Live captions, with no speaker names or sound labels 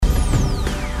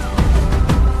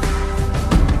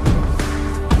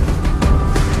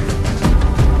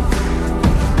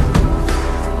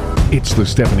It's the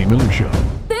Stephanie Miller Show.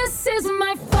 This is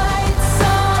my fight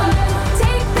song.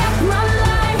 Take back my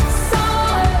life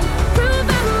song. Prove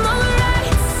I'm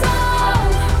alright song.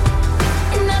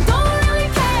 And I don't really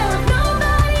care if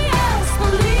nobody else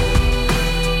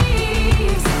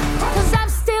believes. 'Cause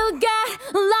I've still got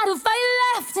a lot of fight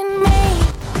left in me.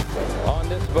 On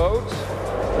this vote,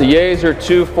 the yeas are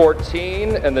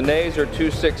 214 and the nays are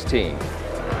 216.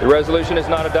 The resolution is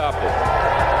not adopted.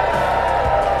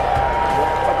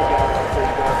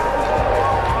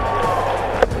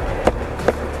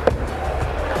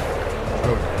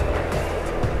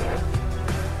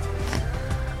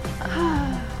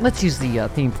 Let's use the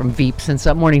theme from Veep, since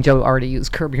Morning Joe already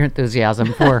used Curb Your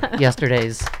Enthusiasm for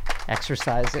yesterday's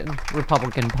exercise in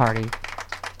Republican Party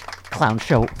clown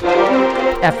show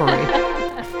effery.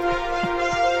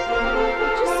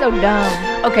 Just so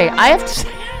dumb. Okay, I have to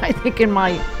say, I think in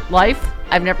my life,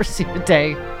 I've never seen a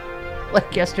day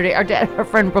like yesterday. Our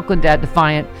friend Brooklyn Dad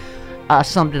Defiant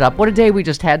summed it up. What a day we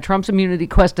just had. Trump's immunity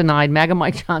quest denied. MAGA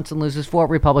Mike Johnson loses 4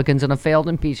 Republicans in a failed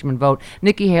impeachment vote.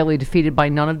 Nikki Haley defeated by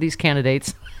none of these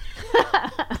candidates.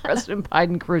 President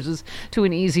Biden cruises to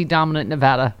an easy, dominant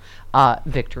Nevada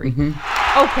victory.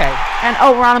 Okay. And,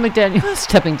 Ronna McDaniel is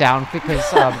stepping down because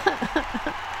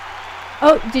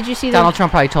Oh, did you see Donald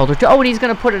Trump probably told her to. Oh, and he's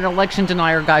going to put an election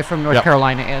denier guy from North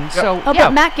Carolina in. Yep. So,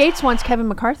 but Matt Gaetz wants Kevin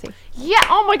McCarthy. Yeah.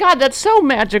 Oh my God, that's so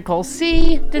magical.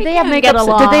 See, did they have makeup?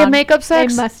 Did they have makeup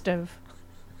sex? They must have.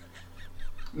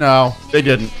 No, they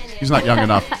didn't. He's not young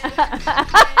enough.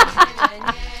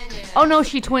 Oh no,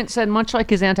 she said much like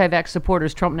his anti-vax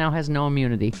supporters, Trump now has no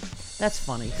immunity. That's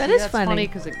funny. That's funny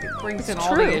because it brings in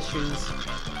all the issues.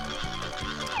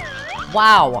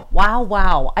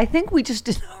 Wow. I think we just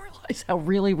didn't realize how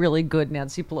really, really good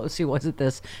Nancy Pelosi was at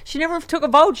this. She never took a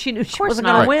vote. She knew she wasn't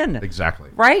going to win. Exactly.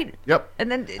 Right? Yep.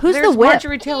 And then Who's there's the whip?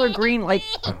 Marjorie Taylor Greene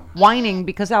whining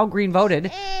because Al Green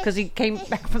voted because he came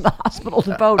back from the hospital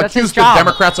to vote. That's his Accused job. the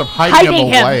Democrats of hiding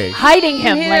him away. Hiding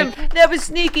him. That was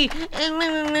sneaky.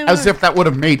 As if that would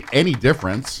have made any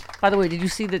difference. By the way, did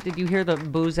you hear the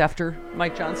boos after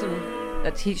Mike Johnson?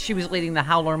 She was leading the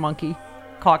Howler Monkey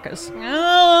caucus.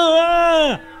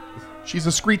 She's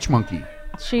a screech monkey.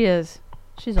 She is.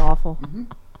 She's awful. And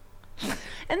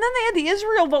then they had the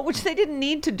Israel vote, which they didn't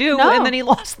need to do, No. and then he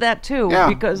lost that too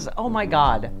because oh my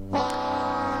God.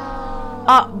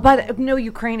 But no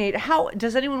Ukraine aid. How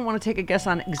does anyone want to take a guess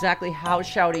on exactly how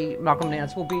shouty Malcolm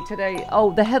Nance will be today?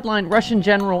 Oh, the headline: Russian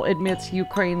general admits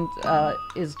Ukraine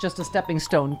is just a stepping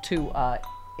stone to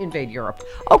invade Europe.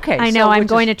 Okay, I know. I'm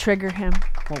going to trigger him.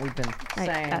 What we've been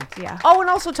saying. Yeah. Oh, and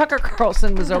also Tucker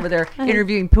Carlson was over there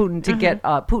interviewing Putin to get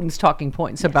Putin's talking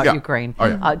points about Ukraine. Oh,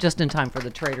 yeah. Just in time for the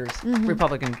traitors,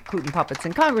 Republican Putin puppets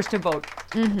in Congress to vote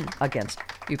against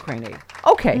Ukraine aid.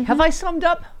 Okay, have I summed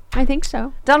up? I think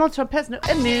so. Donald Trump has no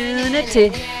immunity.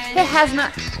 He has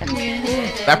not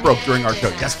immunity. That broke during our show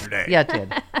yesterday. Yeah,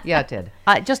 it did.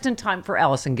 Just in time for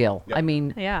Allison Gill. Yep. I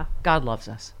mean, Yeah. God loves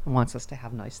us and wants us to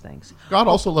have nice things. God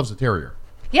also loves a terrier.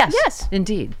 Yes,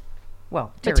 indeed.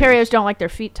 Well, But terriers don't like their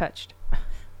feet touched.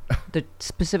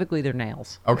 specifically their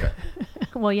nails. Okay.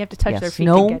 Well, you have to touch their feet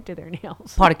No to get to their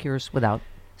nails. Podicures without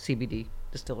CBD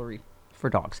distillery for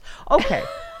dogs. Okay.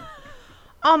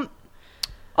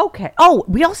 Okay. Oh,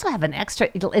 we also have an extra.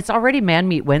 It's already Man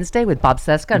Meat Wednesday with Bob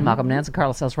Cesca and Malcolm Nance and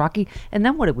Carlos Alazraqui. And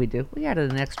then what did we do? We added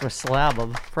an extra slab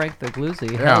of Frank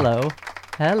Figliuzzi. Yeah.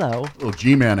 Hello. Little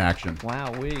G-Man action.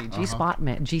 Wow. G-Spot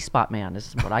man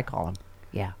is what I call him.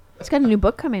 Yeah. It's got a new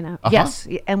book coming out. Yes.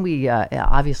 And we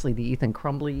obviously the Ethan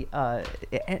Crumbly.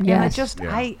 And I just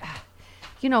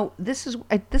this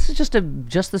is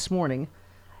just this morning.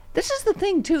 This is the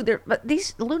thing too.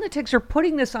 These lunatics are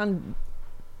putting this on,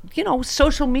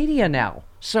 social media now.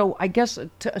 So I guess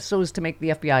so as to make the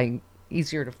FBI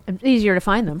easier to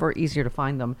find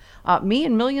them. Me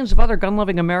and millions of other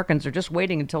gun-loving Americans are just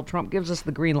waiting until Trump gives us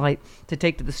the green light to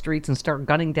take to the streets and start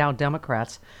gunning down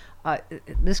Democrats.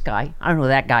 This guy, I don't know who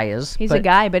that guy is. He's a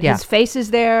guy, but his face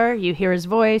is there. You hear his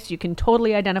voice. You can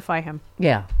totally identify him.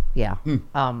 Yeah.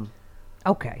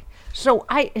 Okay. So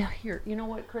you know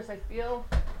what, Chris? I feel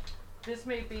this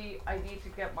may be. I need to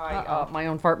get my my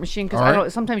own fart machine because I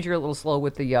don't. Sometimes you're a little slow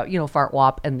with the fart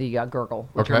wop and the gurgle,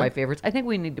 which are my favorites. I think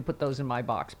we need to put those in my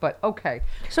box. But okay.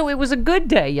 So it was a good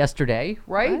day yesterday,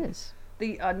 right? It was.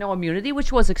 The no immunity,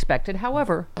 which was expected.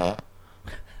 However.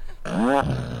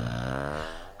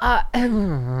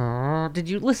 Did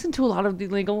you listen to a lot of the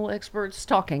legal experts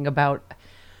talking about?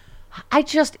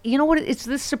 You know what? It's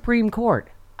this Supreme Court.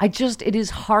 It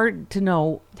is hard to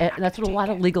know. And that's what a lot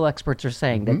of legal experts are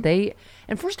saying, that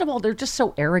and first of all, they're just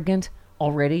so arrogant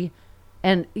already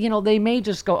And, they may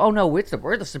just go, oh, no,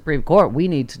 we're the Supreme Court. We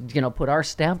need to, put our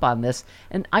stamp on this.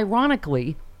 And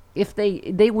ironically, if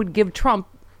they would give Trump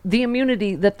the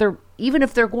immunity that even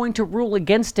if they're going to rule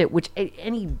against it, which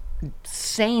any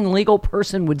sane legal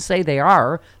person would say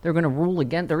they're going to rule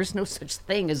against. There is no such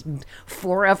thing as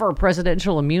forever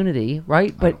presidential immunity,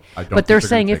 right? But they're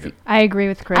saying I agree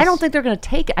with Chris. I don't think they're going to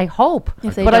take it. I hope.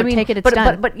 If they don't take it, it's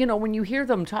done. But when you hear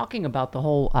them talking about the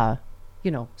whole,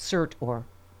 cert or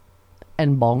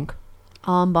en banc.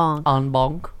 En banc. En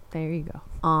banc. There you go.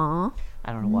 I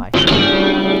don't know why.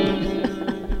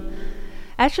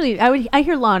 Actually, I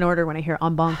hear Law and Order when I hear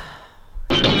en banc.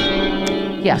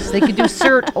 Yes, they could do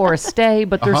cert or a stay,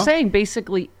 but they're saying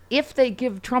basically if they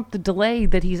give Trump the delay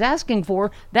that he's asking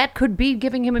for, that could be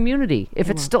giving him immunity if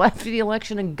it's still after the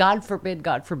election, and God forbid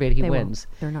he wins.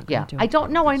 They're not going to do it. I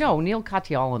don't know. I know Neil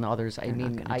Katyal and others.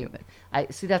 I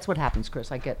see. That's what happens,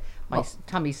 Chris. I get my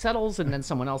tummy settles, and then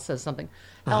someone else says something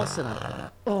else,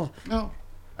 and No.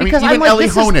 Because even I'm like, Ellie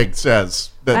Honig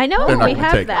says that I know, they're not we going to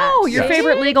have take that. Oh, your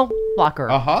favorite legal blocker.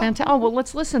 Uh-huh. Oh, well,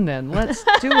 let's listen then. Let's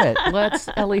do it. Let's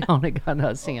Ellie Honig on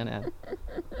CNN.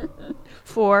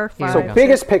 4, 5. So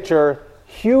biggest picture,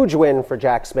 huge win for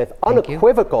Jack Smith,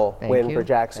 unequivocal win for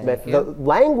Jack Smith. The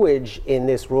language in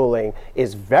this ruling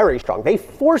is very strong. They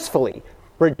forcefully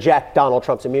reject Donald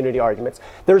Trump's immunity arguments.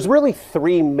 There's really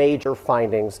 3 major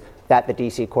findings that the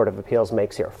D.C. Court of Appeals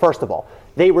makes here. First of all,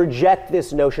 they reject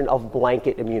this notion of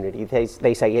blanket immunity.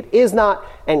 They say it is not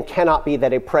and cannot be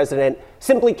that a president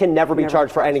simply can never be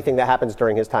charged for anything that happens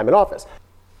during his time in office.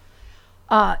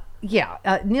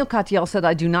 Neil Katyal said,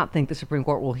 I do not think the Supreme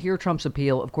Court will hear Trump's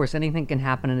appeal. Of course, anything can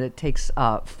happen, and it takes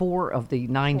 4 of the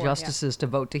 9 justices to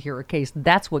vote to hear a case.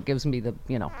 That's what gives me the,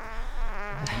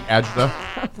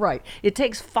 Agita. Right. It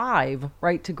takes 5,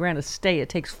 right, to grant a stay. It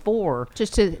takes 4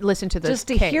 just to listen to the just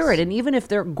to case. hear it. And even if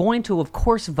they're going to, of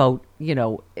course, vote,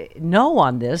 no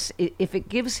on this, if it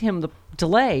gives him the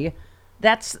delay,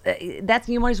 that's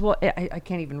you might as well. I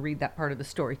can't even read that part of the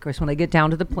story, Chris. When I get down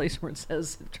to the place where it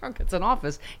says if Trump gets in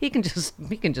office, he can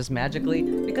just magically,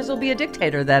 because he'll be a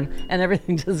dictator then, and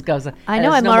everything just goes. I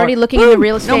know. I'm already looking into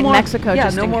real estate in Mexico. Yeah,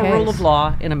 just no in more case. rule of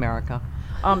law in America.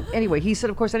 Anyway, he said,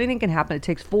 of course, anything can happen. It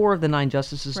takes 4 of the 9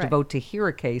 justices to vote to hear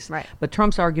a case. Right. But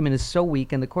Trump's argument is so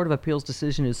weak, and the Court of Appeals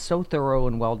decision is so thorough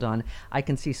and well done, I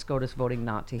can see SCOTUS voting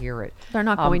not to hear it. They're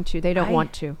not going to. They don't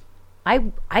want to.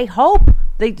 I hope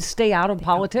they stay out of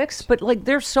politics, but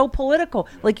they're so political.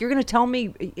 You're going to tell me,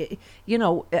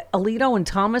 Alito and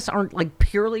Thomas aren't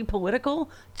purely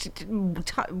political?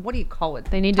 What do you call it?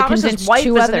 They need to Thomas's convince wife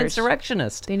 2 is others. an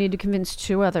insurrectionist. They need to convince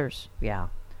 2 others. Yeah.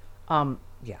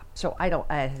 Yeah. So I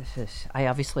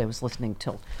obviously I was listening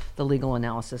till the legal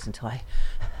analysis until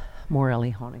more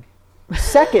Ellie Honig.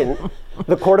 Second,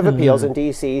 the Court of Appeals in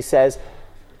D.C. says,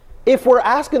 if we're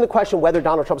asking the question whether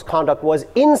Donald Trump's conduct was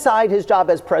inside his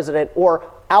job as president or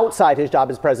outside his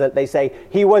job as president, they say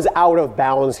he was out of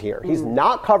bounds here. He's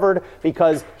not covered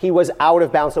because he was out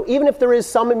of bounds. So even if there is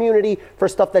some immunity for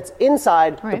stuff that's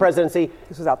inside the presidency,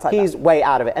 he's way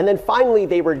out of it. And then finally,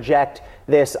 they reject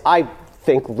this, I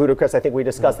think ludicrous, I think we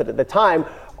discussed it at the time,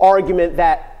 argument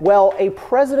that, well, a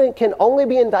president can only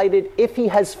be indicted if he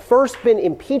has first been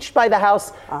impeached by the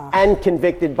House and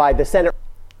convicted by the Senate.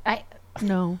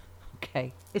 No.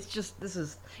 Okay. It's just,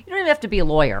 you don't even have to be a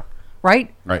lawyer,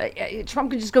 right? Right.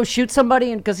 Trump can just go shoot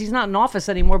somebody because he's not in office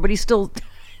anymore, but he's still,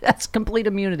 that's complete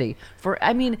immunity.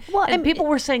 And people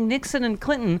were saying Nixon and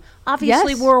Clinton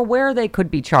obviously were aware they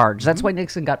could be charged. That's why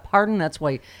Nixon got pardoned. That's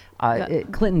why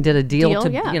Clinton did a deal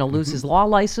to lose his law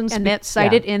license. And that's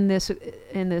cited in this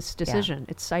decision.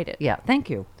 Yeah. It's cited. Yeah, thank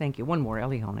you. One more,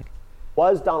 Ellie Honig.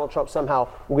 Was Donald Trump somehow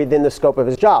within the scope of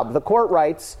his job? The court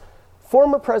writes,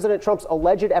 former President Trump's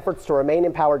alleged efforts to remain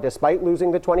in power despite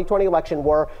losing the 2020 election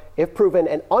were, if proven,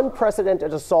 an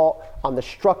unprecedented assault on the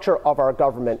structure of our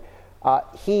government.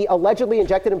 He allegedly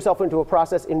injected himself into a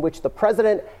process in which the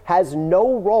president has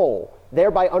no role,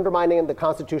 thereby undermining the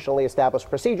constitutionally established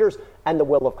procedures and the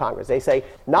will of Congress. They say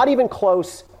not even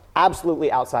close, absolutely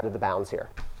outside of the bounds here.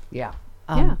 Yeah.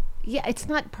 Yeah, it's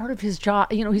not part of his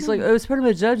job. He's like, it's part of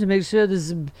my job to make sure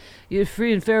there's a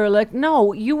free and fair elect.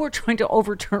 No, you were trying to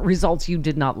overturn results you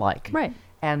did not like. Right.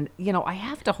 And, I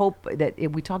have to hope that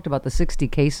we talked about the 60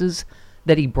 cases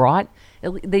that he brought.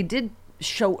 They did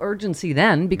show urgency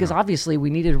then because obviously we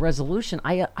needed a resolution.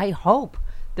 I hope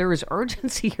there is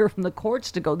urgency here from the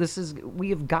courts to go,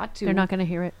 we have got to. They're not going to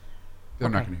hear it. They're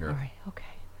not going to hear it. All right. Okay.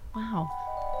 Wow.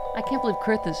 I can't believe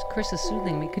Chris is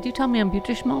soothing me. Could you tell me I'm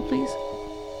Butishmal, please?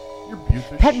 You're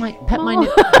beautiful. Pet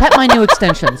my new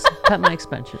extensions. Pet my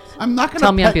extensions. I'm not going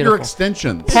Tell to me I'm pet your beautiful.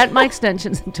 extensions. Pet my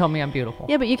extensions and tell me I'm beautiful.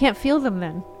 Yeah, but you can't feel them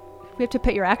then. We have to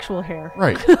pet your actual hair.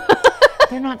 Right.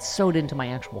 They're not sewed into my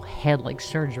actual head like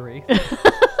surgery.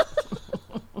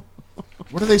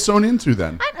 What are they sewn into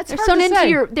then? They're sewn into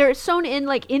your. They're sewn in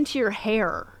like into your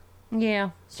hair.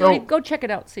 Yeah. So- So go check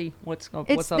it out. See what's up.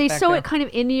 It's what's up they back sew there. it kind of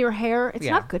into your hair. It's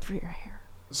Yeah. not good for your hair.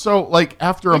 So, like,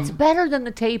 after It's better than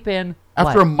the tape in. a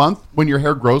What? month, when your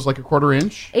hair grows like a quarter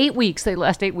inch, 8 weeks. They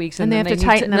last 8 weeks, And they then have to need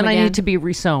tighten them Then I again. need to be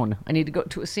resewn. I need to go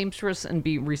to a seamstress and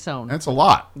be resewn. that's a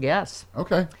lot. Yes.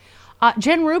 Okay.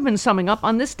 Jen Rubin summing up,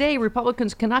 on this day,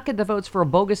 Republicans cannot get the votes for a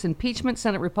bogus impeachment.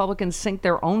 Senate Republicans sink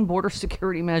their own border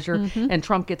security measure, and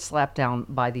Trump gets slapped down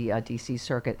by the D.C.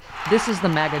 Circuit. This is the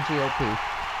MAGA GOP.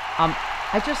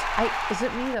 Is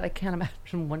it me that I can't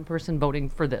imagine one person voting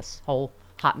for this whole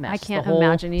hot mess? I can't the whole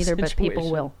imagine either, but people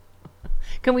situation? will.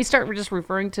 Can we start with just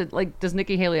referring to, like, does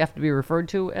Nikki Haley have to be referred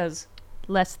to as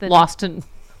Less than lost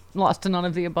to none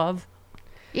of the above?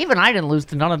 Even I didn't lose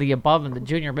to none of the above in the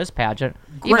junior Miss pageant.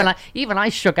 Even I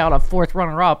shook out a fourth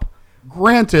runner-up.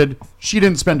 Granted, she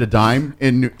didn't spend a dime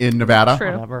in Nevada.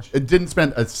 True. Whatever. It didn't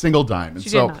spend a single dime. And She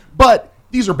so, did not. but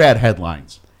these are bad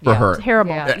headlines for Yeah. her.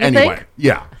 terrible. Yeah. You Anyway, think?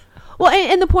 yeah. Well,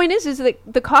 and the point is that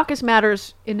the caucus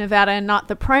matters in Nevada and not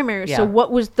the primary. Yeah. So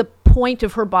what was the point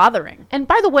of her bothering? And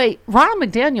by the way, Ronald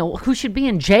McDaniel, who should be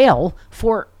in jail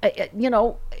for,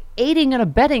 aiding and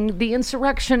abetting the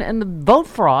insurrection and the vote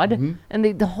fraud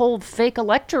and the whole fake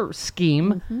elector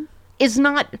scheme, is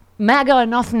not MAGA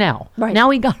enough now. Right. Now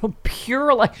he got a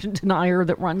pure election denier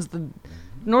that runs the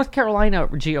North Carolina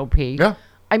GOP. Yeah.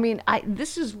 I mean,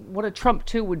 this is what a Trump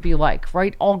 2 would be like,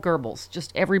 right? All Goebbels.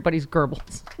 Just everybody's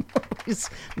Goebbels.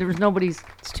 There's nobody's...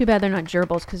 It's too bad they're not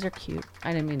gerbils because they're cute.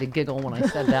 I didn't mean to giggle when I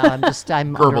said that. I'm under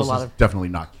a Goebbels lot is of... definitely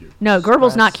not cute. No,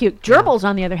 Goebbels not Stress. cute. Gerbils,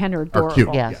 on the other hand, are Are adorable.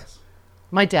 cute. Yes. Yes.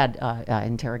 My dad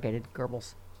interrogated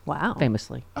Goebbels Wow.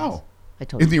 famously. Oh. I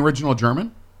told In you. the original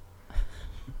German?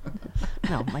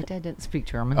 No, my dad didn't speak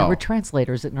German. Oh. There were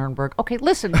translators at Nuremberg. Okay,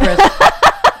 listen, Chris.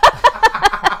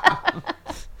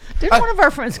 Didn't one of our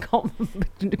friends call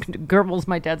Goebbels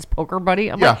my dad's poker buddy?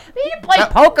 I'm Yeah. like, he didn't play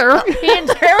poker. He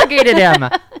interrogated him.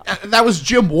 And that was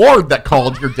Jim Ward that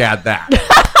called your dad that.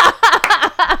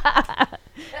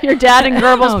 Your dad and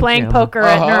Goebbels Oh, playing Jim. poker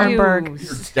at Nuremberg.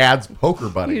 Your dad's poker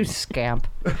buddy. You scamp.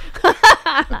 By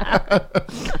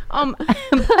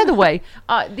the way,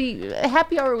 the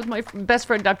happy hour with my best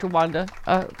friend, Dr. Wanda,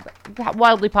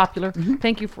 wildly popular.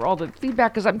 Thank you for all the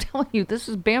feedback, because I'm telling you,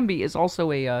 Bambi is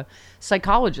also a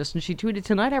psychologist, and she tweeted,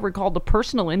 tonight I recalled the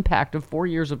personal impact of 4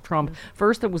 years of Trump.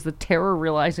 First, it was the terror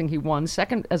realizing he won.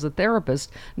 Second, as a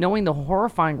therapist, knowing the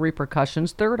horrifying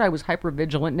repercussions. Third, I was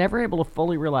hypervigilant, never able to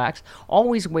fully relax,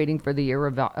 always waiting for the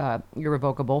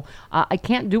irrevocable. I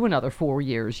can't do another 4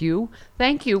 years. You?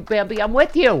 Thank you, Bambi. I'm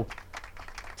with you.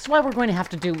 That's why we're going to have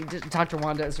to do Dr.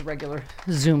 Wanda as a regular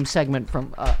Zoom segment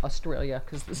from Australia,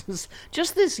 because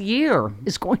this year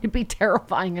is going to be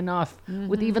terrifying enough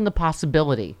with even the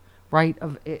possibility, right,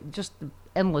 of just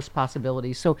endless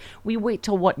possibilities. So we wait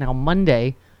till what now,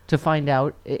 Monday, to find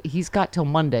out. He's got till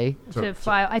Monday. To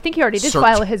file. I think he already did Search.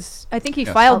 file his. I think he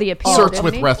Yes. filed the appeal. Search didn't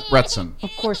with he? Retson. Of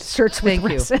course, Search with thank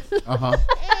you. Retson. Uh-huh.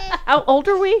 How old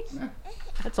are we?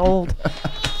 That's old.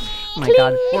 Oh my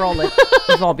God,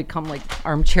 we've all become like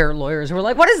armchair lawyers. We're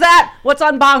like, what is that? What's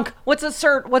on bonk? What's a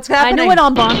cert? What's I happening? know what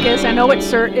en banc is. I know what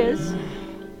cert is.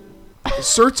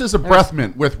 Certs is a breath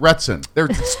mint with Retson.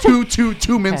 There's two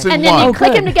mints in And then one. you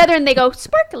click good. them together and they go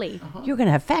sparkly. You're going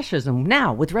to have fascism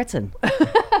now with Retson.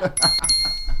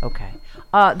 Okay.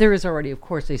 There is already, of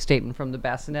course, a statement from the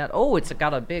bassinet. Oh, it's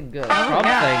got a big Trump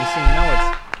thing, so you know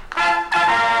it's...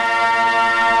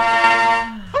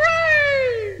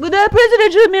 Without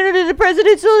presidential immunity, the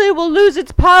presidency will lose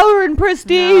its power and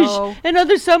prestige. No. And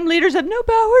some leaders have no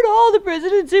power at all. The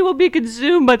presidency will be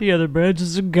consumed by the other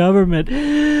branches of government.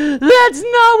 That's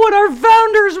not what our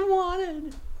founders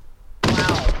wanted.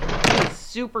 Wow.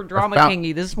 Super drama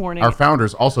kingy this morning. Our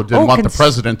founders also didn't want the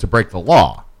president to break the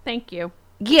law. Thank you.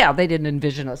 Yeah, they didn't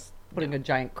envision us putting a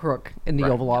giant crook in the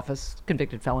Oval Office,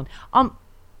 convicted felon.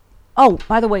 Oh,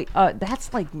 by the way,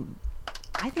 that's like,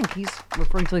 I think he's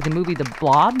referring to like the movie The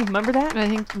Blob. Remember that? I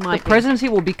think the presidency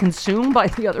will be consumed by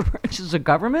the other branches of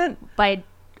government. by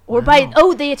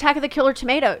the Attack of the Killer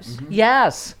Tomatoes.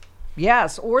 Yes,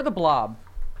 or The Blob.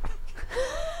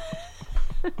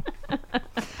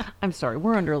 I'm sorry,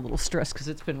 we're under a little stress because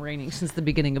it's been raining since the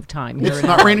beginning of time. Here It's in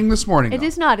not raining this morning. It though.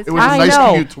 is not. It's It was a not. nice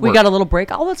commute to We work. got a little break.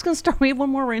 Oh, it's going to start. We have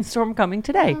one more rainstorm coming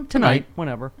today, tonight,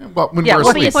 whenever. Well, when Yeah, we're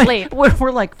we'll be asleep. asleep.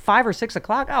 We're like 5 or 6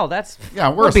 o'clock. Oh, that's Yeah,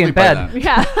 we're we'll be in asleep by bed. then.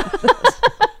 Yeah.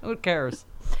 Who cares?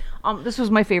 This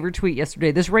was my favorite tweet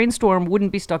yesterday. This rainstorm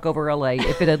wouldn't be stuck over LA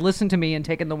if it had listened to me and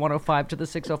taken the 105 to the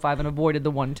 605 and avoided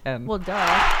the 110. Well, duh.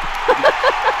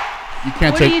 You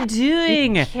can't What are take. you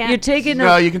doing? You're taking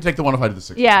No, you can take the 105 to the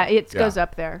 60. Yeah, it goes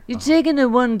up there. You're taking the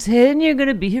 110. You're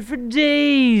gonna be here for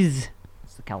days.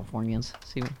 It's the Californians.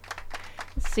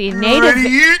 See, native.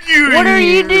 What are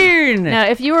you doing? Now,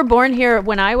 if you were born here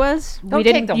when I was, we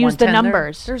didn't use the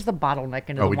numbers. There's the bottleneck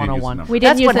into Oh, the we didn't use the 101. numbers. We didn't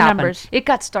That's use what the happened. numbers. It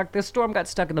got stuck. The storm got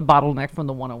stuck in the bottleneck from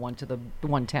the 101 to the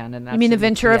 110, and that's You mean the in-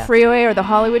 Ventura yeah. Freeway or the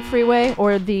Hollywood Freeway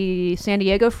or the San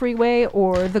Diego Freeway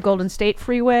or the Golden State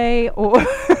Freeway or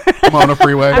Pomona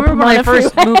Freeway. I remember when I Pomona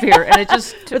first Freeway. moved here, and it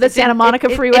just Or the Santa Monica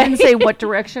Freeway. It didn't say what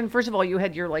direction. First of all, you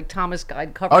had your like Thomas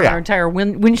guide covering yeah. your entire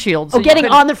windshield. So you getting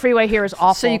couldn't- on the freeway here is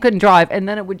awful. So you couldn't drive, and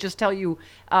then it would just tell you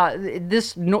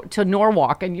to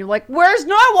Norwalk, and you're like, "Where's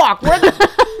Norwalk?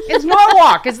 It's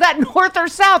Norwalk. Is that north or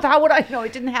south? How would I know?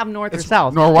 It didn't have north or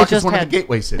south. Norwalk It just is one of the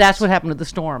gateway cities. That's what happened to the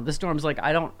storm. The storm's like,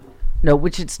 I don't know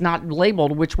which. It's not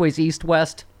labeled which way's east,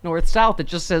 west, north, south. It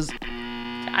just says,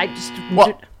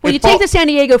 Well, you take the San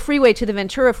Diego Freeway to the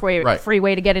Ventura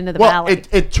Freeway to get into the valley.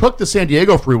 It took the San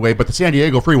Diego Freeway, but the San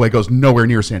Diego Freeway goes nowhere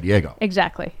near San Diego.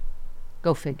 Exactly.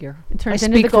 Go figure. It turns I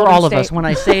into speak the for Golden all of us State. when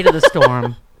I say to the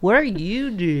storm, "What are you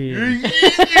doing?"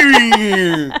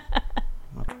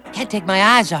 Can't take my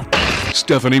eyes off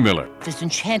Stephanie Miller. this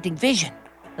enchanting vision.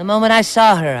 The moment I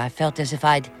saw her, I felt as if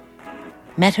I'd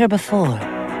met her before.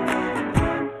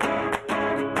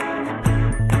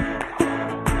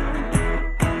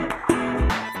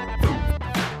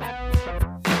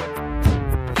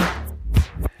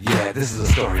 Yeah, this is a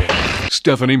story.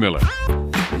 Stephanie Miller.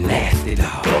 Nasty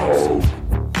dogs.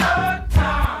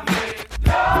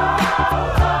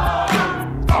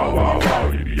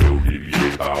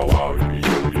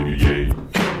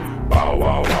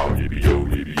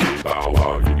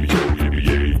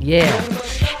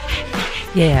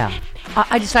 Yeah.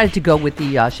 I decided to go with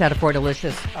the Shatterford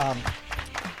Delicious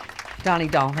Donnie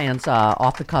Dollhand's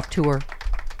off-the-cuff tour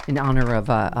in honor of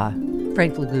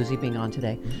Frank Figliuzzi being on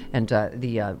today and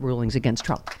the rulings against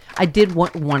Trump. I did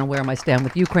want to wear my Stand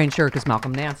With Ukraine shirt because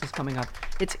Malcolm Nance is coming up.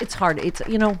 It's hard. It's,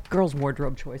 girls'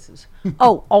 wardrobe choices.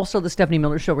 Oh, also the Stephanie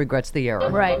Miller Show regrets the era.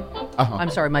 Right. Uh-huh.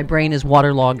 I'm sorry, my brain is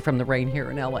waterlogged from the rain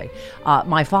here in L.A.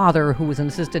 My father, who was an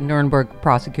assistant Nuremberg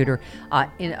prosecutor,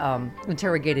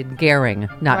 interrogated Goering,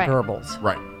 not Right. Goebbels.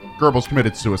 Right. Goebbels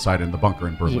committed suicide in the bunker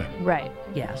in Berlin. Right.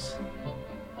 Yes.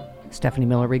 Stephanie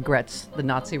Miller regrets the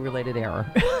Nazi-related error.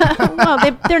 Well,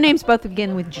 their names both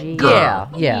begin with G. Yeah.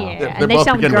 They're And they both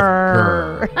sound begin with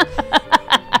grrr.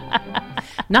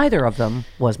 Neither of them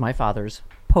was my father's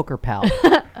poker pal,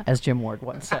 as Jim Ward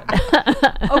once said.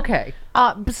 Okay.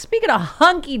 But speaking of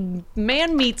hunky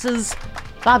man meatses,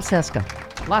 Bob Cesca.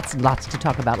 Lots to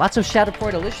talk about. Lots of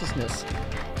Shatterport deliciousness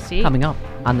See? coming up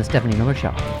on the Stephanie Miller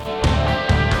Show.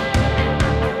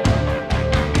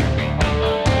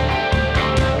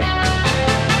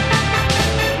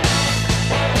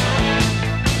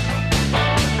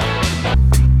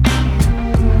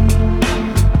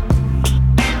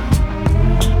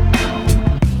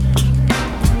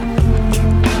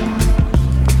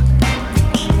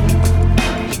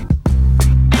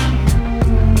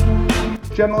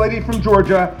 Gentlelady from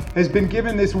Georgia has been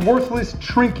given this worthless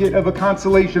trinket of a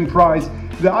consolation prize,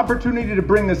 the opportunity to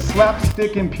bring a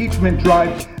slapstick impeachment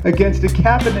drive against a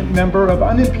cabinet member of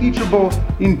unimpeachable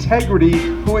integrity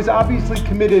who has obviously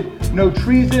committed no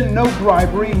treason, no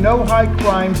bribery, no high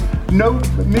crimes, no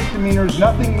misdemeanors,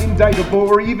 nothing indictable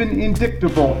or even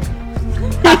indictable.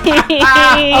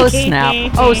 Oh,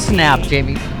 snap. Oh, snap,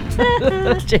 Jamie.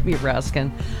 Jamie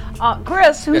Raskin.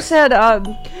 Chris, who said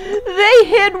they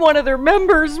hid one of their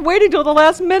members, waiting till the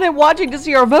last minute, watching to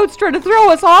see our votes, trying to throw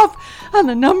us off on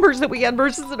the numbers that we had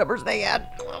versus the numbers they had.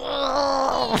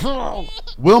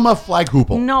 Wilma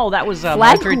Flaghoople. No, that was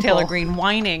Marjorie Taylor Greene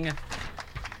whining.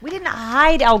 We didn't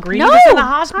hide Al Green. No, He was in the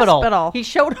hospital. hospital. He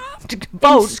showed up to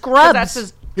vote. scrubs. That's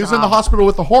his He was in the hospital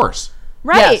with the horse.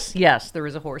 Right. Yes, there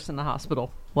is a horse in the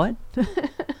hospital. What?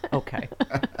 Okay.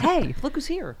 Hey, look who's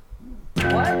here.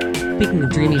 What? Speaking of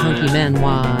dreamy, hunky men,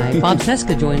 why, Bob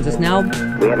Cesca joins us now.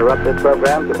 We interrupt this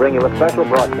program to bring you a special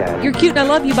broadcast. You're cute and I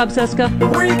love you, Bob Cesca.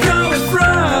 Where you coming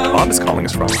from? Bob is calling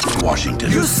us from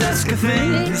Washington. You Cesca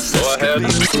thing. Go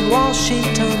ahead.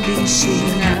 Washington, D.C.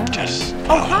 now. Just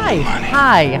Oh, hi.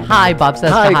 Hi, Bob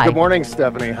Cesca. Hi, good morning,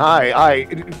 Stephanie. Hi.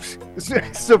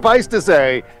 Suffice to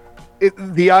say,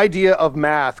 the idea of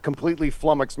math completely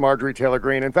flummoxed Marjorie Taylor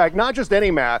Greene. In fact, not just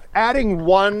any math, adding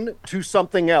one to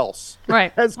something else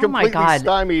Right. has Oh my completely God.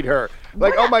 stymied her.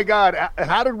 Like, oh my God,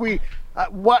 how did we?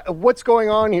 What's going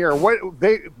on here? What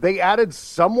they added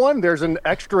someone? There's an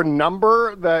extra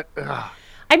number that.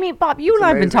 I mean, Bob, you and I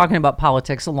have been talking about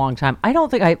politics a long time. I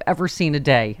don't think I've ever seen a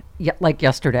day like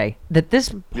yesterday that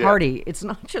this party, it's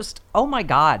not just, oh my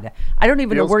God, I don't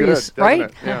even know where right?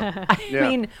 Yeah. I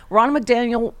mean, Ron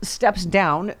McDaniel steps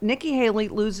down. Nikki Haley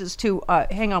loses to,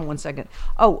 hang on one second.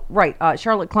 Oh, right.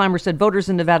 Charlotte Clymer said voters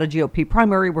in Nevada GOP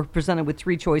primary were presented with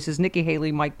 3 choices, Nikki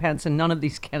Haley, Mike Pence, and none of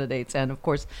these candidates. And of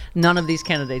course, none of these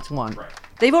candidates won. Right.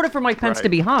 They voted for Mike Pence to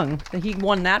be hung. He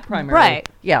won that primary. Right.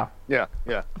 Yeah. Yeah.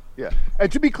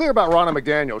 And to be clear about Ronna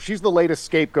McDaniel, she's the latest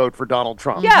scapegoat for Donald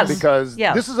Trump. Yes. Because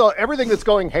this is everything that's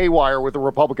going haywire with the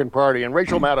Republican Party. And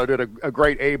Rachel Maddow did a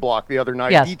great A-block the other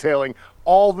night detailing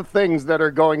all the things that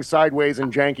are going sideways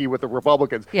and janky with the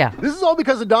Republicans. Yeah. This is all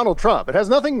because of Donald Trump. It has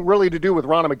nothing really to do with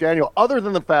Ronna McDaniel other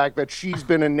than the fact that she's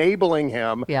been enabling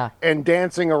him and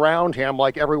dancing around him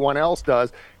like everyone else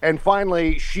does. And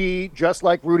finally, she, just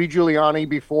like Rudy Giuliani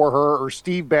before her or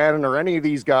Steve Bannon or any of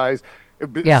these guys,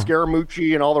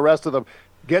 Scaramucci and all the rest of them,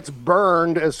 gets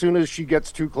burned as soon as she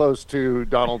gets too close to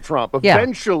Donald Trump.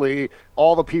 Eventually,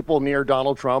 all the people near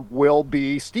Donald Trump will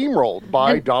be steamrolled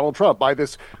by Donald Trump, by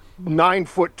this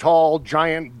 9-foot-tall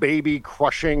giant baby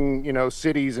crushing,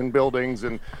 cities and buildings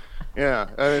and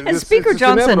and Speaker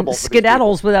Johnson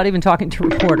skedaddles without even talking to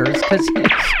reporters because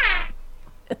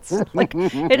it's like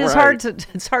it is hard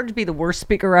to be the worst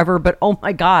speaker ever, but oh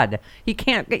my God, he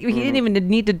didn't even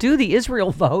need to do the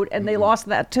Israel vote, and they lost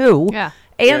that too. Yeah.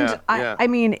 And I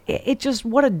mean, it just,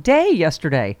 what a day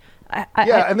yesterday.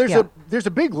 And there's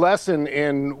a big lesson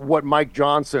in what Mike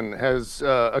Johnson has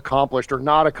accomplished or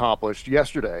not accomplished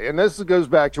yesterday. And this goes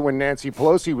back to when Nancy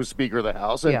Pelosi was Speaker of the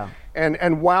House.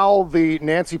 And while the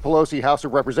Nancy Pelosi House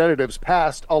of Representatives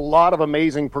passed a lot of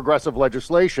amazing progressive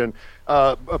legislation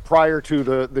prior to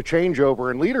the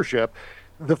changeover in leadership,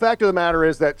 the fact of the matter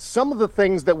is that some of the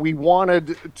things that we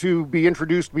wanted to be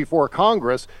introduced before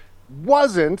Congress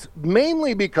wasn't,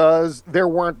 mainly because there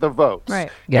weren't the votes. Right.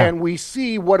 Yeah. And we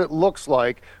see what it looks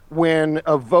like when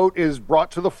a vote is brought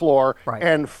to the floor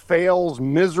and fails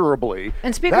miserably.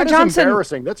 And Speaker that is Johnson,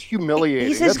 embarrassing. That's humiliating.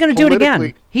 He says he's going to do it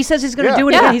again. He says he's going to do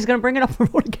it again. He's going to bring it up for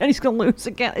vote again. He's going to lose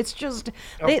again. It's just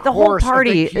the whole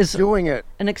party is doing it.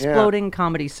 An exploding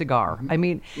comedy cigar. I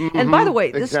mean, and by the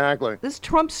way, this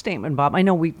Trump statement, Bob, I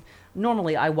know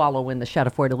normally I wallow in the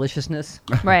Chatafoy deliciousness,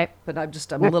 right? But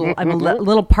I'm a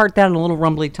little part that and a little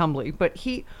rumbly tumbly. But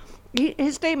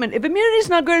his statement: if immunity is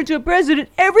not granted to a president,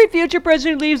 every future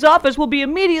president who leaves office will be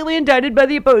immediately indicted by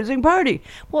the opposing party.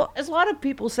 Well, as a lot of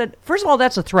people said, first of all,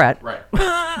 that's a threat. Right.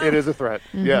 It is a threat.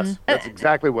 Yes, that's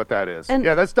exactly what that is.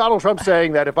 That's Donald Trump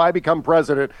saying that if I become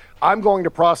president, I'm going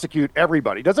to prosecute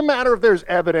everybody. Doesn't matter if there's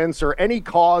evidence or any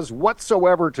cause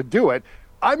whatsoever to do it.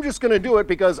 I'm just going to do it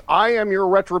because I am your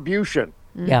retribution.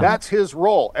 Yeah. That's his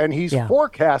role. And he's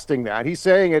forecasting that. He's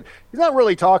saying it. He's not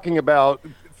really talking about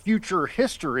future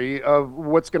history of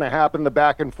what's going to happen, the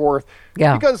back and forth.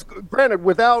 Yeah. Because, granted,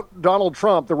 without Donald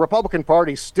Trump, the Republican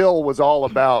Party still was all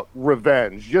about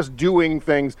revenge, just doing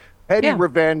things, petty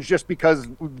revenge just because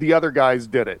the other guys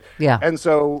did it. Yeah. And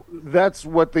so that's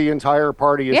what the entire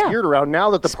party is geared around. Now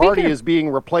that the party is being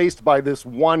replaced by this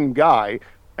one guy,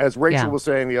 as Rachel was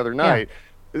saying the other night,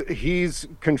 he's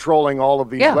controlling all of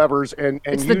these levers, and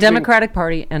it's the Democratic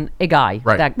Party and a guy,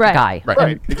 guy,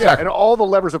 right? Exactly. And all the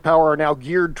levers of power are now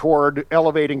geared toward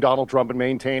elevating Donald Trump and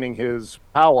maintaining his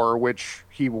power, which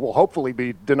he will hopefully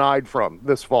be denied from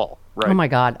this fall. Right. Oh my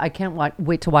God, I can't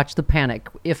wait to watch the panic.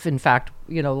 If in fact,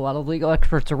 a lot of legal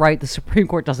experts are right, the Supreme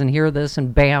Court doesn't hear this,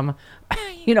 and bam,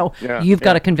 you've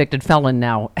got a convicted felon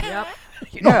now. Yep.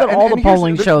 That all the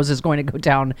polling shows is going to go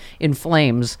down in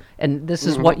flames, and this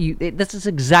is this is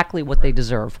exactly what they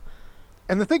deserve.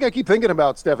 And the thing I keep thinking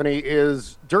about, Stephanie,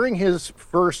 is during his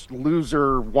first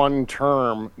loser one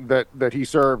term that he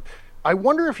served, I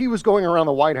wonder if he was going around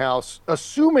the White House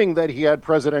assuming that he had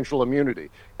presidential immunity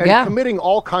and committing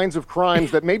all kinds of crimes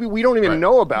that maybe we don't even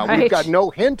know about. We've got no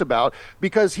hint about,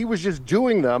 because he was just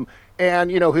doing them.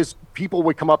 And, his people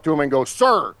would come up to him and go,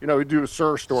 "Sir," he'd do a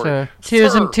 "sir" story. Sir.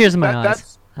 Tears in my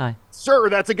eyes. Hi. Sir,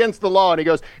 that's against the law. And he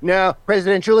goes, "No,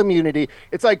 presidential immunity."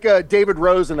 It's like David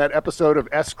Rose in that episode of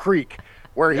S Creek,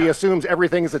 where he assumes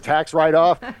everything is a tax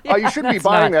write-off. You shouldn't be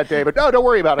buying that, David. No, don't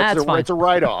worry about it. It's a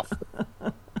write-off.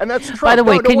 And that's Trump. By the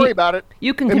way, don't worry about it.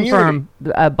 You can confirm,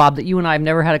 Bob, that you and I have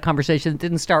never had a conversation that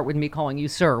didn't start with me calling you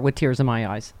 "sir" with tears in my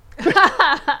eyes.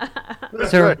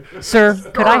 Sir,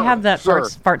 could I have that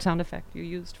fart sound effect you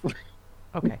used?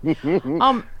 Okay.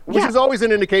 Which is always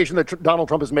an indication that Donald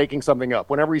Trump is making something up.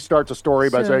 Whenever he starts a story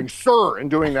by saying "sir"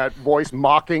 and doing that voice,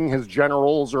 mocking his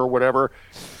generals or whatever.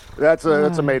 That's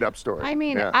a made-up story. I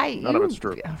mean, none of it's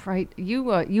true. Right.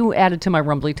 You added to my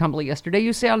rumbly tumbly yesterday.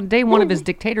 You say on day one of his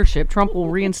dictatorship, Trump will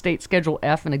reinstate Schedule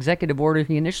F, an executive order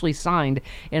he initially signed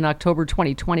in October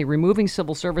 2020, removing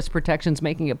civil service protections,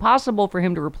 making it possible for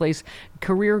him to replace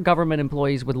career government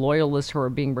employees with loyalists who are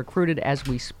being recruited as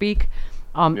we speak.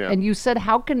 And you said,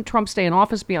 how can Trump stay in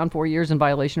office beyond 4 years in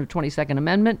violation of 22nd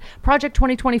Amendment? Project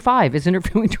 2025 is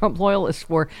interviewing Trump loyalists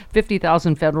for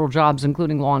 50,000 federal jobs,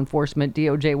 including law enforcement.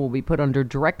 DOJ will be put under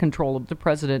direct control of the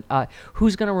president.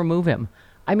 Who's going to remove him?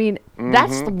 I mean,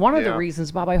 that's one of the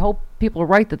reasons, Bob, I hope people are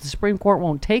right that the Supreme Court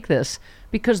won't take this,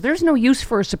 because there's no use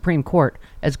for a Supreme Court,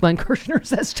 as Glenn Kirshner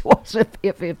says to us,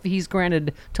 if he's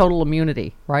granted total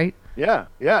immunity, right? Yeah.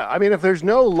 I mean, if there's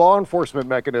no law enforcement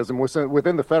mechanism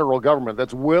within the federal government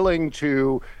that's willing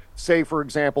to, say, for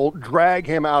example, drag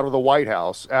him out of the White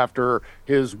House after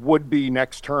his would-be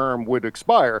next term would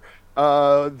expire,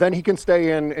 then he can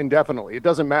stay in indefinitely. It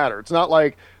doesn't matter. It's not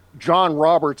like John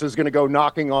Roberts is going to go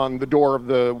knocking on the door of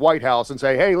the White House and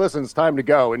say, hey, listen, it's time to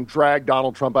go, and drag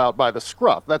Donald Trump out by the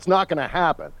scruff. That's not going to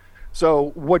happen.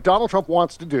 So what Donald Trump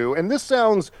wants to do, and this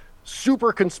sounds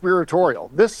super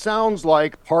conspiratorial. This sounds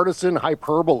like partisan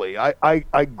hyperbole.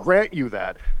 I grant you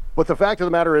that. But the fact of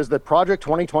the matter is that Project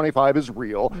 2025 is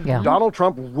real. Yeah. Donald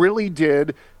Trump really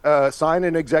did sign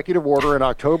an executive order in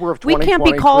October of 2020. We can't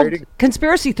be called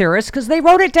conspiracy theorists because they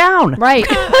wrote it down. Right.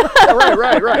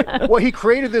 Right. Well, he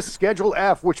created this Schedule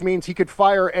F, which means he could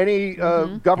fire any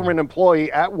government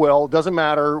employee at will, doesn't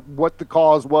matter what the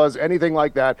cause was, anything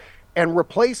like that, and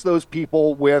replace those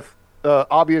people with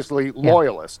obviously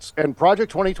loyalists. And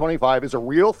Project 2025 is a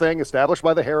real thing established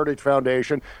by the Heritage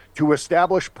Foundation to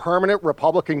establish permanent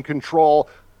Republican control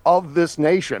of this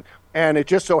nation. And it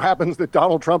just so happens that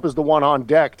Donald Trump is the one on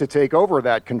deck to take over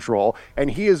that control.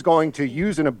 And he is going to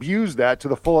use and abuse that to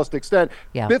the fullest extent.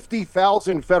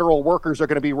 50,000 federal workers are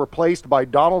going to be replaced by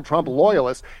Donald Trump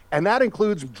loyalists. And that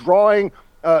includes drawing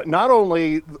not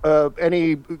only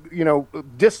any,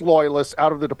 disloyalists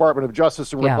out of the Department of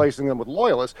Justice and replacing them with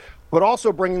loyalists, but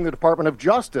also bringing the Department of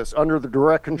Justice under the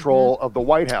direct control of the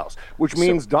White House, which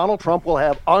means Donald Trump will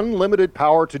have unlimited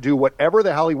power to do whatever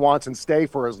the hell he wants and stay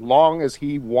for as long as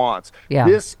he wants. Yeah.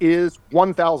 This is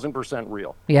 1,000%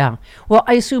 real. Yeah. Well,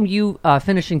 I assume you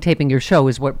finishing taping your show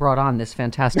is what brought on this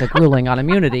fantastic ruling on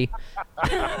immunity.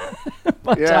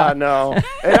 But, no.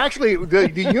 And actually,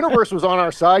 the universe was on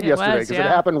our side yesterday because it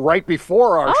happened right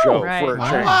before our show for a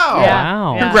change.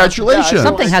 Wow. Congratulations. Yeah,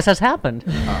 something has happened.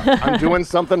 I'm doing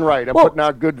something right. I'm putting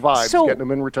out good vibes, getting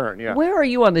them in return. Yeah. Where are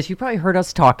you on this? You probably heard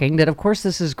us talking that, of course,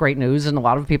 this is great news, and a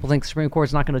lot of people think the Supreme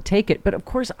Court's not going to take it. But, of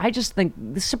course, I just think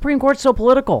the Supreme Court's so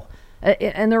political.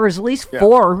 And there is at least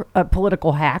 4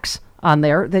 political hacks on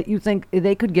there that you think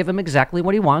they could give him exactly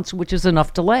what he wants, which is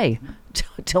enough delay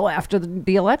till after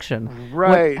the election.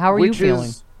 Right. How are you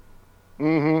feeling?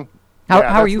 How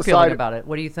are you feeling about it?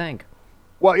 What do you think?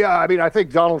 Well, I mean, I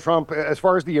think Donald Trump, as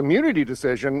far as the immunity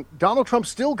decision, Donald Trump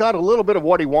still got a little bit of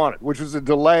what he wanted, which was a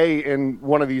delay in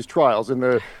one of these trials, in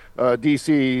the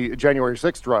D.C. January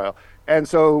 6th trial. And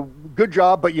so, good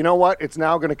job, but you know what? It's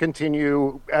now going to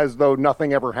continue as though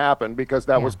nothing ever happened, because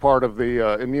that was part of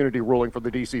the immunity ruling for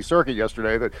the D.C. Circuit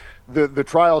yesterday, that the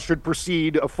trial should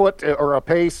proceed afoot or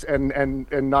apace and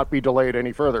not be delayed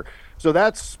any further. So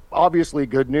that's obviously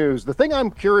good news. The thing I'm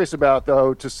curious about,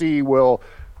 though, to see will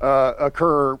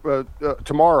occur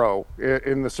tomorrow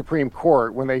in the Supreme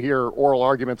Court when they hear oral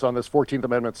arguments on this 14th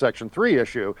Amendment Section 3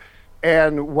 issue.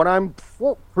 And what I'm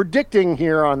predicting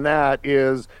here on that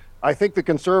is, I think the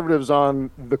conservatives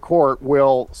on the court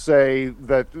will say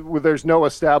that there's no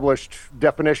established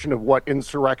definition of what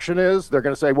insurrection is. They're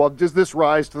going to say, well, does this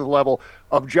rise to the level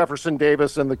of Jefferson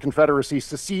Davis and the Confederacy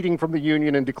seceding from the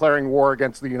Union and declaring war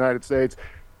against the United States?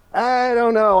 I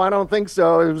don't know. I don't think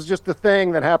so. It was just a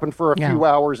thing that happened for a few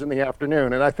hours in the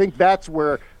afternoon. And I think that's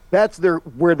where they're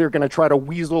going to try to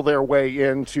weasel their way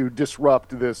in to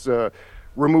disrupt this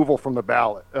removal from the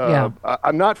ballot.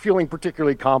 I'm not feeling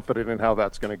particularly confident in how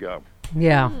that's going to go.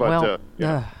 Yeah, but,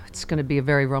 it's going to be a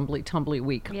very rumbly-tumbly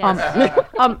week. Yes.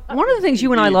 One of the things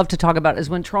you and I love to talk about is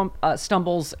when Trump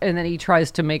stumbles and then he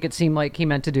tries to make it seem like he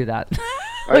meant to do that.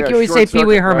 Like you always say, Pee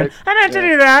Wee Herman, right? I meant to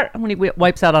do that. When he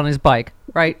wipes out on his bike,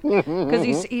 right? Because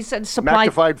he said supply...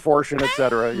 Magnified fortune,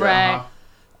 etc. Right.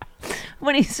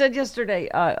 When he said yesterday,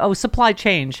 supply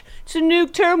chain. It's a new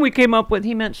term we came up with.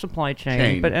 He meant supply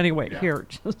chain. But anyway, here,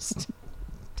 just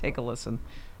take a listen.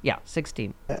 Yeah,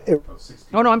 16. 16.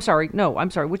 Oh, no, I'm sorry.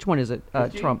 Which one is it?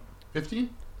 15? Trump.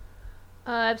 15?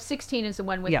 16 is the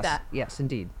one with yes. that. Yes,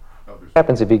 indeed. What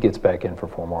happens if he gets back in for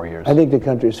 4 more years? I think the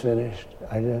country's finished.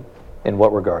 In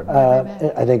what regard?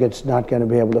 I think it's not going to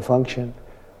be able to function.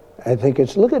 I think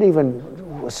it's, look at even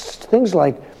things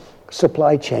like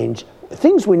supply chains,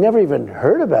 things we never even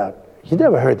heard about. You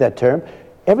never heard that term.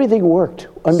 Everything worked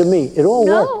under me. It all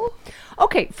worked.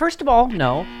 Okay, first of all,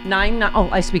 no.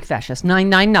 I speak fascist.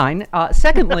 999.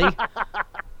 Secondly,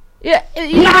 yeah.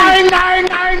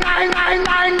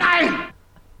 9999999.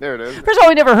 There it is. First of all,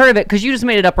 we never heard of it because you just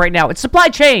made it up right now. It's supply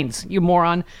chains, you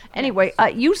moron. Anyway,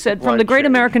 you said from the Great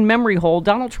American Memory Hole,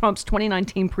 Donald Trump's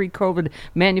 2019 pre-COVID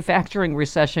manufacturing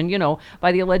recession,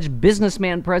 by the alleged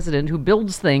businessman president who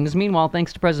builds things. Meanwhile,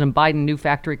 thanks to President Biden, new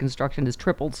factory construction has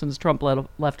tripled since Trump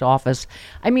left office.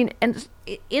 I mean, and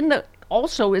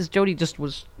also, as Jody just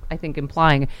was, I think,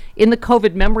 implying, in the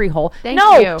COVID memory hole. Thank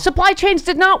you. Supply chains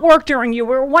did not work during you.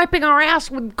 We were wiping our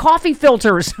ass with coffee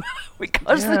filters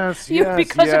because of your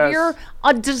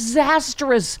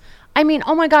disastrous. I mean,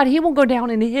 oh my God, he will go down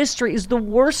in history as the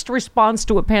worst response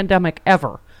to a pandemic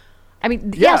ever. I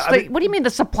mean, what do you mean the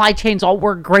supply chains all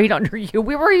work great under you?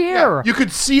 We were here. Yeah. You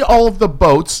could see all of the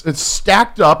boats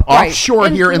stacked up offshore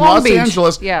here in Los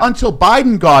Angeles until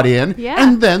Biden got in,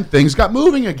 and then things got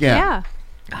moving again. Yeah.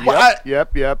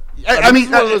 Yep. I mean,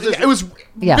 it was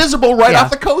visible right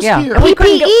off the coast here.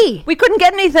 PPE. We couldn't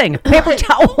get anything. Paper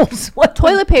towels. What?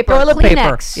 Toilet paper.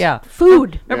 Kleenex. Yeah.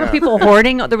 Food. Remember people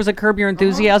hoarding? There was a Curb Your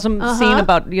Enthusiasm scene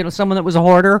about someone that was a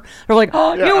hoarder. They're like,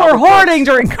 you were hoarding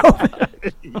during COVID.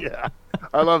 Yeah,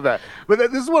 I love that. But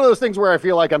this is one of those things where I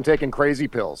feel like I'm taking crazy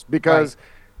pills because.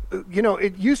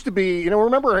 It used to be,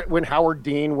 remember when Howard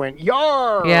Dean went,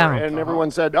 yar, and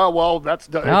everyone said, oh, well, that's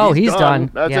done. Oh, he's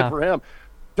done. That's it for him.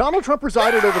 Donald Trump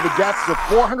presided over the deaths of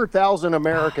 400,000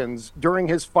 Americans during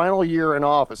his final year in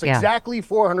office. Exactly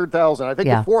 400,000. I think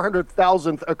the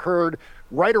 400,000th occurred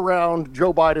right around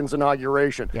Joe Biden's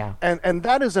inauguration. Yeah. And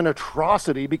that is an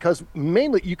atrocity because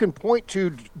mainly you can point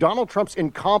to Donald Trump's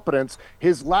incompetence,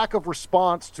 his lack of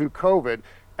response to COVID,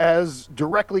 as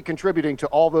directly contributing to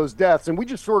all those deaths. And we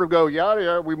just sort of go,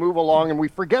 we move along and we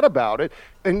forget about it,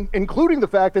 and including the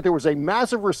fact that there was a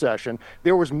massive recession,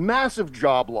 there was massive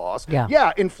job loss.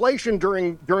 Yeah, inflation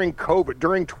during COVID,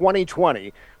 during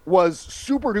 2020, was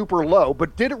super duper low,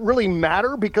 but did it really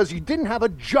matter? Because you didn't have a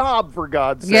job, for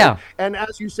God's sake. Yeah. And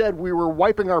as you said, we were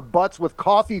wiping our butts with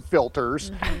coffee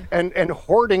filters and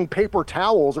hoarding paper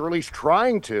towels, or at least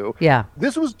trying to. Yeah.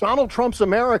 This was Donald Trump's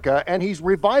America, and he's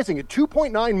revising it.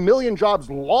 2.9 million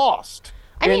jobs lost.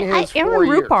 Aaron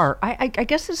Rupar, I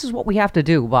guess this is what we have to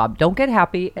do, Bob. Don't get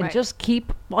happy and just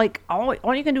keep,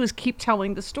 all you can do is keep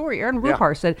telling the story. Aaron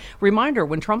Rupar said, reminder,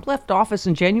 when Trump left office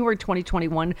in January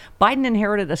 2021, Biden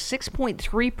inherited a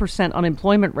 6.3%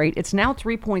 unemployment rate. It's now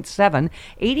 3.7.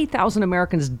 80,000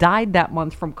 Americans died that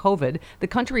month from COVID. The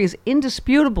country is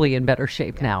indisputably in better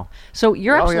shape now. So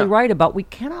you're absolutely right about we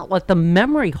cannot let the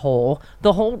memory hole,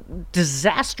 the whole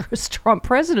disastrous Trump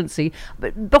presidency,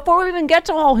 but before we even get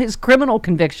to all his criminal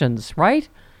convictions, right?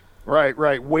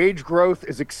 Right. Wage growth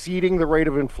is exceeding the rate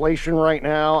of inflation right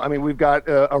now. I mean, we've got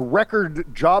a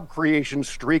record job creation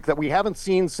streak that we haven't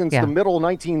seen since the middle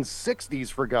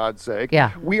 1960s, for God's sake.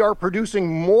 Yeah. We are producing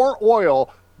more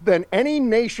oil than any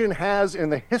nation has in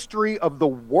the history of the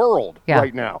world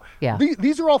right now. Yeah.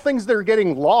 These are all things that are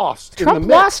getting lost. Trump in the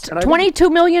mix. lost 22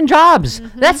 million jobs.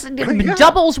 That's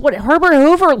doubles what Herbert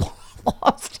Hoover lost.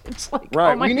 It's like,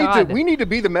 right. Oh my God. We need to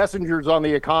be the messengers on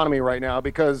the economy right now,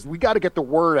 because we got to get the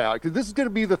word out, because this is going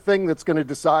to be the thing that's going to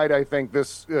decide, I think,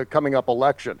 this coming up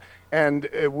election. And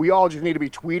we all just need to be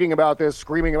tweeting about this,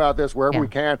 screaming about this wherever we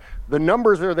can. The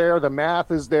numbers are there. The math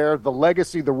is there. The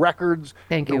legacy, the records,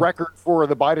 the record for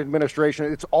the Biden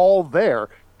administration, it's all there.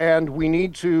 And we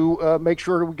need to make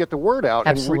sure we get the word out.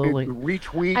 Absolutely. And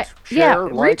retweet, share,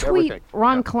 like everything.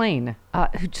 Ron Klain,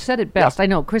 who said it best. I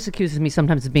know Chris accuses me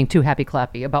sometimes of being too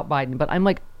happy-clappy about Biden, but I'm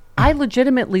like, I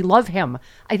legitimately love him.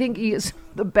 I think he is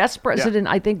the best president,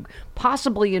 I think,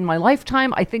 possibly in my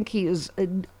lifetime. I think he is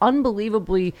an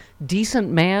unbelievably decent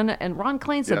man. And Ron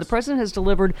Klain said the president has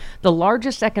delivered the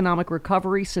largest economic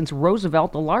recovery since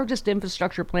Roosevelt, the largest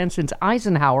infrastructure plan since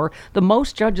Eisenhower, the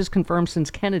most judges confirmed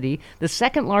since Kennedy, the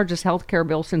second largest health care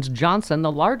bill since Johnson,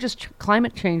 the largest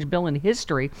climate change bill in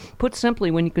history. Put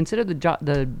simply, when you consider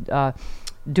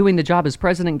doing the job as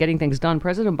president, getting things done,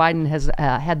 President Biden has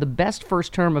had the best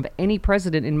first term of any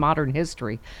president in modern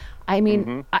history. I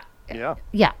mean,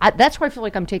 that's why I feel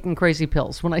like I'm taking crazy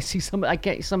pills when I see some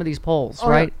of these polls,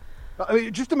 right? Yeah. I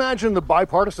mean, just imagine the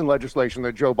bipartisan legislation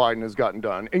that Joe Biden has gotten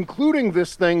done, including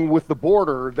this thing with the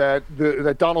border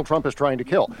that Donald Trump is trying to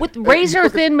kill. With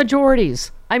razor-thin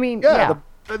majorities. I mean,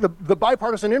 the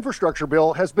bipartisan infrastructure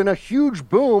bill has been a huge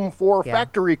boom for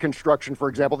factory construction, for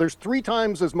example. There's 3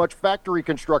 times as much factory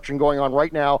construction going on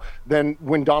right now than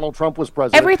when Donald Trump was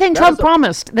president. Everything Trump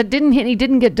promised that he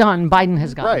didn't get done, Biden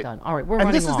has gotten done. All right, we're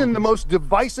running this is in the most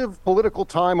divisive political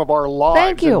time of our lives.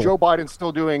 Thank you. And Joe Biden's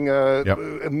still doing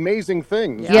amazing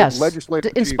things. Yes,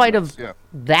 legislative in spite of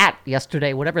that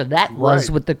yesterday, whatever that was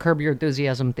with the Curb Your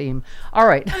Enthusiasm theme. All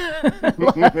right.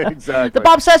 Exactly. The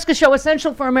Bob Cesca Show,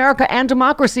 essential for America and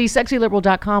democracy.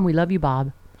 SexyLiberal.com. We love you,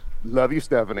 Bob. Love you,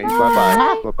 Stephanie.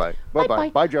 Bye-bye. Bye-bye. Bye-bye.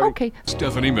 Bye, Jody. Okay.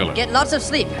 Stephanie Miller. Get lots of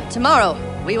sleep. Tomorrow,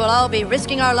 we will all be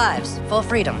risking our lives for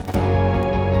freedom.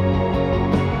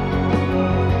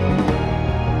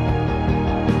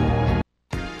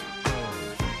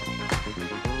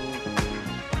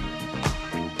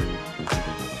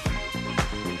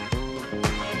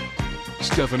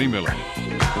 Stephanie Miller.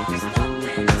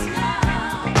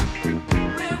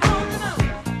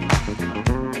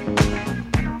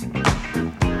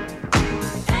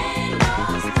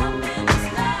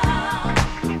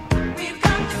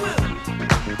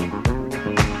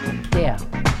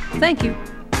 Thank you.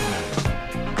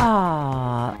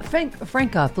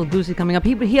 Frank Figliuzzi coming up.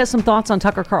 He has some thoughts on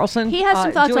Tucker Carlson. He has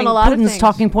some thoughts on a lot of Putin's things.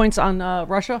 talking points on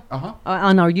Russia,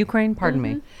 on our Ukraine. Pardon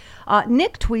me.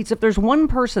 Nick tweets, if there's one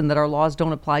person that our laws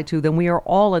don't apply to, then we are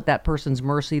all at that person's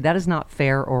mercy. That is not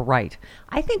fair or right.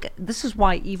 I think this is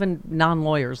why even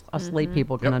non-lawyers, us lay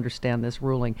people, can understand this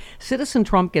ruling. Citizen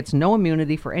Trump gets no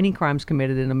immunity for any crimes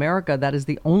committed in America. That is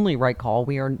the only right call.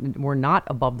 We're not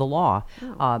above the law.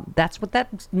 That's what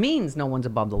that means. No one's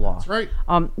above the law. That's right.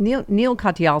 Neil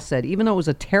Katyal said, even though it was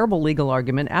a terrible legal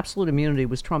argument, absolute immunity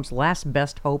was Trump's last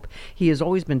best hope. He has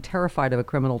always been terrified of a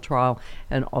criminal trial,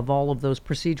 and of all of those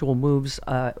procedural moves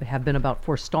have been about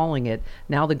forestalling it.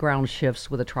 Now the ground shifts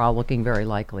with a trial looking very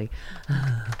likely.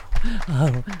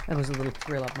 Oh, that was a little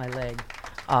thrill up my leg.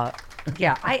 I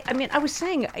was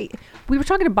saying, we were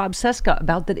talking to Bob Cesca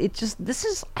about that.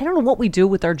 I don't know what we do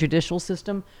with our judicial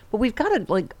system, but we've got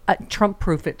to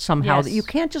Trump-proof it somehow. Yes. That you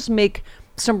can't just make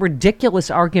some ridiculous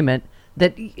argument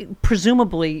that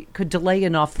presumably could delay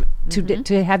enough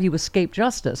to have you escape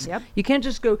justice. Yep. You can't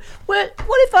just go, well,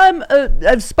 what if I'm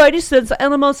a Spidey sense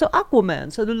and I'm also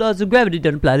Aquaman, so the laws of gravity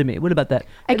don't apply to me? What about that?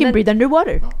 I can breathe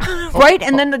underwater. Right?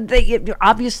 And then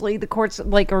obviously the courts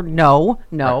no.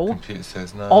 Computer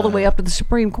says no. All the way up to the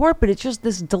Supreme Court, but it's just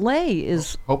this delay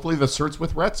is... Hopefully the certs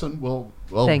with Retson will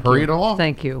Thank hurry you. it along.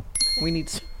 Thank you. We need...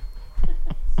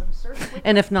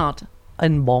 And if not,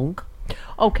 en banc.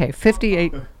 Okay,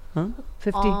 58... Huh?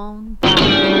 50? En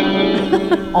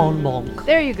banc.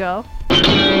 There you go.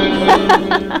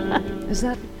 Is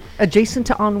that adjacent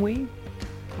to ennui?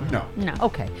 No.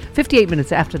 Okay. 58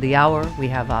 minutes after the hour, we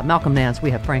have Malcolm Nance,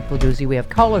 we have Frank Figliuzzi, we have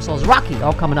callers, Alazraqui,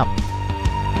 all coming up.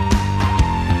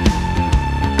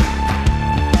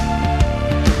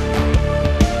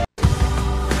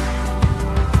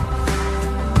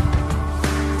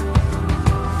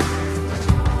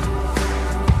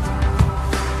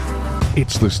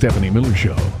 It's the Stephanie Miller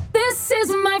Show. This is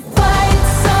my fight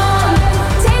song.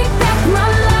 Take back my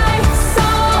life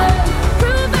song.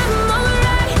 Prove I'm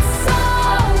alright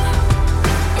song.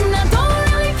 And I don't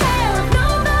really care if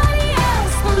nobody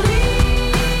else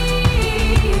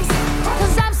believes.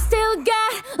 'Cause I've still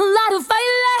got a lot of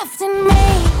fight left in me.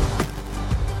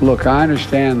 Look, I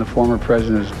understand the former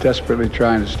president is desperately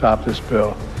trying to stop this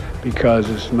bill because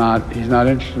he's not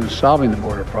interested in solving the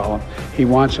border problem. He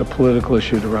wants a political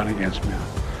issue to run against me.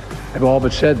 They've all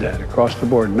but said that across the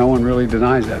board. No one really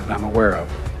denies that I'm aware of.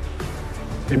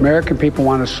 The American people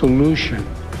want a solution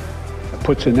that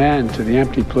puts an end to the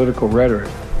empty political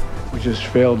rhetoric, which has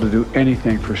failed to do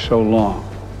anything for so long.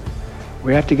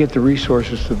 We have to get the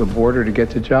resources to the border to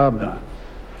get the job done.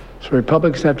 So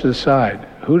Republicans have to decide,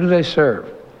 who do they serve?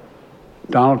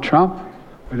 Donald Trump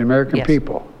or the American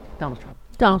people? Donald Trump.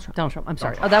 I'm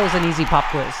sorry. Oh, that was an easy pop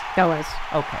quiz. That was.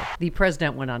 Okay. The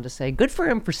president went on to say, good for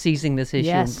him for seizing this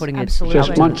issue and putting absolutely. it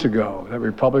Just months ago, that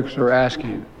Republicans were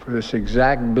asking for this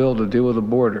exact bill to deal with the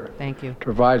border. Thank you. To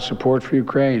provide support for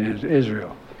Ukraine and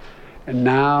Israel. And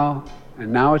now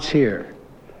it's here.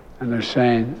 And they're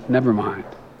saying, never mind.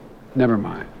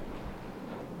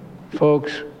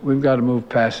 Folks, we've got to move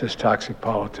past this toxic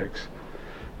politics.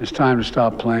 It's time to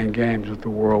stop playing games with the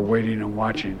world waiting and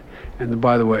watching. And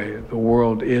by the way, the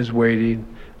world is waiting.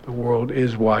 The world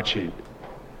is watching.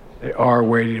 They are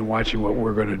waiting and watching what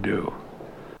we're going to do.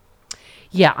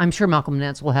 Yeah, I'm sure Malcolm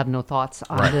Nance will have no thoughts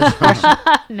on this.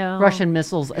 Russian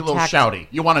missiles attack. A little shouty.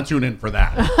 You want to tune in for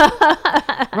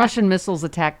that. Russian missiles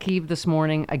attack Kyiv this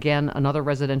morning. Again, another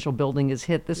residential building is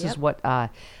hit. This is what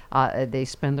they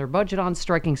spend their budget on,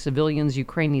 striking civilians.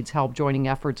 Ukraine needs help. Joining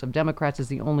efforts of Democrats is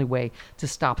the only way to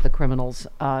stop the criminals.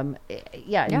 And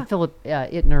Philip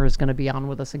Ittner is going to be on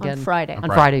with us again on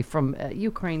Friday from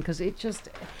Ukraine, because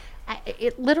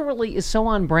it literally is so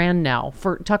on brand now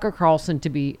for Tucker Carlson to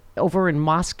be over in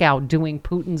Moscow doing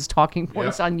Putin's talking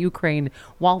points on Ukraine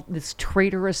while this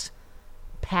traitorous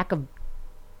pack of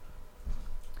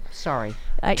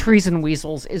treason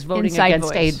weasels is voting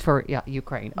against aid for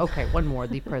Ukraine. Okay, one more.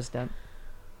 The president.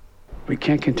 We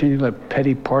can't continue to let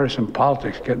petty partisan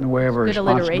politics get in the way of our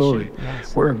responsibility.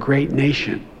 Yes. We're a great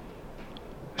nation.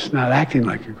 It's not acting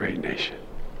like a great nation.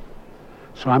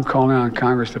 So I'm calling on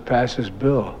Congress to pass this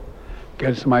bill.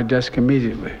 Get it to my desk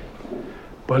immediately.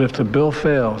 But if the bill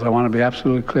fails, I want to be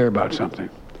absolutely clear about something.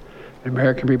 The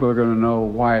American people are going to know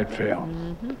why it failed.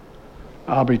 Mm-hmm.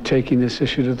 I'll be taking this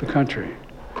issue to the country.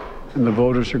 And the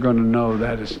voters are going to know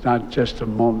that it's not just a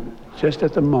moment. Just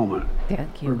at the moment,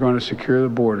 we're going to secure the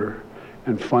border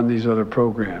and fund these other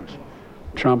programs.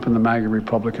 Trump and the MAGA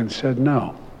Republicans said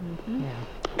no. Mm-hmm.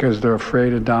 Because they're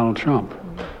afraid of Donald Trump.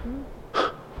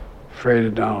 Mm-hmm. Afraid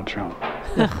of Donald Trump.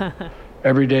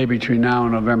 Every day between now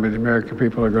and November, the American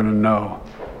people are going to know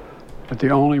that the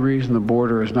only reason the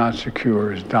border is not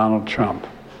secure is Donald Trump.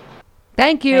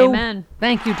 Thank you. Amen.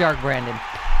 Thank you, Dark Brandon.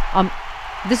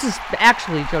 This is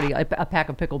actually, Jody, a pack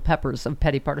of pickled peppers of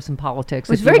petty partisan politics.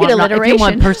 It was very good alliteration.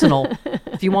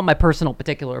 If you want my personal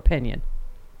particular opinion.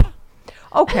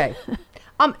 Okay.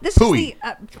 This is the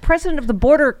president of the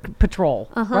Border Patrol,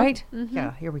 right? Mm-hmm.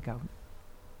 Yeah, here we go.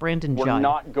 Brandon We're Judd.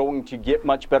 not going to get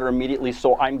much better immediately,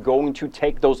 so I'm going to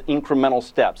take those incremental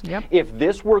steps. Yep. If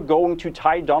this were going to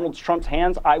tie Donald Trump's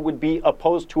hands, I would be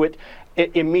opposed to it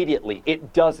immediately.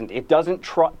 It doesn't. It doesn't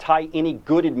tie any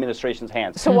good administration's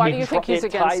hands. So why do you think he's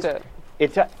against it?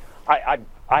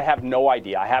 I have no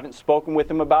idea. I haven't spoken with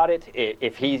him about it.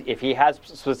 If he has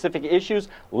specific issues,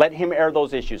 let him air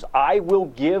those issues. I will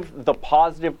give the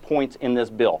positive points in this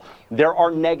bill. There are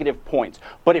negative points.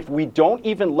 But if we don't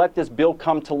even let this bill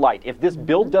come to light, if this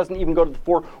bill doesn't even go to the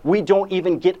fore, we don't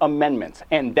even get amendments.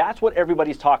 And that's what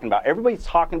everybody's talking about. Everybody's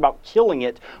talking about killing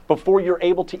it before you're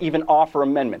able to even offer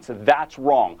amendments. That's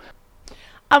wrong.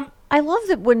 I love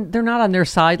that when they're not on their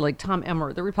side, like Tom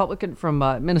Emmer, the Republican from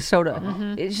Minnesota.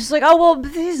 It's just like, oh, well,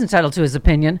 he's entitled to his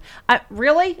opinion.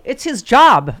 Really? It's his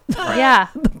job. Yeah.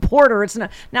 The border. It's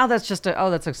not. Now that's just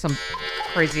some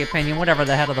crazy opinion, whatever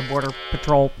the head of the Border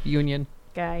Patrol Union.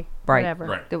 Guy. Right. Whatever.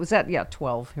 Right. It was that,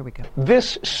 12. Here we go.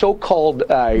 This so-called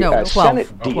 12.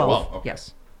 Senate deal. 12. Okay.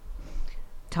 Yes.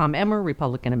 Tom Emmer,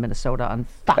 Republican in Minnesota, on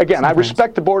Fox. Again, I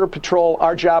respect the Border Patrol.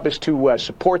 Our job is to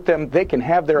support them. They can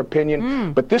have their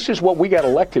opinion, but this is what we got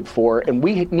elected for, and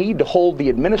we need to hold the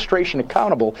administration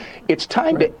accountable. It's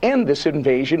time to end this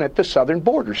invasion at the southern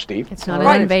border, Steve. It's not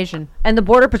an invasion. And the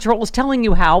Border Patrol is telling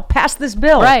you how. Pass this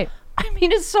bill. Right. I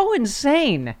mean, it's so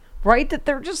insane. Right? That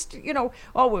they're just,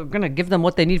 we're going to give them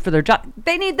what they need for their job.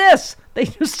 They need this. They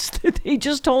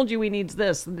just told you he needs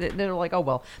this. They're like, oh,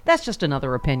 well, that's just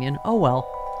another opinion. Oh, well.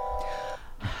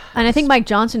 And I think Mike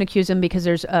Johnson accused him because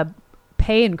there's a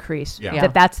pay increase. Yeah.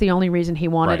 That's the only reason he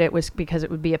wanted Right. it was because it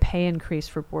would be a pay increase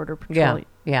for Border Patrol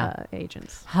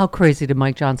agents. How crazy did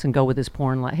Mike Johnson go with his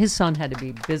porn? His son had to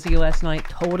be busy last night.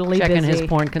 Totally checking busy. his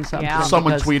porn consumption. Yeah.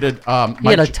 Someone tweeted. He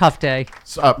had a tough day.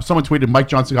 Someone tweeted Mike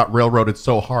Johnson got railroaded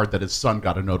so hard that his son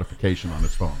got a notification on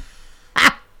his phone.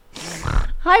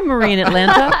 Hi, Marie in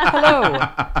Atlanta. Hello.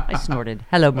 I snorted.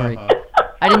 Hello, Marie.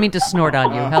 I didn't mean to snort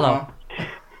on you. Hello.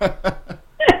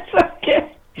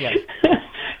 Okay. Yes.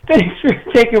 Thanks for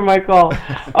taking my call.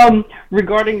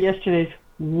 Regarding yesterday's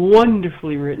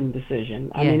wonderfully written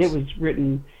decision, I mean, it was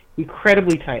written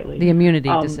incredibly tightly. The immunity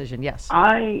decision, yes.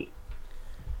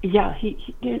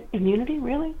 He did immunity,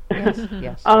 really? Yes.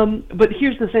 Yes. But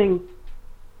here's the thing.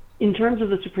 In terms of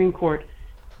the Supreme Court,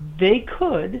 they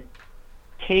could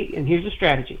take, and here's a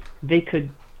strategy, they could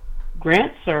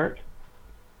grant cert,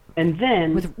 and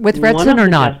then with Retson or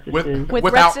not?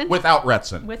 Without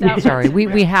Retson. Sorry,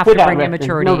 we have to bring Retson.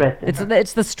 immaturity. No Retson.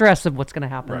 It's the stress of what's going to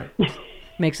happen. Right.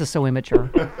 Makes us so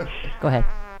immature. Go ahead.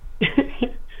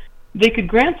 They could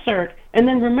grant cert, and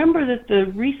then remember that the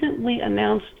recently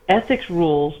announced ethics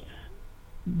rules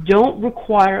don't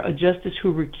require a justice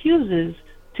who recuses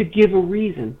to give a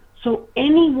reason. So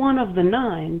any one of the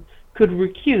 9 could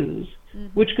recuse,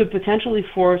 which could potentially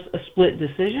force a split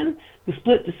decision. The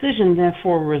split decision,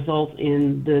 therefore, results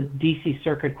in the D.C.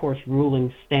 Circuit Court's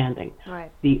ruling standing.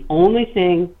 Right. The only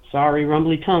thing, sorry,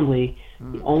 rumbly-tumbly,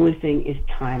 The only thing is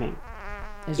timing.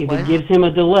 If it gives him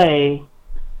a delay.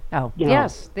 Oh,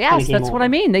 yes, that's what I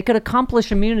mean. They could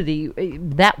accomplish immunity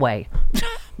that way,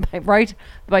 right?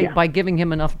 By giving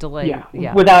him enough delay.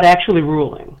 Yeah, without actually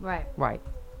ruling. Right.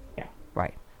 Yeah.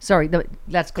 Right. Sorry,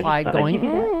 that's Clyde going.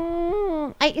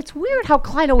 It's weird how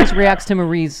Clyde always reacts to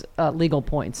Marie's legal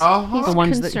points. He's the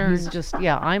ones concerned. that he's just,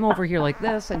 I'm over here like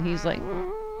this, and he's like,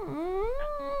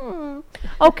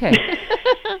 okay.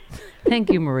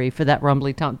 Thank you, Marie, for that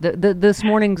rumbly tum. This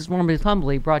morning's rumbly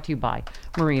tumbly brought to you by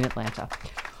Marie in Atlanta.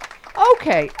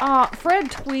 Okay, Fred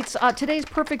tweets, today's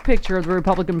perfect picture of the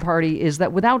Republican Party is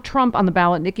that without Trump on the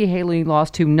ballot, Nikki Haley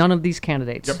lost to none of these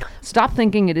candidates. Yep. Stop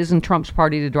thinking it isn't Trump's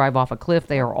party to drive off a cliff.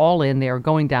 They are all in. They are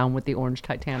going down with the orange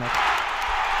Titanic.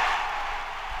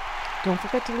 Don't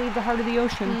forget to leave the heart of the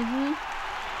ocean.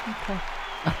 Mm-hmm. Okay.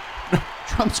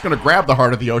 Trump's going to grab the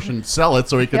heart of the ocean and sell it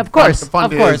so he can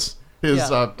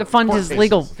fund his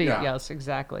legal fee. Yeah. Yes,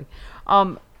 exactly.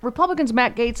 Republicans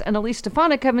Matt Gaetz and Elise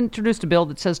Stefanik have introduced a bill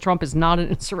that says Trump is not an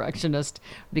insurrectionist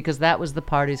because that was the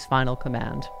party's final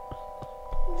command.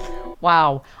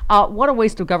 Wow. What a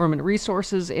waste of government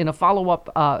resources. In a follow-up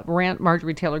rant,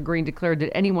 Marjorie Taylor Greene declared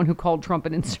that anyone who called Trump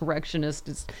an insurrectionist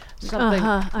is something...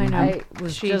 I know.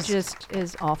 She just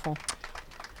is awful.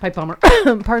 Pipe bomber.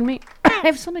 Pardon me? I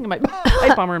have something in my...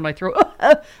 pipe bomber in my throat.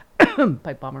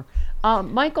 Pipe bomber.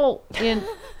 Michael in...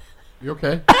 You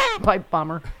okay? Pipe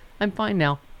bomber. I'm fine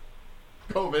now.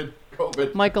 COVID.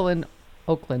 Michael in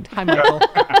Oakland. Hi, Michael.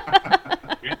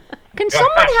 Can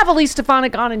someone have Elise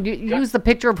Stefanik on and use the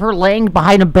picture of her laying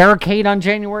behind a barricade on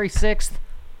January 6th?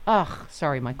 Ugh,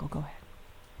 sorry, Michael. Go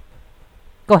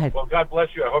ahead. Well, God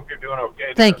bless you. I hope you're doing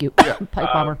okay. Thank you.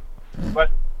 Pipe bomber. But,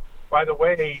 by the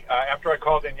way, after I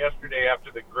called in yesterday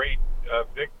after the great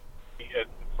victory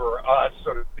for us,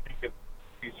 so to speak, in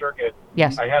the circuit,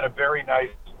 yes. I had a very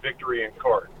nice victory in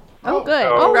court. Oh, good.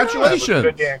 So, congratulations. It was a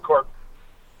good day in court.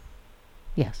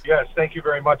 Yes. Yes, thank you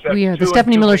very much. The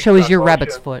Stephanie Miller Show is your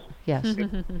rabbit's foot. Yes.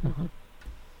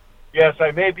 Yes,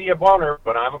 I may be a boner,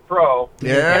 but I'm a pro.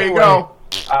 There you go.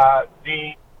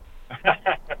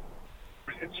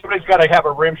 Somebody's got to have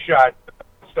a rim shot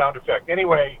sound effect.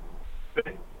 Anyway,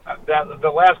 the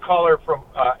last caller from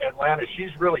Atlanta,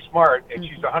 she's really smart, and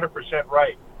she's 100%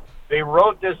 right. They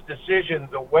wrote this decision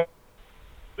the way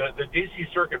the D.C.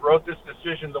 Circuit wrote this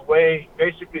decision the way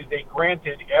basically they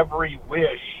granted every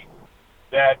wish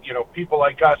that people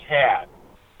like us had.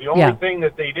 The only thing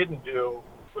that they didn't do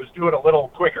was do it a little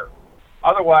quicker.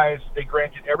 Otherwise, they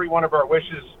granted every one of our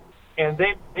wishes, and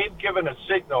they've given a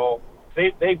signal.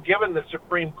 They've given the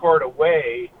Supreme Court a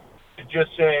way to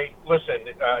just say, listen,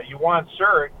 you want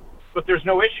cert, but there's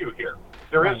no issue here.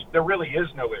 There really is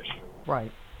no issue.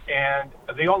 Right. And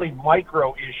the only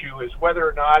micro issue is whether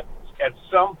or not at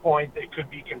some point it could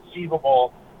be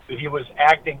conceivable that he was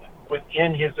acting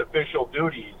within his official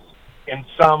duties in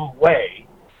some way.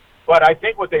 But I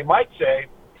think what they might say,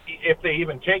 if they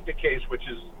even take the case, which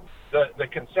is the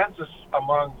consensus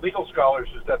among legal scholars,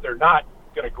 is that they're not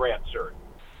going to grant cert.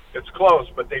 It's close,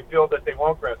 but they feel that they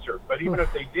won't grant cert. But even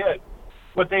if they did,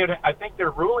 I think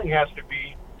their ruling has to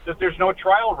be that there's no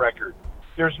trial record.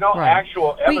 There's no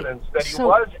actual evidence that he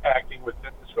was acting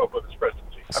within the scope of his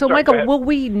presidency. So, Michael, will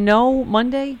we know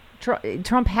Monday?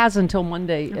 Trump has until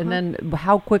Monday, and then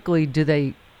how quickly do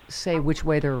they say which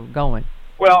way they're going?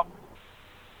 Well,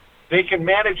 they can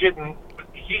manage it, and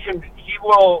he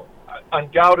will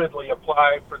undoubtedly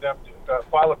apply for them to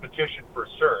file a petition for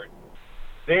cert.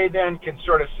 They then can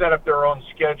sort of set up their own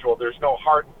schedule. There's no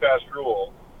hard and fast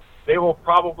rule. They will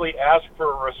probably ask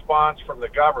for a response from the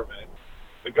government.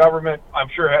 The government, I'm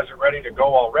sure, has it ready to go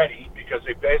already because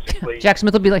they basically... Jack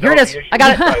Smith will be like, here it is. I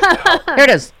got it. Here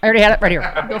it is. I already had it right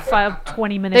here. They'll file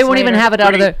 20 minutes They won't later. even have it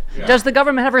out of the... Yeah. Does the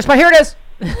government have a response? Here it is.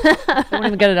 They won't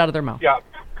even get it out of their mouth. Yeah,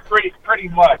 pretty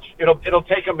much. It'll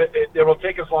take them. It will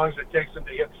take as long as it takes them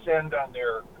to hit send on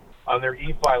their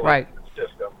e-filing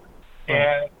system,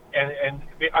 and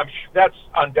I'm sure that's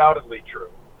undoubtedly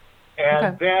true.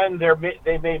 And then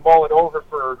they may mull it over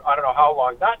for I don't know how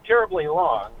long, not terribly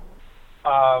long.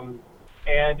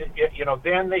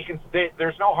 Then they can.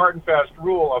 There's no hard and fast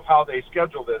rule of how they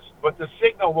schedule this, but the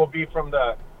signal will be from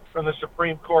the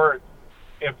Supreme Court.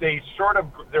 If they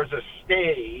there's a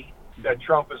stay that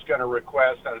Trump is going to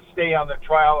request, and a stay on the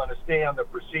trial and a stay on the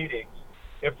proceedings.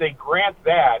 If they grant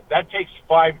that takes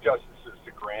 5 justices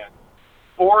to grant,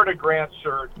 4 to grant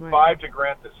cert, 5 to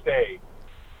grant the stay.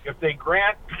 If they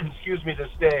grant, the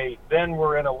stay, then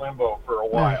we're in a limbo for a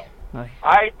while.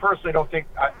 I personally don't think,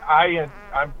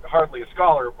 I'm hardly a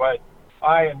scholar, but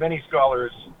I and many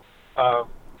scholars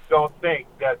don't think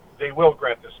that they will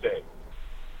grant the stay.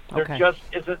 There just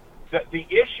isn't the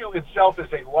issue itself is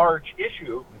a large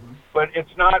issue, but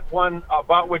it's not one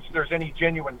about which there's any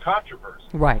genuine controversy.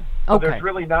 Right. So Okay. there's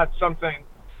really not something.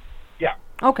 Yeah.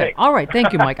 Okay. Thanks. All right.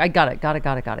 Thank you, Mike. I got it.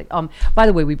 By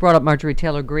the way, we brought up Marjorie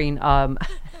Taylor Greene.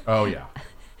 Oh, yeah.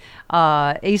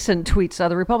 Asen tweets,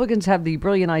 the Republicans have the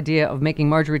brilliant idea of making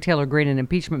Marjorie Taylor Greene an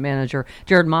impeachment manager.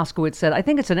 Jared Moskowitz said, I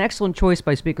think it's an excellent choice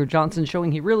by Speaker Johnson,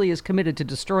 showing he really is committed to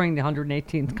destroying the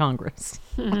 118th Congress.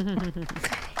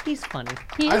 He's funny.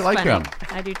 I like him.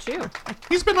 I do too.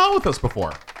 He's been on with us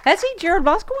before. Has he, Jared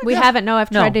Moskowitz? We haven't. No, I've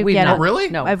tried to get not. him. Oh, really?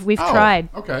 No. We've tried.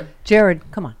 Okay. Jared,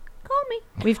 come on. Call me.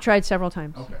 We've tried several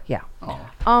times. Okay. Yeah.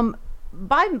 Oh.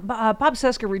 Bob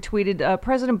Cesca retweeted,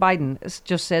 President Biden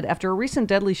just said, after a recent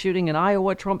deadly shooting in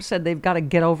Iowa, Trump said they've got to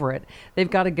get over it. They've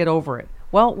got to get over it.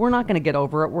 Well, we're not going to get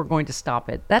over it. We're going to stop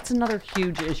it. That's another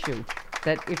huge issue,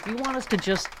 that if you want us to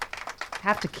just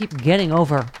have to keep getting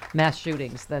over mass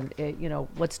shootings, then,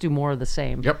 let's do more of the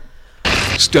same. Yep.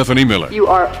 Stephanie Miller. You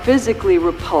are physically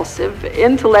repulsive,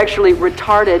 intellectually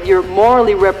retarded, you're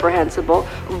morally reprehensible,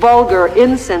 vulgar,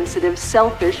 insensitive,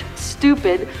 selfish,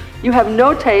 stupid. You have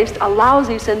no taste, a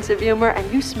lousy sense of humor,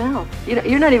 and you smell.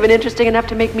 You're not even interesting enough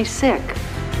to make me sick.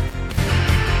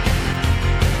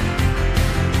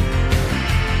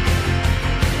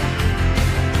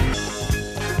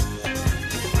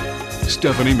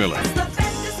 Stephanie Miller.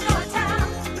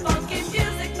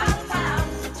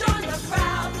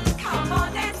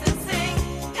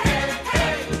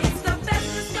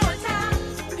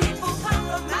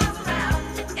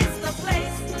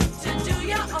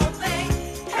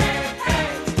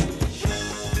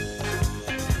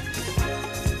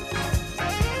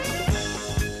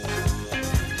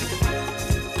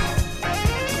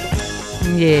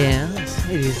 Yes,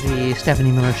 it is the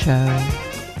Stephanie Miller Show.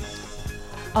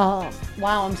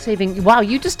 Wow, I'm saving. Wow,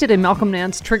 you just did a Malcolm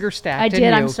Nance trigger stack. I didn't did,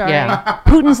 you? I'm sorry. Yeah.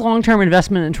 Putin's long-term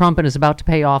investment in Trump is about to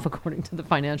pay off, according to the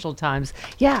Financial Times.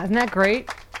 Yeah, isn't that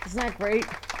great? Isn't that great?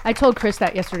 I told Chris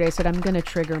that yesterday. I said, I'm going to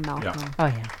trigger Malcolm. Yeah. Oh,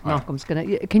 yeah. Malcolm's going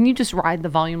to. Can you just ride the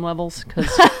volume levels? Because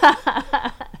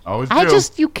Always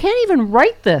do. you can't even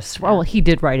write this. Well, he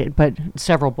did write it, but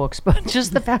several books. But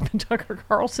just the fact that Tucker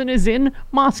Carlson is in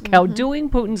Moscow doing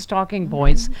Putin's talking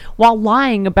points while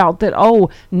lying about that,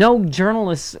 no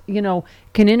journalists,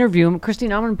 can interview him. Christine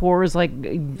Amanpour is like,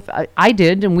 I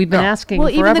did, and we've been asking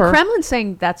forever. Even the Kremlin's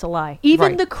saying that's a lie. Even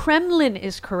Right. the Kremlin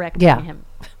is correcting him.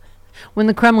 When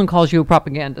the Kremlin calls you a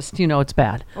propagandist, it's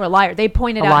bad. Or a liar. They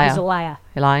pointed out he's a liar.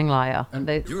 A lying liar. And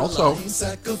also,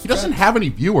 he doesn't have any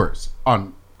viewers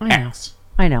on X.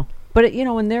 I know. But,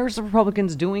 and there's the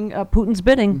Republicans doing Putin's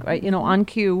bidding, right, on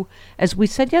cue. As we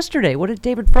said yesterday, what did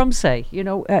David Frum say?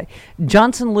 Speaker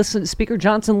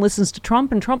Johnson listens to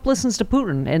Trump, and Trump listens to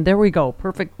Putin. And there we go.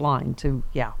 Perfect line to,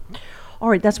 All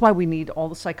right, that's why we need all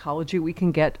the psychology we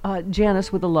can get.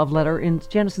 Janice with a love letter,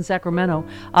 Janice in Sacramento.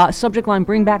 Subject line,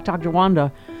 bring back Dr.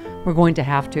 Wanda. We're going to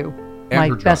have to. And my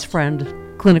her best jugs.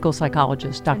 friend, clinical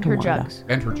psychologist, Dr. And her Wanda. jugs.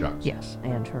 And her jugs. Yes,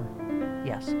 and her.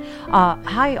 Yes.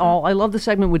 Hi, all. I love the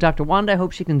segment with Dr. Wanda. I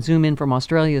hope she can zoom in from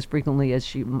Australia as frequently as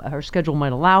her schedule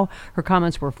might allow. Her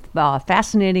comments were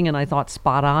fascinating and I thought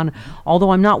spot on. Although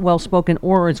I'm not well-spoken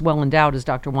or as well-endowed as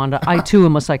Dr. Wanda, I too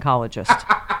am a psychologist.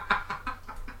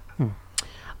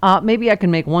 Maybe I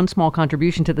can make one small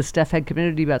contribution to the Steph Head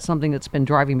community about something that's been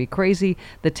driving me crazy.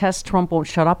 The test Trump won't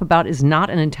shut up about is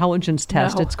not an intelligence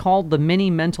test. No. It's called the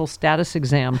mini mental status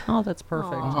exam. Oh, that's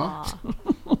perfect.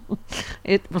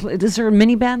 Is there a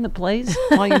mini band that plays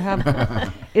while you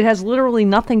have? It has literally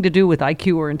nothing to do with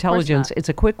IQ or intelligence. It's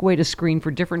a quick way to screen for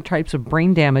different types of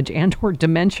brain damage and/or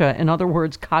dementia. In other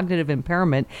words, cognitive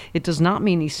impairment. It does not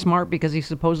mean he's smart because he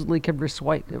supposedly can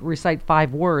recite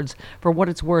 5 words. For what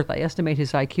it's worth, I estimate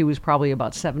his IQ is probably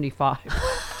about 75.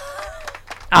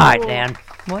 All right, Dan.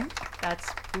 What? That's.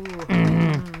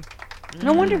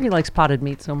 No wonder he likes potted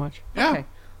meat so much. Yeah. Okay.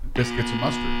 Biscuits and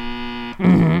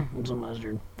mustard. Some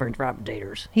mustard. French fried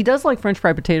potatoes. He does like French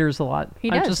fried potatoes a lot.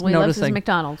 He I'm does. just He loves his noticing.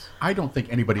 McDonald's. I don't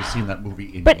think anybody's seen that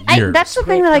movie in But years. that's the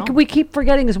thing that we keep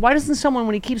forgetting is why doesn't someone,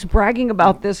 when he keeps bragging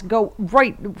about this, go,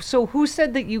 right, so who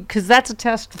said that you, because that's a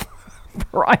test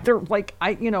for either,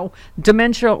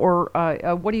 dementia or,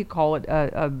 what do you call it,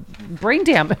 brain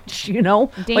damage,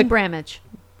 Dane Bramage.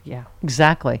 Yeah,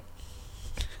 exactly.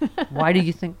 Why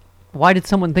did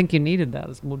someone think you needed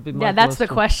that? Would be my That's the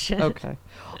question. Okay.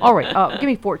 All right. Give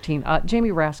me 14.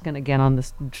 Jamie Raskin again on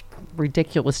this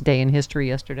ridiculous day in history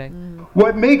yesterday.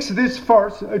 What makes this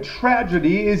farce a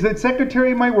tragedy is that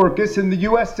Secretary Mayorkas and the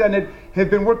U.S. Senate have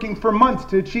been working for months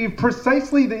to achieve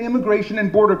precisely the immigration and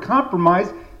border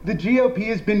compromise the GOP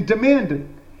has been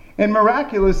demanding. And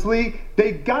miraculously,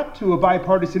 they got to a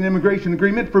bipartisan immigration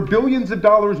agreement for billions of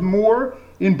dollars more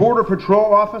in Border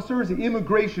Patrol officers,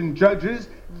 immigration judges,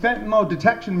 fentanyl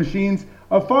detection machines,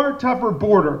 a far tougher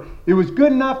border. It was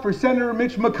good enough for Senator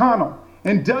Mitch McConnell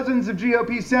and dozens of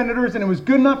GOP senators, and it was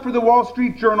good enough for the Wall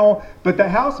Street Journal, but the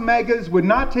House MAGAs would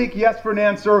not take yes for an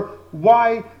answer.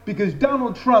 Why? Because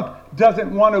Donald Trump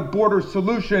doesn't want a border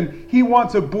solution. He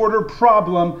wants a border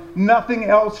problem, nothing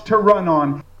else to run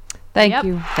on. Thank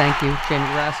you, Jamie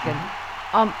Raskin.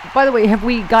 By the way, have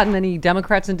we gotten any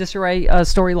Democrats in disarray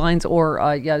storylines or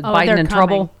Biden in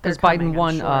trouble? Because Biden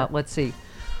won, let's see.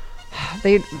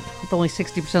 With only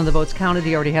 60% of the votes counted,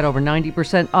 he already had over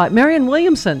 90%. Marianne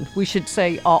Williamson, we should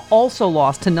say, also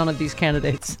lost to none of these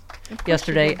candidates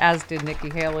yesterday, as did Nikki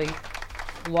Haley.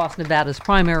 Lost Nevada's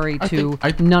primary to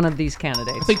none of these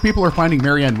candidates. I think people are finding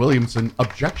Marianne Williamson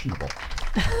objectionable.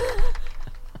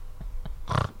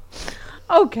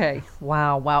 Okay.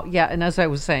 Wow. Yeah, and as I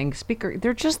was saying, Speaker,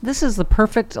 this is the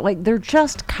perfect, they're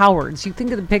just cowards. You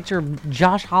think of the picture of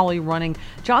Josh Hawley running.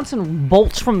 Johnson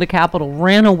bolts from the Capitol,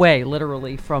 ran away,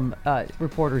 literally, from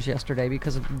reporters yesterday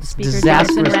because of this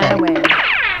disastrous day.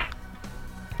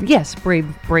 Yes,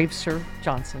 brave Sir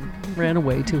Johnson ran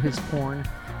away to his porn.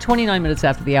 29 minutes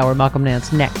after the hour, Malcolm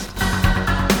Nance next.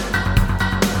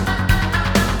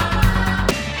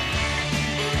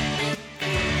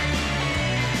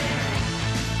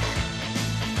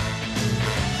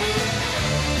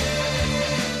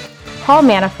 Paul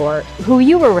Manafort, who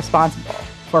you were responsible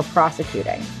for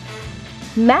prosecuting,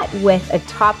 met with a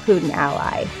top Putin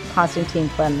ally, Konstantin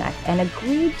Kilimnik, and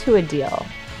agreed to a deal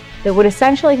that would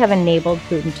essentially have enabled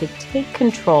Putin to take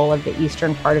control of the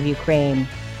eastern part of Ukraine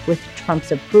with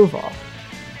Trump's approval.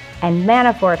 And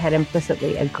Manafort had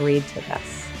implicitly agreed to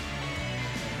this.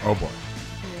 Oh boy.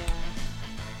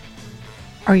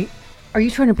 Are you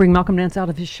trying to bring Malcolm Nance out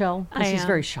of his shell? Because he's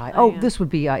very shy. This would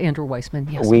be Andrew Weissman.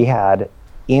 Yes. We had,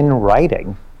 in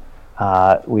writing,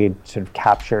 we had sort of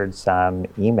captured some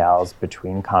emails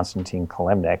between Konstantin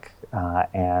Kilimnik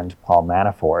and Paul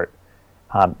Manafort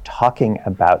talking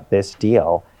about this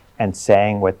deal and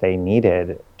saying what they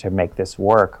needed to make this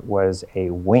work was a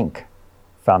wink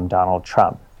from Donald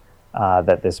Trump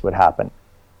that this would happen.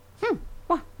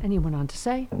 Well, and he went on to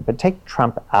say. But take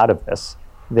Trump out of this.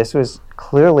 This was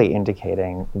clearly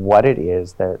indicating what it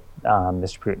is that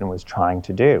Mr. Putin was trying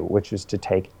to do, which was to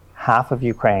take half of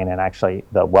Ukraine, and actually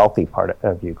the wealthy part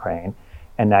of Ukraine,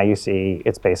 and now you see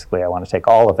it's basically, I want to take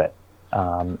all of it.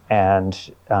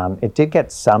 It did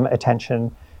get some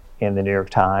attention in the New York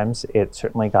Times. It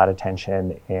certainly got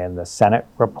attention in the Senate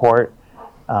report,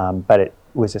 but it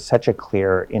was such a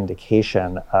clear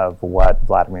indication of what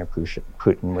Vladimir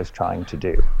Putin was trying to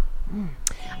do.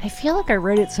 I feel like I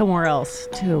read it somewhere else,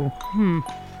 too.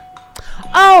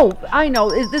 Oh, I know.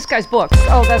 This guy's books.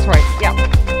 Oh, that's right. Yeah.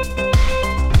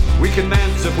 We can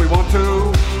dance if we want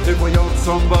to, if we hope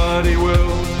somebody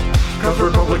will. Cause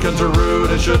Republicans are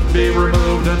rude and should be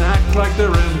removed and act like they're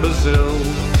imbeciles.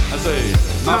 I say,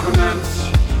 Malcolm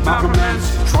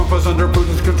Nance, Trump is under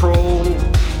Putin's control.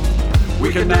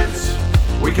 We can dance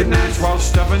while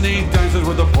Stephanie dances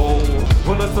with the pole.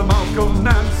 Well, it's the Malcolm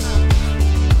Nance.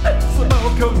 It's the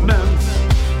Malcolm Nance.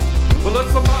 Well,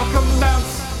 it's the Malcolm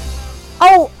Nance.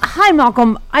 Oh, hi,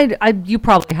 Malcolm. You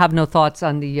probably have no thoughts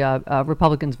on the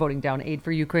Republicans voting down aid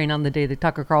for Ukraine on the day that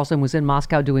Tucker Carlson was in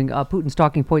Moscow doing Putin's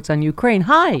talking points on Ukraine.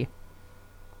 Hi.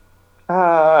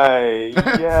 Hi.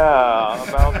 Yeah,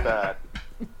 about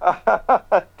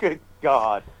that. Good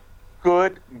God.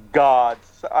 Good God.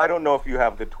 I don't know if you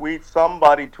have the tweet.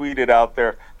 Somebody tweeted out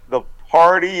there, the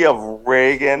party of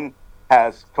Reagan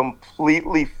has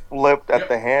completely flipped at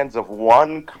the hands of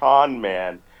one con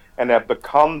man and have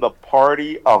become the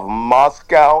party of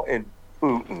Moscow and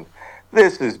Putin.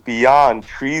 This is beyond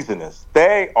treasonous.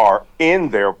 They are in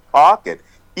their pocket.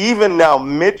 Even now,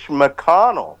 Mitch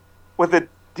McConnell, with a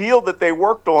deal that they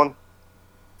worked on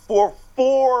for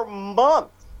 4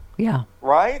 months. Yeah.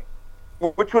 Right?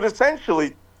 Which would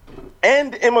essentially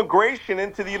end immigration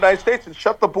into the United States and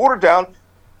shut the border down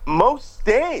most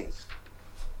days.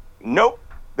 Nope.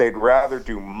 They'd rather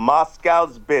do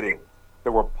Moscow's bidding.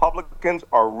 The Republicans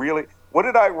are really... What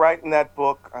did I write in that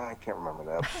book? I can't remember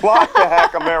that. Plot to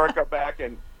Hack America back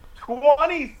in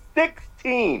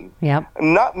 2016. Yep.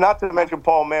 Not to mention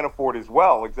Paul Manafort as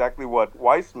well, exactly what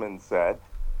Weissman said.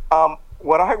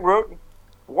 What I wrote in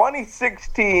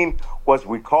 2016 was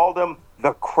we called them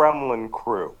the Kremlin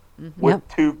crew with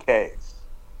 2 Ks.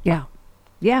 Yeah.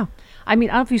 Yeah. I mean,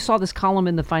 I don't know if you saw this column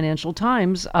in the Financial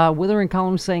Times, withering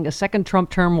column saying a second Trump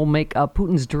term will make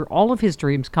Putin's all of his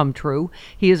dreams come true.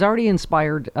 He has already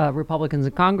inspired Republicans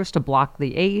in Congress to block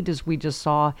the aid, as we just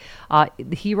saw.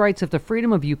 He writes, if the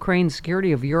freedom of Ukraine,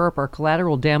 security of Europe are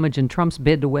collateral damage in Trump's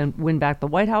bid to win back the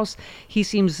White House, he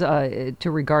seems to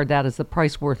regard that as the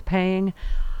price worth paying.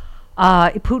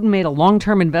 Putin made a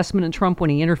long-term investment in Trump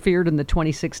when he interfered in the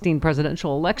 2016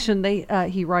 presidential election.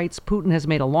 He writes, Putin has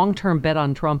made a long-term bet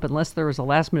on Trump. Unless there is a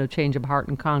last-minute change of heart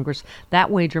in Congress,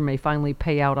 that wager may finally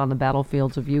pay out on the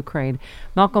battlefields of Ukraine.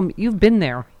 Malcolm, you've been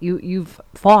there. You've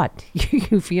fought.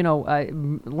 You've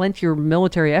lent your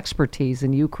military expertise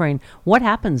in Ukraine. What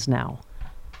happens now?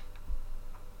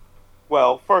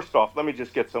 Well, first off,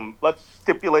 let's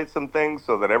stipulate some things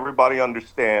so that everybody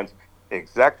understands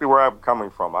exactly where I'm coming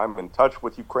from. I'm in touch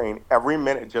with Ukraine every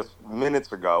minute, just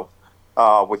minutes ago,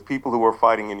 with people who are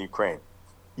fighting in Ukraine.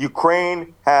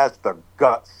 Ukraine has the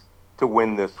guts to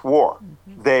win this war.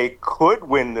 Mm-hmm. They could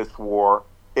win this war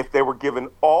if they were given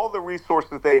all the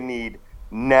resources they need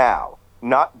now,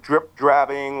 not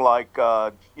drip-drabbing like,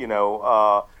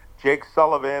 Jake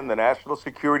Sullivan, the National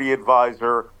Security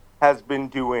Advisor, has been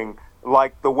doing,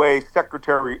 like the way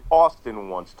Secretary Austin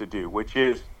wants to do, which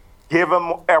is give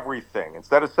them everything.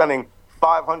 Instead of sending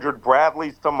 500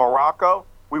 Bradleys to Morocco,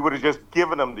 we would have just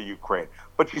given them to Ukraine.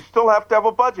 But you still have to have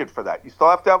a budget for that. You still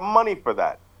have to have money for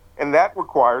that. And that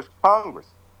requires Congress.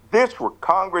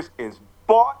 Congress is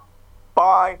bought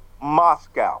by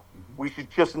Moscow. We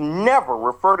should just never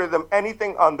refer to them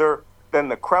anything other than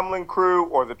the Kremlin crew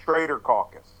or the Traitor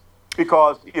Caucus,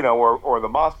 because, or the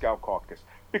Moscow Caucus,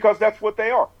 because that's what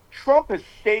they are. Trump has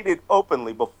stated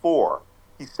openly before.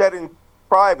 He said in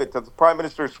private to the Prime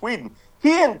Minister of Sweden,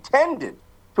 he intended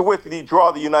to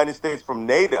withdraw the United States from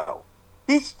NATO.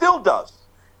 He still does.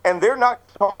 And they're not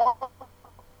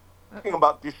talking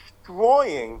about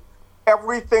destroying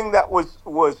everything that was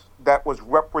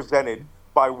represented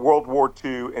by World War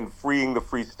II and freeing the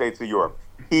free states of Europe.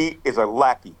 He is a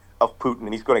lackey of Putin,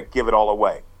 and he's going to give it all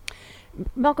away.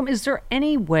 Malcolm, is there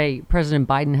any way President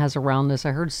Biden has around this?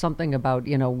 I heard something about,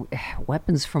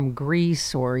 weapons from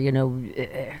Greece or,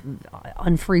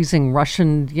 unfreezing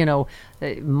Russian,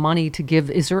 money to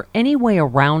give. Is there any way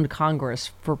around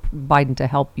Congress for Biden to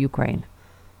help Ukraine?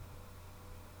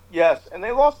 Yes, and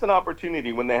they lost an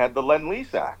opportunity when they had the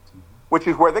Lend-Lease Act, which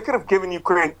is where they could have given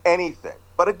Ukraine anything.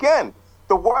 But again,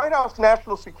 the White House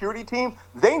National Security Team,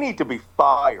 they need to be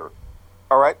fired.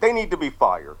 All right? They need to be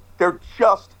fired. They're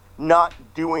just not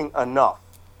doing enough.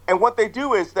 And what they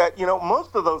do is that,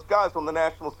 most of those guys on the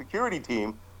National Security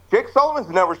Team, Jake Sullivan's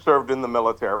never served in the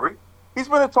military. He's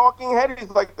been a talking head.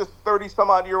 He's like this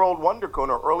 30-some-odd-year-old wondercoon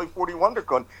or early 40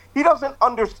 wondercoon. He doesn't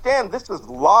understand this is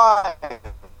live.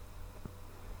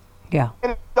 Yeah.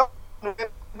 And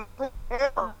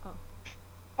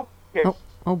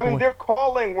Oh boy. I mean, they're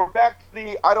calling. We're back to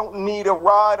the I don't need a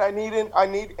ride. I need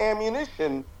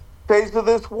ammunition phase of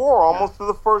this war, almost to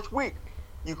the first week.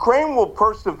 Ukraine will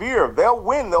persevere. They'll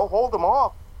win. They'll hold them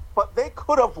off. But they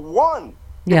could have won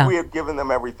if we had given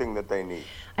them everything that they need.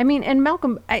 I mean, and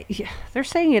Malcolm, they're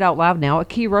saying it out loud now. A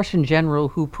key Russian general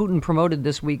who Putin promoted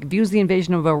this week views the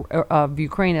invasion of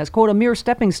Ukraine as, quote, a mere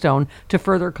stepping stone to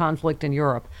further conflict in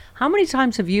Europe. How many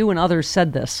times have you and others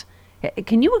said this?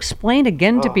 Can you explain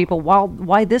again to people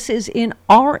why this is in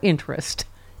our interest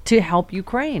to help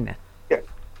Ukraine?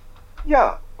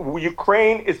 Yeah.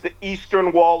 Ukraine is the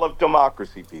eastern wall of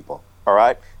democracy, people. All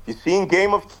right. You've seen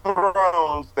Game of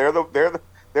Thrones. They're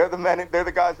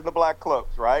the guys in the black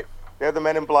cloaks, right? They're the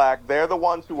men in black. They're the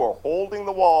ones who are holding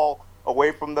the wall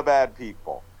away from the bad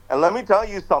people. And let me tell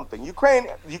you something. Ukraine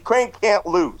can't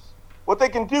lose. What they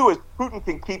can do is Putin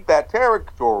can keep that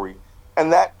territory,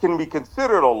 and that can be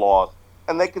considered a loss,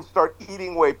 and they can start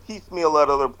eating away piecemeal at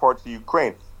other parts of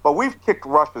Ukraine. But we've kicked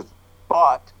Russia's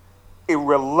butt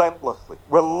relentlessly.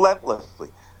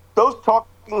 Those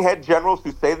talking head generals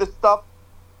who say this stuff,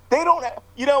 they don't have,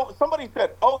 somebody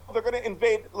said, they're going to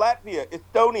invade Latvia,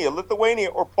 Estonia, Lithuania,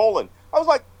 or Poland. I was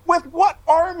like, with what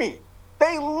army?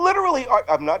 They literally are,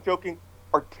 I'm not joking,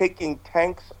 are taking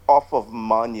tanks off of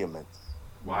monuments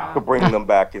to bring them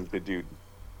back into duty.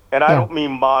 And I don't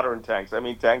mean modern tanks. I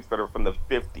mean tanks that are from the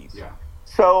 50s. Yeah.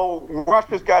 So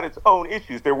Russia's got its own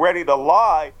issues. They're ready to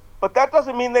lie. But that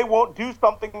doesn't mean they won't do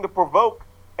something to provoke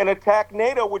and attack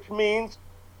NATO, which means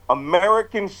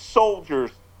American soldiers,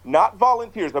 not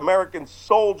volunteers, American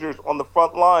soldiers on the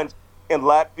front lines in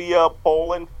Latvia,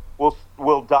 Poland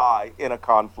will die in a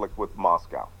conflict with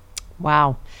Moscow.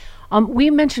 Wow. We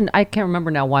mentioned, I can't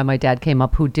remember now why my dad came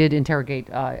up, who did interrogate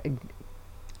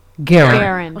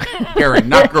Guerin,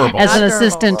 not Goebbels. As an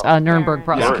assistant Nuremberg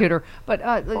prosecutor. But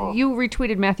you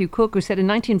retweeted Matthew Cook, who said in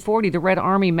 1940 the Red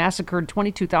Army massacred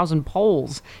 22,000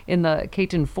 Poles in the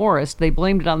Katyn Forest. They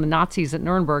blamed it on the Nazis at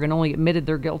Nuremberg and only admitted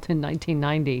their guilt in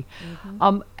 1990.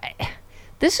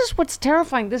 This is what's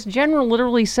terrifying. This general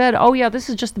literally said, oh, yeah, this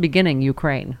is just the beginning,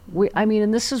 Ukraine.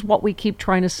 And this is what we keep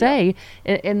trying to say.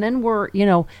 And then we're,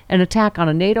 an attack on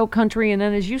a NATO country. And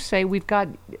then, as you say, we've got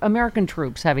American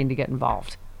troops having to get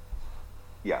involved.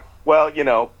 Yeah. Well,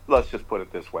 let's just put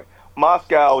it this way.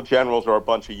 Moscow generals are a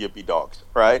bunch of yippy dogs,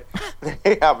 right?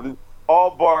 They have all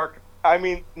bark.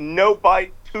 No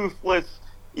bite, toothless.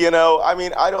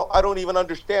 I don't even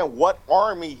understand what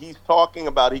army he's talking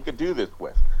about he could do this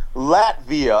with.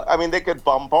 Latvia, they could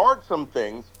bombard some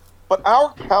things, but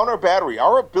our counter battery,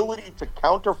 our ability to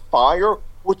counter fire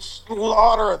would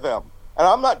slaughter them. And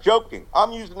I'm not joking.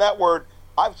 I'm using that word.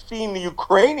 I've seen the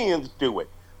Ukrainians do it.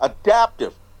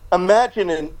 Adaptive. Imagine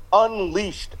an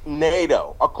unleashed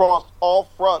NATO across all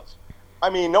fronts.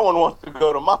 No one wants to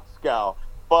go to Moscow,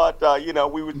 but,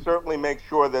 we would certainly make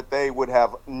sure that they would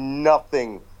have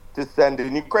nothing to send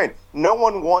in Ukraine. No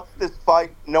one wants this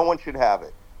fight. No one should have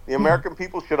it. The American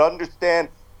people should understand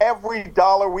every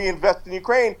dollar we invest in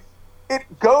Ukraine, it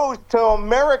goes to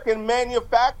American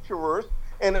manufacturers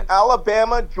in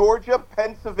Alabama, Georgia,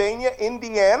 Pennsylvania,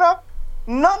 Indiana.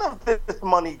 None of this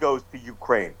money goes to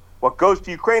Ukraine. What goes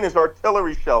to Ukraine is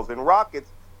artillery shells and rockets.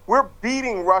 We're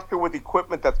beating Russia with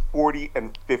equipment that's 40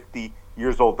 and 50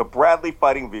 years old. The Bradley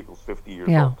fighting vehicle's 50 years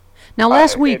old. Now,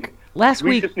 last week...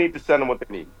 We just need to send them what they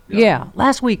need. Yeah.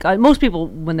 Last week, most people,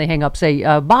 when they hang up, say,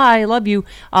 bye, I love you.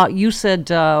 You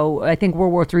said, I think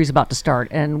World War III is about to start.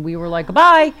 And we were like,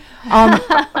 bye.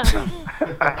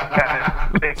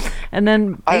 And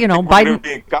then,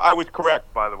 Biden... I was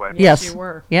correct, by the way. Yes, you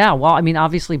were. Yeah, well,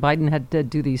 obviously Biden had to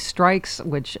do these strikes,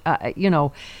 which,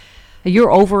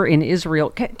 you're over in Israel.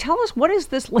 Tell us, what is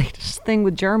this latest thing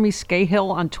with Jeremy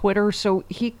Scahill on Twitter? So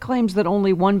he claims that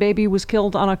only one baby was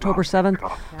killed on October 7th.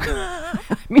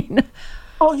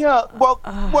 Oh yeah.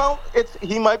 Well,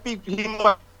 he might be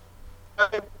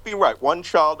right. One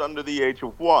child under the age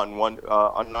of one,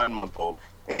 a 9-month-old.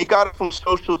 And he got it from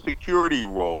Social Security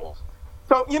rolls.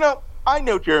 So I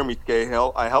know Jeremy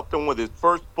Scahill. I helped him with his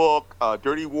first book,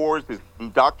 Dirty Wars, his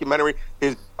documentary,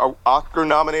 his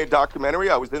Oscar-nominated documentary.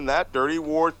 I was in that, Dirty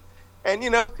Wars. And,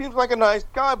 seems like a nice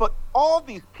guy. But all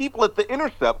these people at The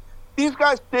Intercept, these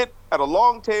guys sit at a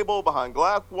long table behind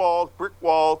glass walls, brick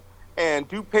walls, and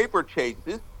do paper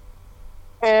chases.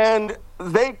 And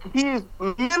he's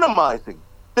minimizing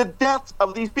the deaths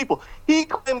of these people. He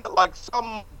claimed that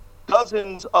some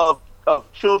dozens of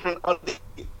children under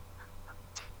the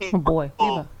Oh boy,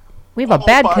 we have a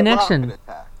bad connection.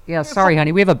 Yeah, sorry,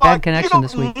 honey, we have a bad connection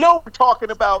this week. No, we're talking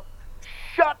about.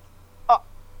 Shut up.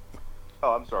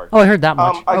 Oh, I'm sorry. Oh, I heard that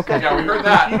much. Okay. Yeah, we heard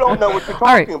that. You don't know what you're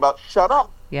talking about. Shut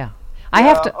up. Yeah, I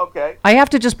have to. Okay. I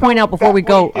have to just point out before we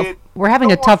go, we're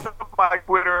having a tough. My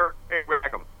Twitter.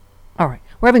 All right.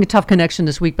 We're having a tough connection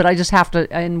this week, but I just have to,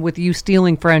 and with you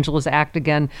stealing Frangela's act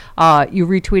again, you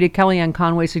retweeted Kellyanne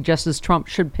Conway suggests Trump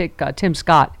should pick Tim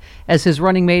Scott as his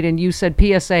running mate, and you said,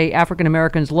 PSA, African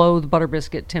Americans loathe butter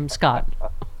biscuit Tim Scott.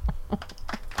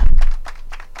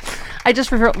 I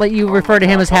just let you refer to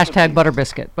him as hashtag butter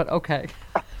biscuit, but okay.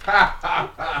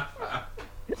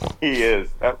 He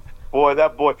is. That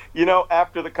boy.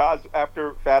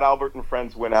 After Fat Albert and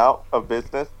Friends went out of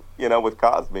business, with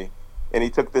Cosby, and he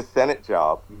took this Senate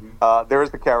job. There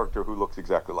is a character who looks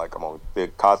exactly like him on the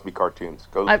Cosby cartoons.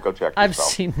 Go check yourself. I've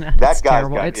seen that. That guy's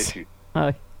got issues.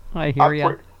 I hear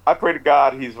you. I pray to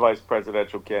God he's vice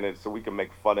presidential candidate so we can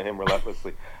make fun of him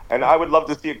relentlessly. And I would love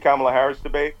to see a Kamala Harris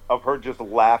debate of her just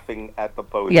laughing at the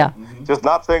podium. Yeah. Just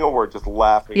not saying a word, just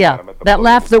laughing at him at the that podium.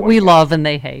 Laugh that we love and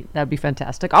they hate. That'd be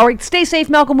fantastic. All right, stay safe,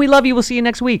 Malcolm. We love you. We'll see you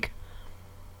next week.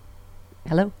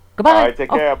 Hello? Goodbye. All right, take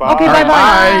care. Bye. Okay,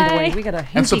 bye-bye. Boy, we got a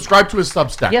and subscribe to his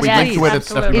Substack. Yes, we link to it at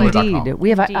StephanieMiller.com. Indeed. We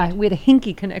had a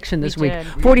hinky connection this week.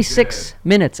 46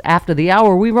 minutes after the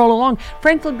hour, we roll along.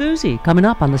 Frank Figliuzzi coming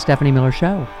up on The Stephanie Miller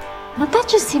Show. Now that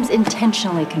just seems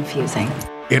intentionally confusing.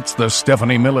 It's The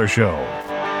Stephanie Miller Show.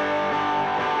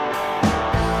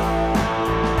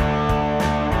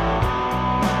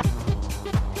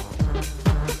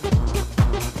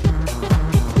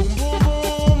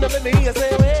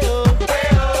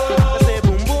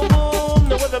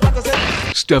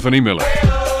 Stephanie Miller.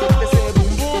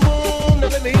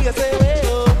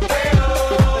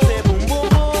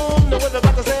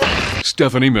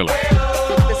 Stephanie Miller.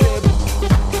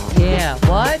 Yeah,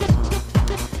 what?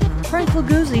 Frank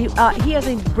Figliuzzi, he has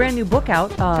a brand new book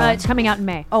out. It's coming out in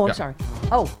May. Oh, I'm sorry.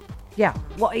 Oh, Yeah.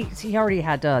 Well, he already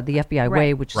had the FBI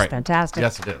Way, which is fantastic.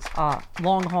 Yes, it is.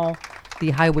 Long Haul,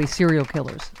 The Highway Serial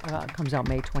Killers, comes out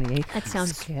May 28th. That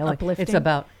sounds uplifting. It's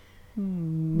about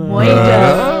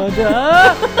Moida.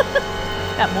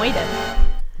 That Moida.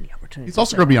 He's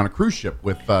also going to be on a cruise ship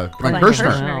with Glenn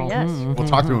Kirshner. Yes. We'll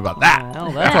talk to him about that.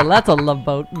 Well, that's a love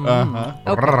boat.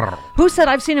 Okay. Who said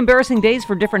I've seen embarrassing days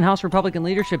for different House Republican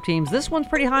leadership teams? This one's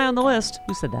pretty high on the list.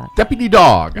 Who said that? Deputy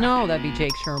Dog. No, that'd be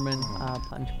Jake Sherman,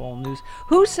 Punchbowl News.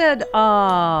 Who said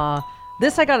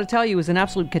this, I got to tell you, is an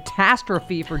absolute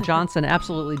catastrophe for Johnson,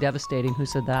 absolutely devastating? Who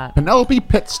said that? Penelope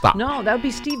Pitstop. No, that would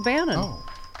be Steve Bannon. Oh.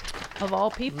 Of all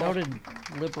people. Noted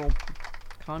liberal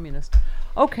communist.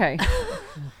 Okay.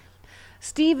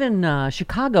 Steve in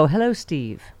Chicago. Hello,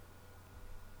 Steve.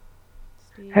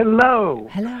 Hello.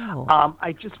 Hello.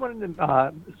 I just wanted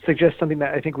to suggest something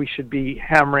that I think we should be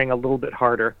hammering a little bit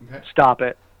harder. Okay. Stop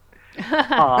it.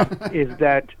 Is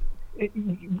that,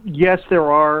 yes,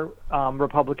 there are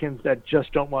Republicans that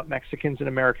just don't want Mexicans in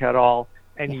America at all.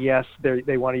 And yes,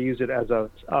 they want to use it as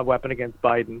a weapon against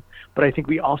Biden. But I think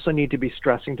we also need to be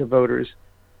stressing to voters,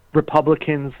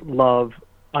 Republicans love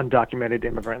undocumented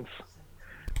immigrants.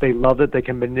 They love that they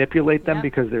can manipulate them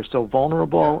because they're so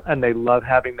vulnerable, and they love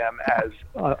having them as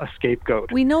a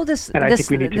scapegoat. We know this, and I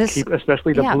think we need to keep,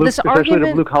 especially the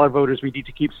blue collar voters. We need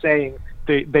to keep saying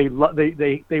they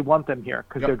want them here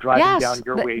because they're driving down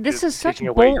your wages, taking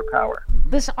away your power.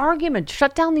 This argument,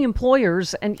 shut down the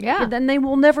employers, and then they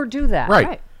will never do that.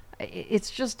 Right. It's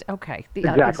just okay.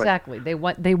 Exactly. They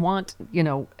want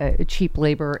cheap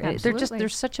labor. They're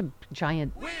such a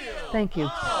giant. Thank you.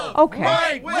 Okay.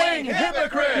 Right-wing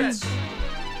hypocrites.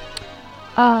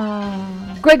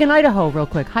 Greg in Idaho, real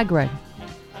quick. Hi, Greg.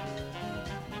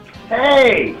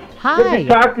 Hey. Hi. Good to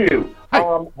talk to you.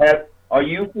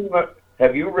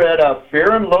 Have you read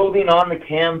Fear and Loathing on the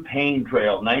Campaign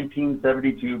Trail,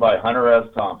 1972 by Hunter S.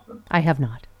 Thompson? I have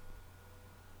not.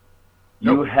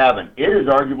 You haven't. It is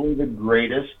arguably the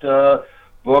greatest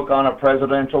book on a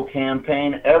presidential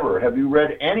campaign ever. Have you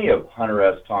read any of Hunter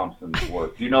S. Thompson's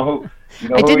work? Do you know who?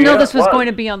 I didn't know this was going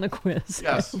to be on the quiz.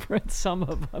 Yes. I've read some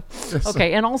of them. Yes.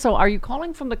 Okay, and also, are you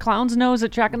calling from the Clown's Nose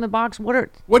at Jack in the Box? What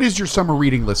is your summer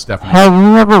reading list, Stephanie? Have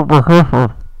you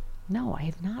ever? No, I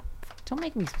have not. Don't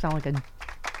make me sound like a.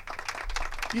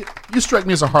 You strike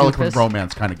me as a Harlequin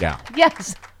romance kind of gal.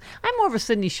 Yes, I'm more of a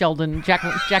Sidney Sheldon,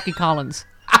 Jackie Collins.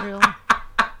 Really?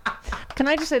 Can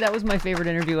I just say that was my favorite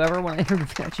interview ever when I heard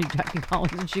Jackie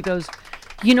Collins, and she goes,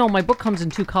 my book comes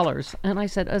in 2 colors. And I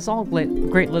said, as all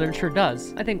great literature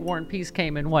does. I think War and Peace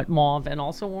came in, mauve and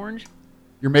also orange?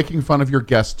 You're making fun of your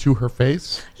guest to her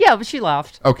face? Yeah, but she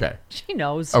laughed. Okay. She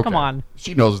knows. Okay. Come on.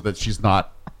 She knows that she's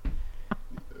not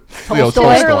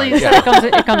Literally,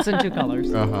 it comes in 2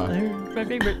 colors. Uh-huh. My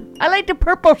favorite. I like the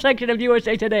purple section of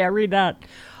USA Today. I read that.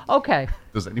 Okay.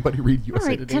 Does anybody read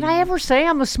USA Today? Did I ever say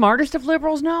I'm the smartest of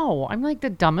liberals? No. I'm like the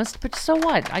dumbest, but so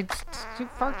what? I do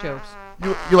fart jokes.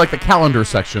 You like the calendar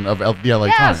section of the LA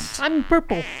Times? Yes, I'm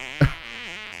purple.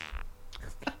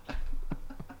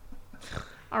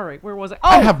 All right, where was I?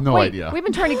 I have no idea. We've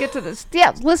been trying to get to this.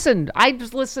 Yeah, listen.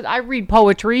 I read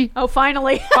poetry. Oh,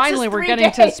 finally. Finally, we're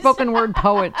getting to spoken word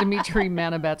poet Dmitri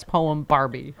Manabet's poem,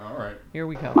 Barbie. All right. Here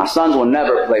we go. My sons will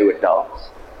never play with dogs.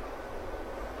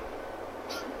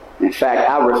 In fact,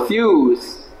 I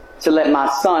refuse to let my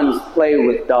sons play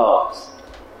with dogs.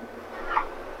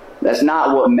 That's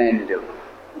not what men do.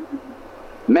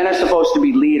 Men are supposed to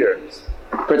be leaders,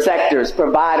 protectors,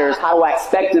 providers. How do I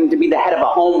expect him to be the head of a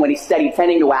home when he's steady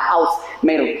tending to a house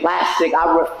made of plastic?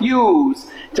 I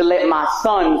refuse to let my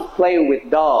sons play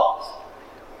with dogs.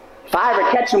 If I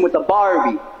ever catch him with a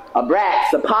Barbie, a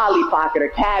Bratz, a Polly Pocket, or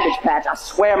Cabbage Patch, I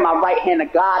swear my right hand to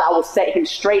God, I will set him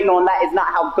straight, knowing that is not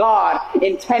how God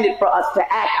intended for us to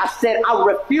act. I said I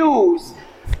refuse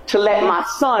to let my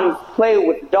sons play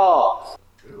with dogs.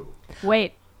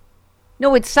 Wait.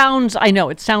 No, it sounds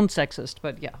sexist,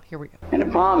 but yeah, here we go. And I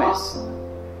promise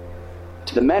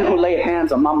to the men who laid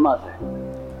hands on my mother,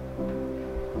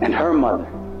 and her mother,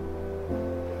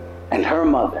 and her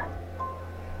mother,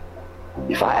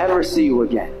 if I ever see you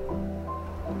again,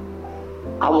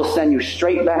 I will send you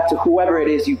straight back to whoever it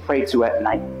is you pray to at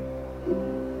night.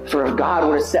 For if God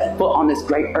were to set foot on this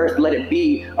great earth, let it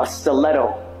be a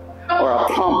stiletto, or a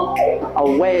pump,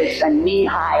 a wedge, a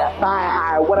knee-high, a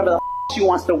thigh-high, or whatever the she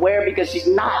wants to wear, because she's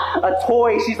not a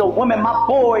toy, she's a woman. My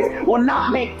boys will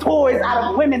not make toys out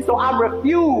of women, so I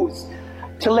refuse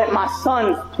to let my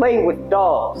sons play with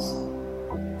dogs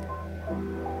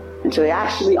until they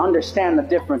actually understand the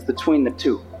difference between the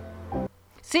two.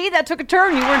 See, that took a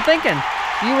turn. You weren't thinking.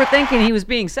 You were thinking he was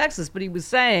being sexist, but he was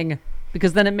saying,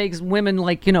 because then it makes women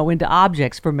into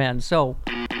objects for men. So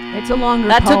It's a longer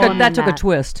poem. That took a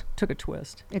twist. Took a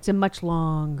twist. It's a much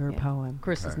longer poem.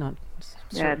 Chris is not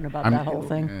certain about that whole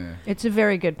thing. It's a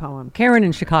very good poem. Karen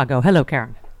in Chicago. Hello,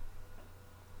 Karen.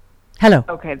 Hello.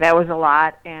 Okay, that was a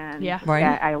lot, and Right.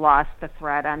 I lost the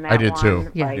thread on that. I did too.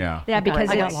 one, Yeah, because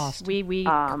I got lost. We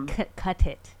cut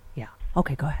it. Yeah.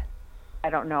 Okay, go ahead. I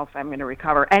don't know if I'm going to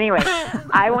recover. Anyway,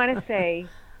 I want to say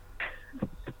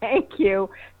thank you,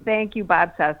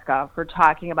 Bob Cesca, for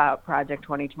talking about Project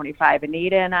 2025.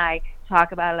 Anita and I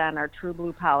talk about it on our True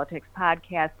Blue Politics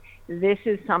podcast. This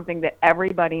is something that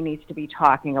everybody needs to be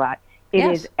talking about.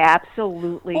 It is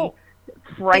absolutely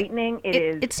frightening.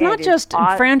 It's not just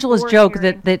Frangela's joke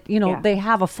that they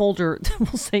have a folder that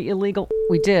will say illegal.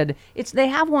 We did. They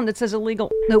have one that says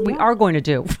illegal that we are going to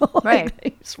do. Right.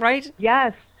 Right?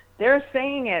 Yes. They're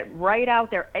saying it right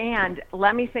out there. And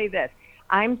let me say this.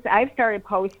 I've started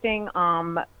posting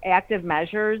active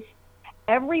measures.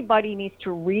 Everybody needs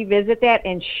to revisit that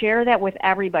and share that with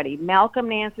everybody. Malcolm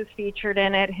Nance is featured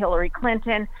in it, Hillary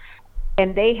Clinton,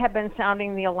 and they have been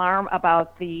sounding the alarm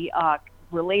about the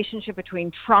relationship between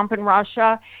Trump and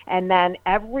Russia, and then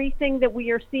everything that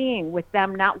we are seeing with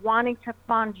them not wanting to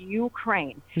fund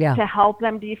Ukraine to help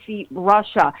them defeat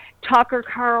Russia. Tucker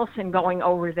Carlson going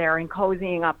over there and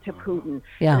cozying up to Putin.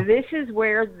 Yeah. This is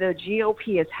where the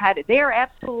GOP is headed. They are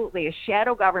absolutely a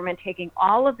shadow government taking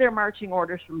all of their marching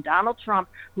orders from Donald Trump,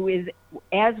 who is,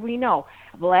 as we know,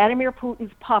 Vladimir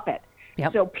Putin's puppet.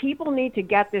 Yep. So people need to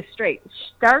get this straight.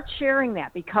 Start sharing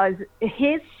that, because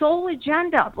his sole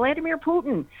agenda, Vladimir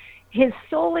Putin, his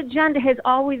sole agenda has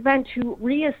always been to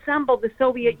reassemble the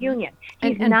Soviet Union.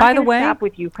 He's and not by the going to way, stop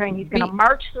with Ukraine. He's going to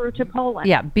march through to Poland.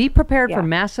 Yeah, be prepared for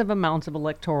massive amounts of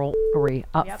electoral victory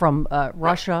from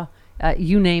Russia.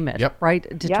 You name it,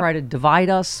 right? To try to divide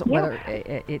us, whether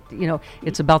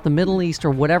it's about the Middle East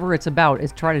or whatever it's about,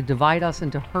 is try to divide us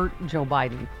and to hurt Joe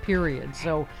Biden. Period.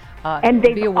 So, and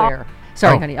be aware.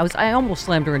 Sorry, honey. I almost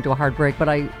slammed her into a hard break, but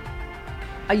I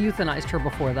euthanized her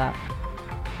before that.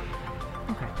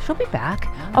 Okay, she'll be back.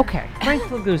 Okay, Frank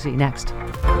Figliuzzi next.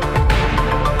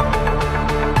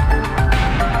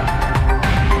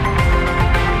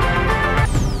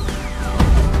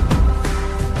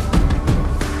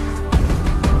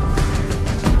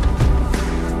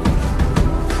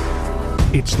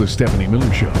 It's the Stephanie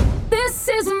Miller Show. This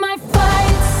is my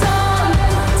fight song.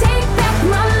 Take back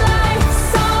my life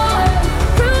song.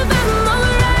 Prove I'm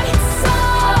alright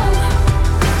song.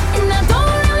 And I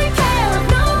don't really care if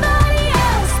nobody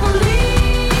else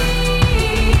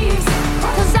believes.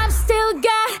 'Cause I've still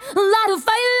got a lot of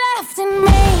fight left in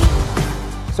me.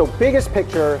 So biggest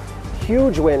picture,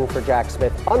 huge win for Jack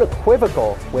Smith,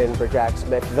 unequivocal win for Jack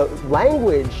Smith. The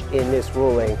language in this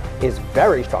ruling is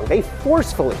very strong. They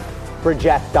forcefully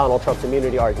reject Donald Trump's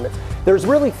immunity arguments. There's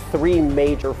really three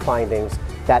major findings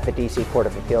that the DC Court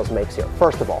of Appeals makes here.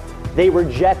 First of all, they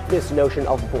reject this notion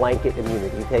of blanket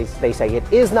immunity. They say it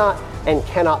is not and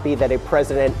cannot be that a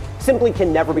president simply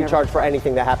can never be charged for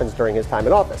anything that happens during his time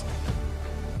in office.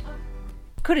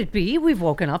 Could it be we've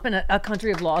woken up in a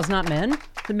country of laws, not men?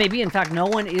 That maybe, in fact, no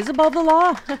one is above the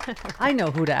law? I know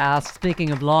who to ask.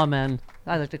 Speaking of lawmen,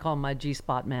 I like to call him my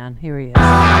G-spot man. Here he is.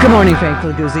 Good morning, Frank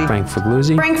Figliuzzi. Frank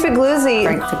Figliuzzi. Frank Figliuzzi.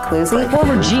 Frank Figliuzzi.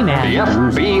 Former G-man. The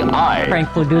FBI. Frank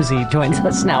Figliuzzi joins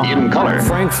us now. In color.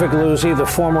 Frank Figliuzzi, the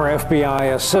former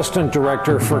FBI Assistant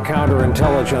Director for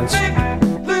Counterintelligence.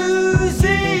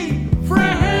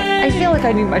 I feel like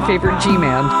I need my favorite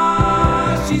G-man.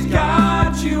 She's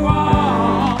got you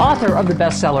on. Author of the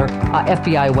bestseller,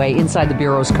 FBI Way, Inside the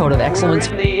Bureau's Code of Excellence.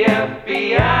 The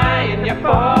FBI in your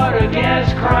fought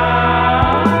against crime.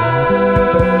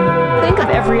 Think of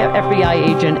every FBI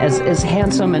agent as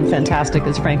handsome and fantastic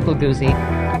as Frank Figliuzzi.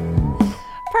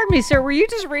 Pardon me, sir, were you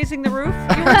just raising the roof?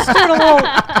 You were stood a little...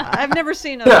 I've never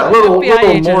seen a little FBI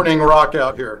agent. morning rock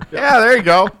out here. Yeah, there you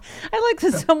go. I like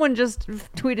that someone just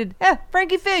tweeted,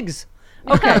 Frankie Figs.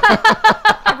 Okay.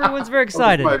 Everyone's very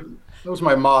excited. That was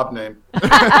my mob name.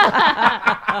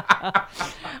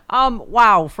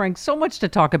 Wow, Frank, so much to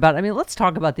talk about. I mean, let's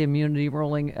talk about the immunity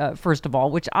ruling, first of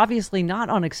all, which obviously not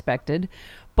unexpected.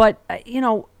 But,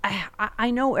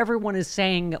 I know everyone is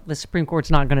saying the Supreme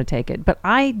Court's not going to take it, but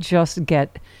I just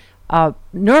get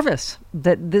nervous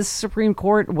that this Supreme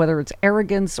Court, whether it's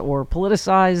arrogance or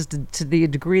politicized to the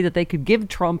degree that they could give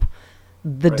Trump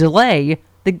the delay,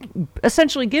 that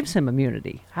essentially gives him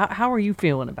immunity. How are you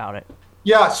feeling about it?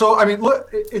 Yeah, so I mean, look,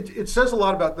 it says a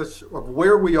lot about this, of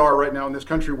where we are right now in this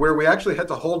country, where we actually had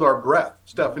to hold our breath,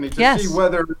 Stephanie, to see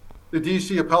whether the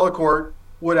DC Appellate Court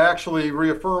would actually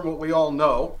reaffirm what we all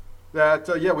know, that,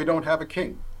 we don't have a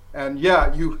king. And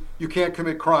yeah, you can't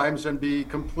commit crimes and be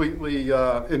completely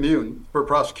immune for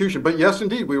prosecution. But yes,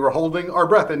 indeed, we were holding our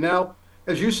breath. And now,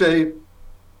 as you say,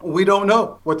 we don't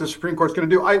know what the Supreme Court's going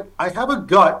to do. I have a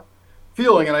gut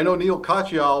feeling, and I know Neil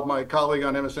Katyal, my colleague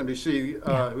on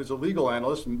MSNBC, who's a legal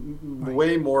analyst,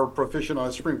 way more proficient on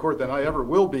the Supreme Court than I ever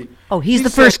will be. Oh, he's the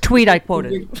first tweet I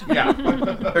quoted. Yeah,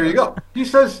 there you go. He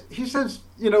says, he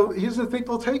doesn't think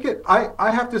they'll take it.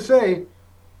 I have to say,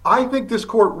 I think this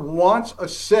court wants a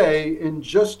say in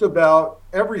just about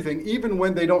everything, even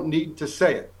when they don't need to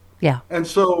say it. Yeah. And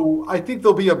so I think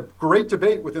there'll be a great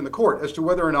debate within the court as to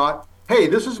whether or not, hey,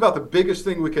 this is about the biggest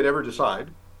thing we could ever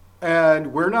decide,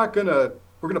 and we're gonna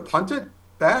punt it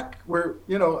back.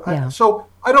 So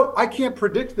I can't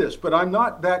predict this, but I'm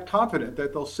not that confident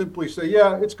that they'll simply say,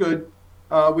 yeah, it's good.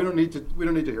 We don't need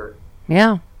to hear it.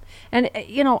 Yeah. And,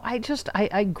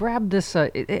 I grabbed this,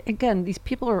 again, these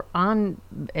people are on,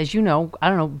 as you know, I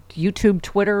don't know, YouTube,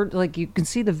 Twitter, like you can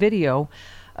see the video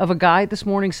of a guy this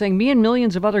morning saying, me and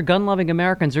millions of other gun-loving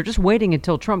Americans are just waiting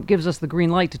until Trump gives us the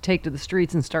green light to take to the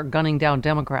streets and start gunning down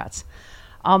Democrats.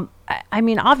 I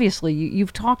mean, obviously,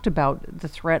 you've talked about the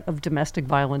threat of domestic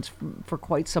violence for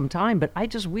quite some time, but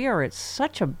we are at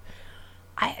such a,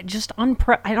 I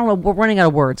don't know, we're running out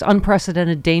of words.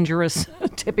 Unprecedented, dangerous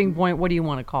tipping point. What do you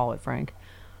want to call it, Frank?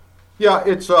 Yeah,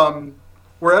 it's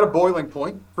we're at a boiling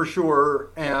point for sure.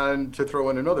 And to throw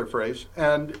in another phrase,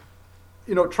 and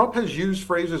Trump has used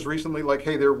phrases recently like,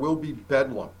 "Hey, there will be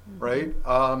bedlam," right?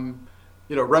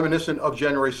 Reminiscent of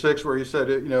January 6th, where he said,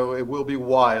 it will be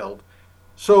wild.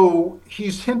 So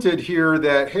he's hinted here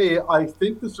that, hey, I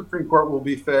think the Supreme Court will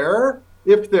be fair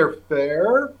if they're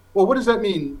fair. Well, what does that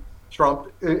mean,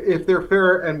 Trump? If they're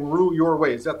fair and rule your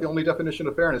way, is that the only definition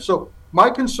of fairness? So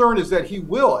my concern is that he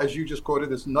will, as you just quoted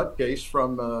this nutcase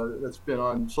from that's been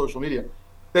on social media,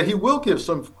 that he will give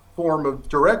some form of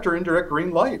direct or indirect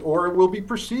green light, or it will be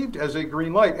perceived as a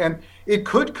green light, and it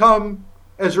could come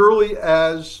as early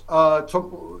as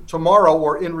tomorrow,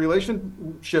 or in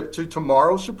relationship to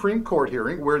tomorrow's Supreme Court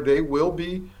hearing, where they will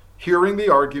be hearing the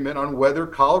argument on whether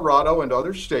Colorado and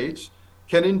other states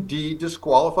can indeed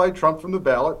disqualify Trump from the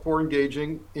ballot for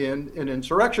engaging in an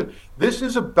insurrection. This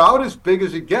is about as big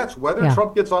as it gets. Whether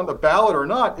Trump gets on the ballot or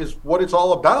not is what it's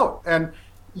all about. And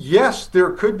yes,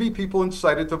 there could be people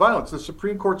incited to violence. The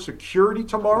Supreme Court security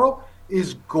tomorrow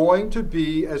is going to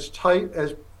be as tight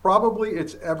as probably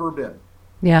it's ever been.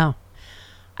 Yeah.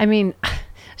 I mean,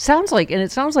 sounds like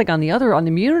on the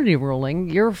immunity ruling,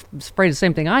 you're afraid of the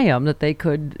same thing I am, that they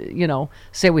could,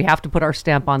 say we have to put our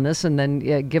stamp on this and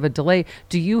then give a delay.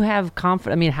 Do you have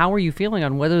confidence? I mean, how are you feeling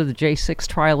on whether the J6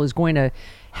 trial is going to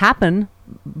happen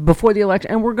before the election?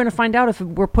 And we're going to find out if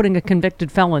we're putting a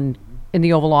convicted felon in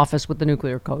the Oval Office with the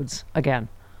nuclear codes again.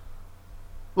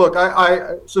 Look,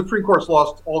 Supreme Court's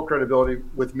lost all credibility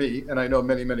with me, and I know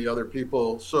many, many other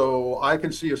people. So I can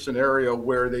see a scenario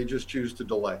where they just choose to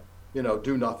delay,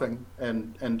 do nothing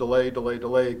and delay.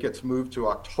 It gets moved to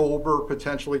October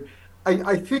potentially.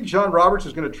 I think John Roberts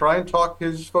is going to try and talk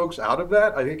his folks out of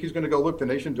that. I think he's going to go, look, the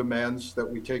nation demands that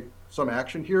we take some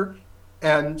action here.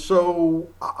 And so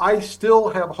I still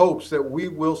have hopes that we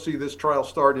will see this trial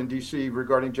start in D.C.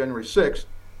 regarding January 6th.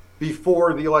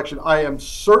 Before the election. I am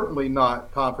certainly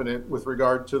not confident with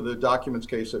regard to the documents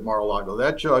case at Mar-a-Lago.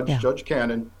 That judge, Judge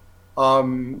Cannon,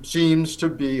 seems to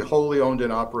be wholly owned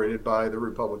and operated by the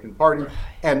Republican Party,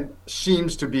 and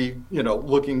seems to be,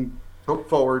 looking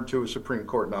forward to a Supreme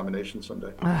Court nomination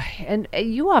someday. And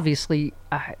you obviously,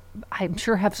 I'm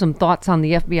sure, have some thoughts on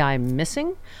the FBI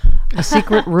missing a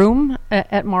secret room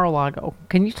at Mar-a-Lago.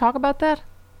 Can you talk about that?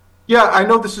 Yeah, I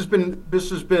know this has been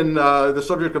the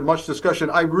subject of much discussion.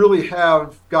 I really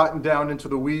have gotten down into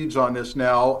the weeds on this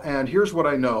now, and here's what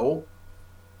I know.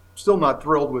 Still not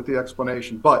thrilled with the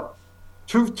explanation, but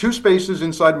two spaces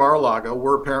inside Mar-a-Lago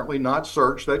were apparently not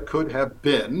searched that could have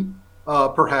been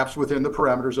perhaps within the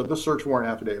parameters of the search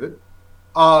warrant affidavit,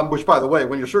 which, by the way,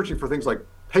 when you're searching for things like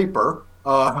paper,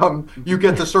 you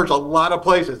get to search a lot of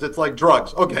places. It's like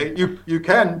drugs. Okay, you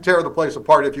can tear the place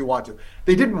apart if you want to.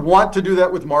 They didn't want to do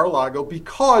that with Mar-a-Lago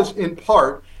because, in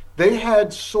part, they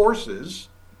had sources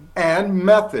and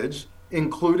methods,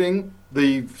 including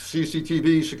the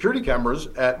CCTV security cameras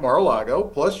at Mar-a-Lago,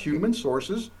 plus human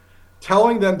sources,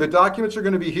 telling them the documents are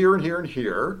going to be here and here and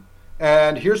here,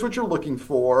 and here's what you're looking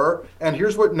for, and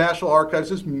here's what National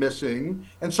Archives is missing.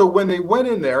 And so when they went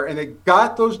in there and they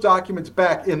got those documents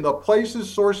back in the places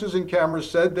sources and cameras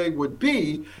said they would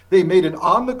be, they made an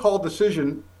on-the-call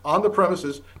decision on the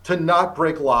premises to not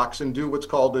break locks and do what's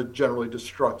called a generally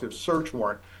destructive search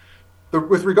warrant.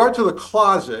 With regard to the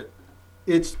closet,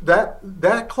 it's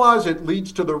that closet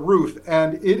leads to the roof,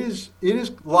 and it is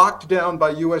locked down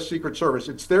by U.S. Secret Service.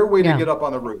 It's their way to get up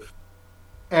on the roof,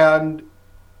 and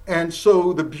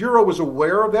so the Bureau was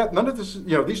aware of that. None of this,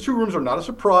 these two rooms are not a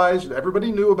surprise.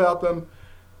 Everybody knew about them.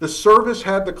 The service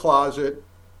had the closet,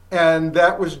 and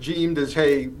that was deemed as,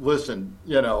 hey, listen,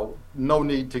 no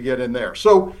need to get in there.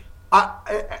 So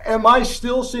am I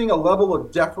still seeing a level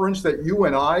of deference that you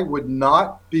and I would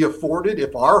not be afforded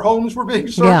if our homes were being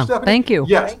searched, Yeah, Stephanie? thank you.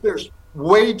 Yes, there's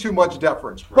way too much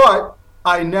deference. But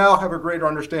I now have a greater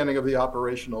understanding of the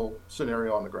operational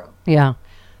scenario on the ground. Yeah.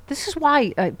 This is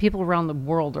why people around the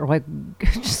world are like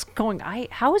just going,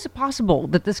 how is it possible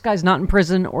that this guy's not in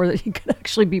prison or that he could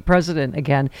actually be president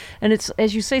again? And it's,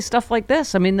 as you say, stuff like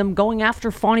this. I mean, them going after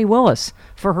Fani Willis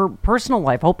for her personal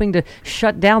life, hoping to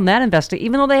shut down that investigation,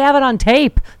 even though they have it on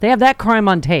tape. They have that crime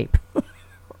on tape.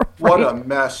 What a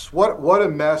mess. What a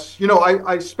mess.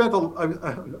 I spent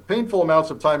painful amounts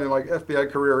of time in my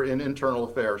FBI career in internal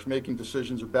affairs, making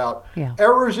decisions about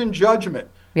errors in judgment.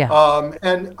 Yeah.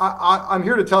 And I'm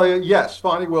here to tell you, yes,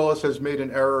 Fani Willis has made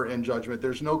an error in judgment.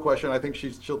 There's no question. I think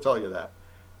she'll tell you that.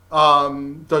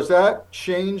 Does that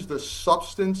change the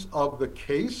substance of the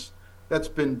case that's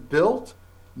been built?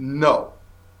 No.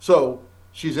 So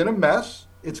she's in a mess.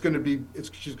 They're going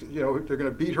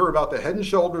to beat her about the head and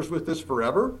shoulders with this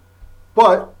forever.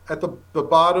 But at the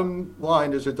bottom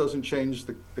line is it doesn't change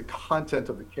the content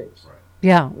of the case. Right.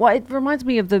 Yeah. Well, it reminds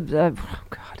me of the,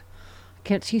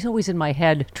 she's always in my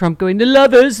head. Trump going, the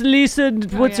lovers, Lisa,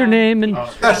 what's her name? And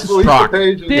Peter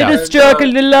Strzok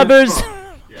and the lovers.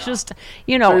 Just,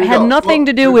 had nothing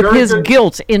to do with his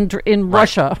guilt in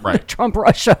Russia, Trump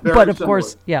Russia. Very but of similar.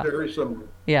 course, yeah. Very similar.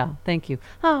 Yeah, thank you.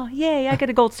 Oh, yay, I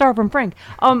get a gold star from Frank.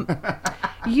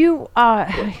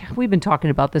 We've been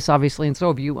talking about this, obviously, and so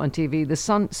have you on TV. The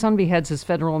son beheads his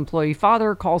federal employee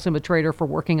father, calls him a traitor for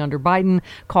working under Biden,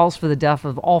 calls for the death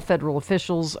of all federal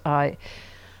officials,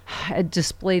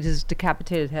 displayed his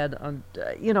decapitated head on,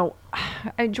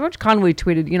 George Conway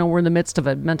tweeted, we're in the midst of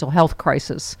a mental health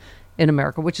crisis in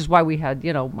America, which is why we had,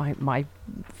 my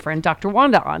friend Dr.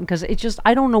 Wanda on, because it just,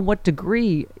 I don't know what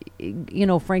degree,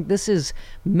 Frank, this is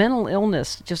mental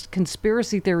illness, just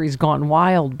conspiracy theories gone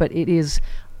wild, but it is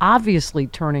obviously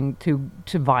turning to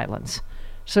violence.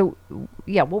 So,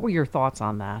 yeah, what were your thoughts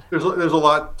on that? There's a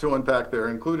lot to unpack there,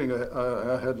 including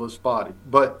a headless body.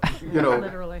 But,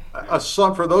 literally. A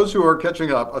son, for those who are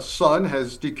catching up, a son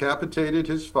has decapitated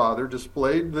his father,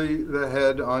 displayed the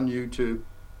head on YouTube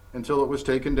until it was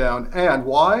taken down. And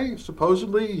why?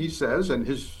 Supposedly, he says, and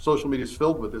his social media is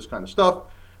filled with this kind of stuff,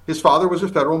 his father was a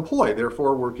federal employee,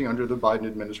 therefore working under the Biden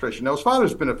administration. Now, his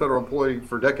father's been a federal employee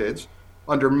for decades,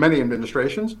 under many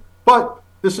administrations, but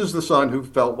this is the son who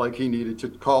felt like he needed to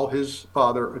call his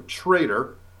father a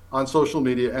traitor on social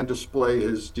media and display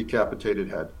his decapitated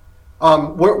head.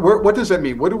 What does that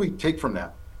mean? What do we take from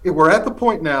that? We're at the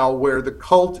point now where the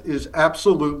cult is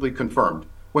absolutely confirmed.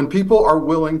 When people are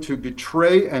willing to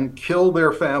betray and kill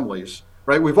their families,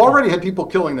 right? We've already had people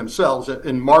killing themselves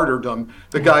in martyrdom.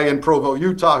 The guy in Provo,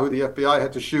 Utah, who the FBI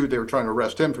had to shoot, they were trying to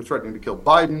arrest him for threatening to kill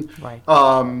Biden. Right.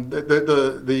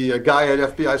 The guy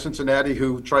at FBI Cincinnati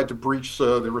who tried to breach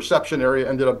the reception area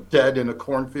ended up dead in a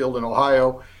cornfield in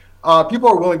Ohio. People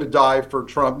are willing to die for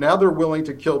Trump. Now they're willing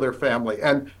to kill their family.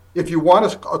 And if you want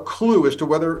a clue as to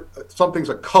whether something's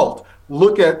a cult,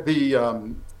 look at the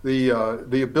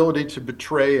ability to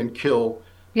betray and kill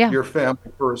your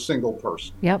family for a single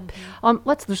person. Yep.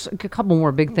 There's a couple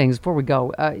more big things before we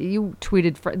go. You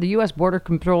tweeted, the U.S. Border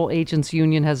Control Agents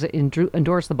Union has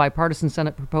endorsed the bipartisan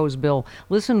Senate proposed bill.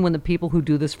 Listen when the people who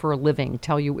do this for a living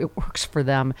tell you it works for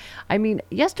them. I mean,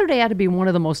 yesterday had to be one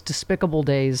of the most despicable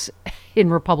days in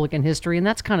Republican history, and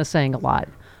that's kind of saying a lot.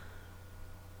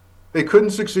 They couldn't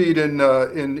succeed in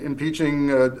impeaching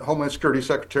Homeland Security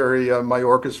Secretary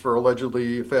Mayorkas for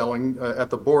allegedly failing at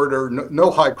the border. No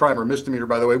high crime or misdemeanor,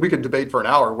 by the way. We could debate for an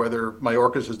hour whether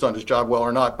Mayorkas has done his job well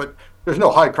or not, but there's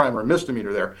no high crime or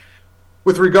misdemeanor there.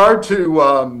 With regard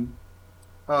to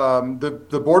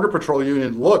the Border Patrol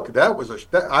Union, look,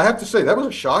 I have to say, that was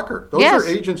a shocker. Those are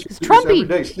agents who do this every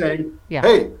day saying,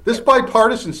 hey, this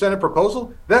bipartisan Senate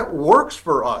proposal, that works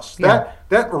for us. That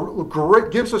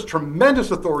gives us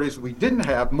tremendous authorities that we didn't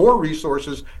have, more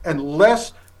resources, and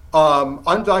less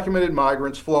undocumented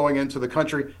migrants flowing into the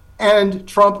country. And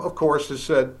Trump, of course, has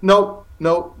said, no.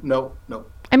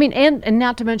 I mean, and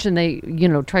not to mention they,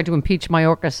 tried to impeach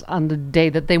Mayorkas on the day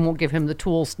that they won't give him the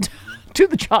tools do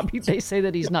the job they say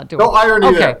that he's not doing. No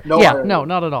irony there. No irony. No,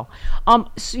 not at all.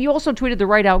 So you also tweeted the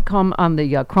right outcome on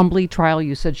the Crumbly trial.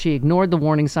 You said she ignored the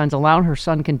warning signs, allowed her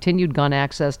son continued gun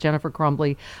access. Jennifer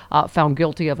Crumbly found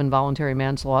guilty of involuntary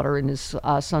manslaughter in his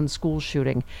son's school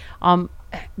shooting.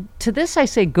 To this I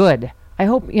say good. I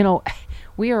hope,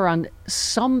 we are on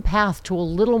some path to a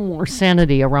little more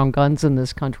sanity around guns in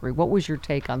this country. What was your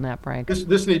take on that, Frank?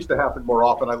 This needs to happen more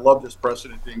often. I love this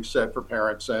precedent being set for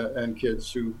parents and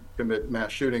kids who commit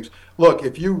mass shootings. Look,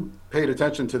 if you paid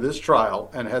attention to this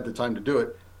trial and had the time to do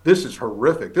it, this is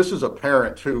horrific. This is a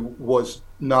parent who was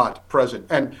not present.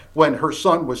 And when her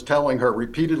son was telling her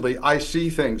repeatedly, I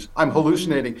see things, I'm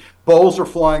hallucinating, balls are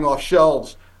flying off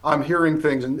shelves, I'm hearing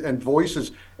things and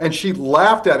voices. And she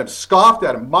laughed at him, scoffed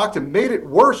at him, mocked him, made it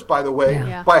worse, by the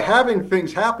way, by having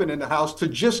things happen in the house to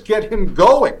just get him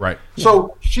going. Right.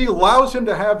 So she allows him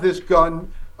to have this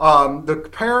gun. The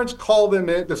parents call them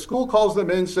in. The school calls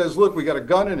them in, says, look, we got a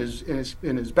gun in his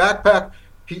backpack.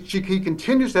 He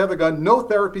continues to have the gun, no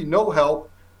therapy, no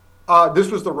help. This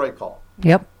was the right call.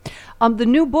 Yep. The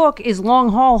new book is Long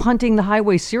Haul, Hunting the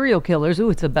Highway Serial Killers.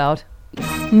 Ooh, it's about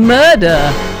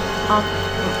murder.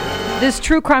 This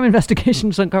true crime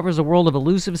investigation uncovers a world of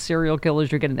elusive serial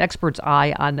killers. You get an expert's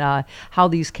eye on how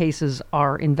these cases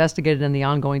are investigated and the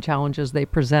ongoing challenges they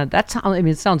present.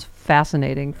 It sounds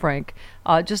fascinating, Frank.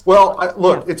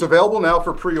 Look, it's available now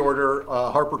for pre-order.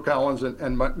 HarperCollins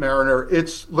and Mariner.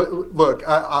 It's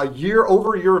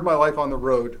over a year of my life on the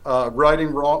road,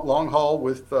 riding long haul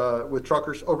with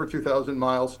truckers, over 2,000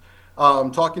 miles.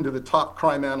 Talking to the top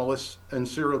crime analysts and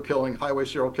highway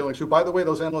serial killings, who, by the way,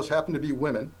 those analysts happen to be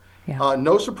women. Yeah.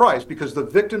 No surprise, because the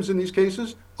victims in these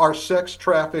cases are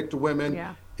sex-trafficked women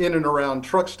in and around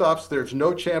truck stops. There's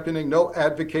no championing, no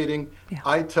advocating. Yeah.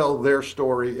 I tell their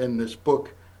story in this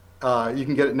book. You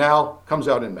can get it now. Comes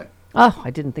out in May. Oh,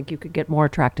 I didn't think you could get more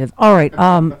attractive. All right.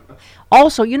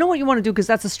 Also, you know what you want to do, because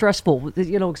that's a stressful,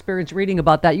 experience reading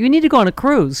about that. You need to go on a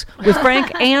cruise with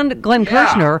Frank and Glenn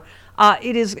Kirshner.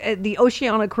 It is the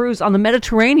Oceania cruise on the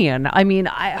Mediterranean. I mean,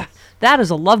 that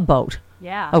is a love boat.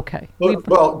 Yeah. Okay.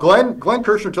 Well, Glenn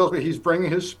Kirshner tells me he's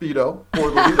bringing his Speedo for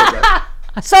the leader deck.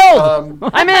 Sold!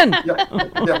 I'm in.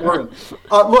 Yeah, we're in.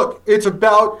 Look,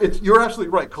 you're absolutely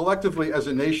right. Collectively, as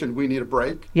a nation, we need a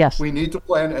break. Yes. We need to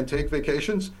plan and take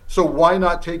vacations. So why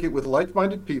not take it with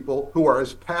like-minded people who are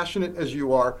as passionate as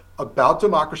you are about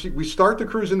democracy? We start the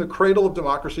cruise in the cradle of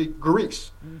democracy, Greece.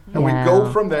 Mm-hmm. And we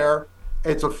go from there.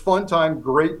 It's a fun time,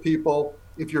 great people.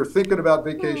 If you're thinking about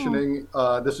vacationing,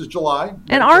 this is July.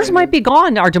 And ours might be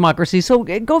gone, our democracy, so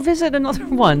go visit another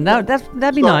one.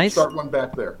 That'd be nice. Start one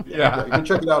back there. Yeah. You can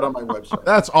check it out on my website.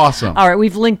 That's awesome. All right,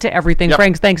 we've linked to everything. Yep.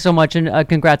 Frank, thanks so much, and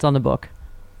congrats on the book.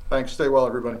 Thanks. Stay well,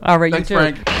 everybody. All right, thanks, you too.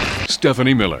 Frank.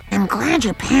 Stephanie Miller. I'm glad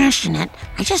you're passionate.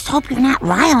 I just hope you're not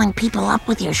riling people up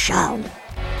with your show.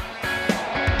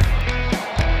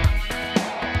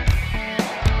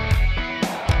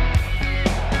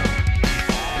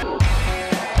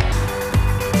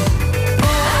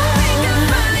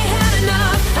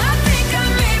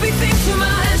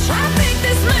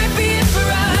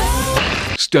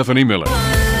 Stephanie Miller.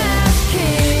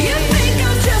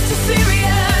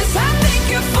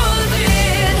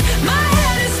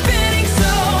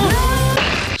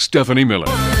 Stephanie Miller.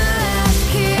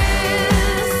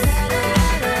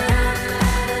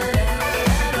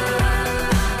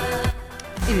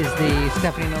 It is the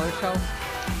Stephanie Miller Show.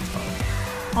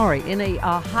 All right, in a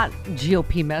hot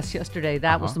GOP mess yesterday,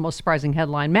 that was the most surprising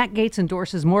headline. Matt Gaetz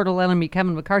endorses mortal enemy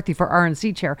Kevin McCarthy for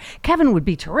RNC chair. Kevin would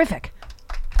be terrific.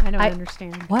 I don't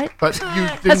understand. What? But you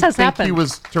didn't think he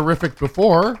was terrific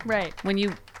before. Right. When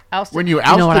you ousted him.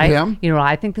 You know what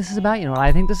I think this is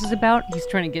about? He's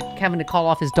trying to get Kevin to call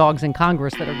off his dogs in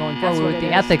Congress that are going forward with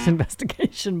the ethics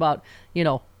investigation about,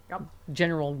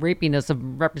 general rapiness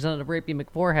of Representative Rapey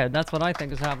McForehead. That's what I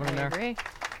think is happening there. Agree.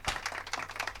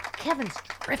 Kevin's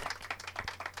terrific.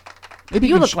 Maybe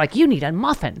you look like you need a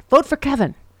muffin. Vote for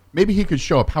Kevin. Maybe he could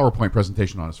show a PowerPoint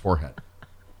presentation on his forehead.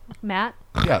 Matt?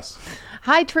 Yes.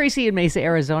 Hi, Tracy in Mesa,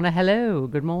 Arizona. Hello.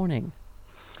 Good morning.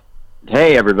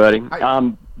 Hey, everybody.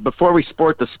 Before we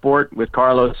sport the sport with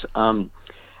Carlos, as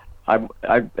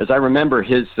I remember,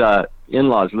 his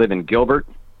in-laws live in Gilbert.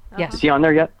 Yes. Is he on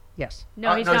there yet? Yes.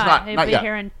 No, he's no, not. He's not. He'll be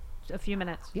here in a few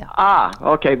minutes. Yeah.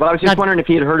 Okay. Well, I was just wondering if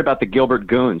he had heard about the Gilbert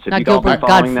Goons. Have you all been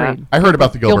following that? I heard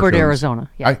about the Gilbert Goons. Arizona.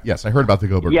 Yeah. I heard about the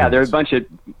Gilbert Goons. Yeah, they're a bunch of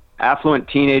affluent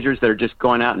teenagers that are just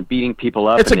going out and beating people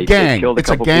up. It's a gang.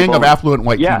 It's a gang of affluent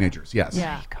white yeah. teenagers. Yes.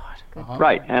 Yeah.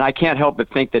 Right, and I can't help but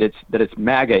think that it's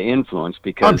MAGA influence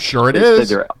because I'm sure it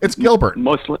is. It's Gilbert.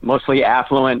 Mostly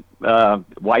affluent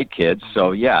white kids.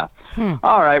 So yeah,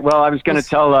 All right. Well, I was going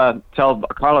to tell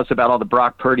Carlos about all the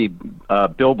Brock Purdy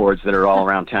billboards that are all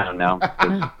around town now.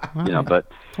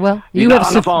 But you have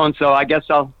on the phone, so I guess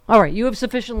I'll. All right, you have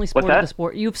sufficiently sported the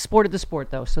sport. You've sported the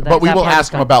sport, though. So but we will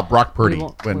ask him about Brock Purdy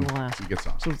when he gets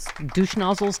on. So it's douche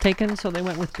nozzles taken, so they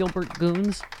went with Gilbert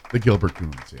Goons. The Gilbert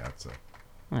Goons, yeah.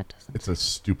 It's a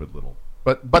stupid little.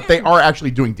 But they are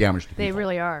actually doing damage to people. They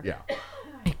really are. Yeah.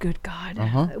 My good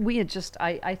God. We had just,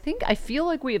 I feel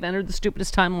like we have entered the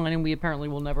stupidest timeline, and we apparently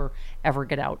will never, ever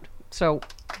get out. So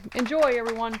enjoy,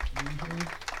 everyone.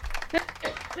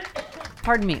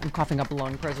 Pardon me, I'm coughing up a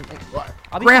lung presently.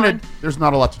 Granted, there's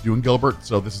not a lot to do in Gilbert,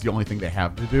 so this is the only thing they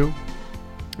have to do.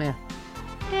 Yeah.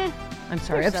 I'm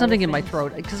sorry, I have something in my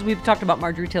throat because we've talked about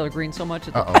Marjorie Taylor Greene so much.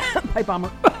 It's pipe bomber.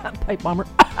 Pipe bomber.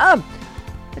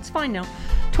 It's fine now.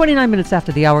 29 minutes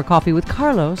after the hour, coffee with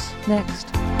Carlos next.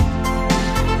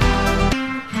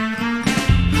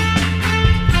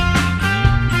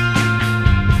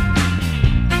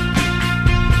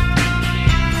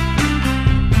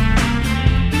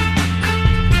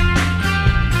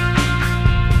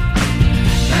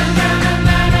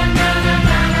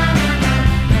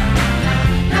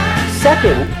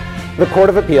 Second, the Court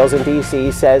of Appeals in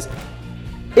D.C. says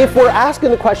if we're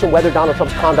asking the question whether Donald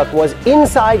Trump's conduct was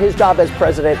inside his job as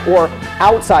president or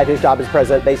outside his job as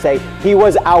president, they say he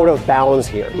was out of bounds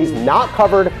here. He's not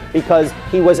covered because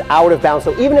he was out of bounds.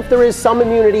 So even if there is some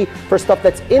immunity for stuff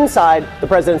that's inside the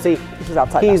presidency,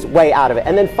 he's way out of it.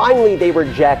 And then finally, they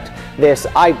reject this,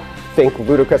 I think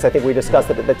ludicrous, I think we discussed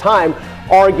it at the time,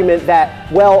 argument that,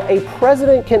 well, a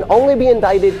president can only be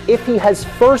indicted if he has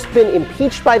first been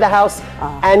impeached by the House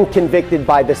and convicted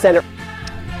by the Senate.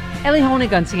 Ellie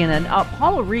Honig on CNN.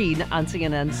 Paula Reed on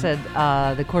CNN said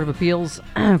the Court of Appeals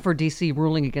for D.C.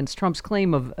 ruling against Trump's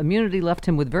claim of immunity left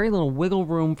him with very little wiggle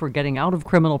room for getting out of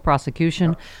criminal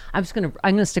prosecution. I'm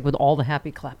gonna stick with all the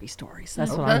happy clappy stories.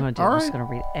 That's what I'm gonna do. I'm just gonna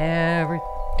read everything.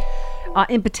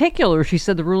 In particular, she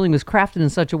said the ruling was crafted in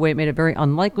such a way it made it very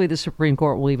unlikely the Supreme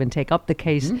Court will even take up the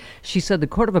case. She said the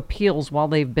Court of Appeals, while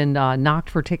they've been knocked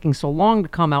for taking so long to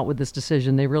come out with this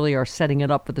decision, they really are setting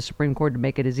it up for the Supreme Court to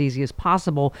make it as easy as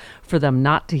possible for them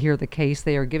not to hear the case.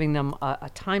 They are giving them a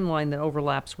timeline that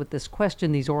overlaps with this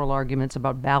question, these oral arguments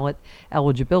about ballot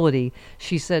eligibility.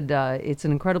 She said it's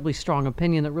an incredibly strong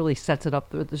opinion that really sets it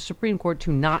up for the Supreme Court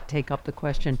to not take up the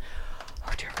question.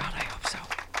 Oh, dear God, I hope so.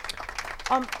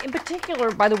 In particular,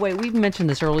 by the way, we've mentioned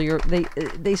this earlier,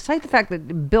 they cite the fact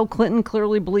that Bill Clinton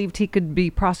clearly believed he could be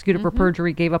prosecuted for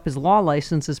perjury, gave up his law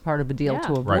license as part of a deal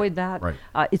to avoid that. Right.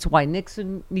 It's why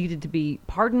Nixon needed to be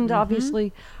pardoned,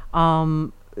 obviously.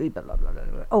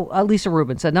 Lisa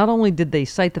Rubin said not only did they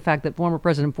cite the fact that former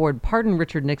President Ford pardoned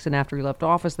Richard Nixon after he left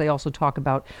office, they also talk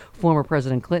about former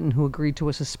President Clinton, who agreed to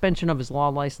a suspension of his law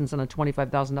license and a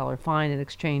 $25,000 fine in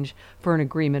exchange for an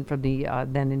agreement from the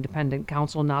then independent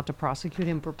counsel not to prosecute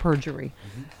him for perjury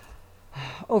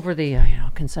over the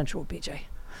consensual BJ.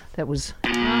 That was,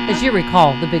 as you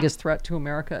recall, the biggest threat to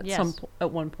America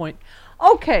at one point.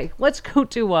 Okay, let's go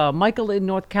to Michael in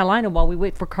North Carolina while we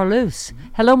wait for Carlos.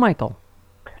 Hello, Michael.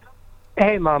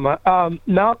 Hey, Mama.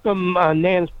 Malcolm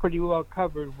Nance pretty well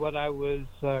covered what I was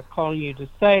calling you to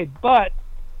say, but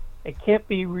it can't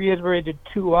be reiterated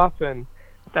too often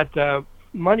that the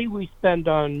money we spend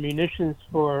on munitions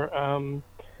for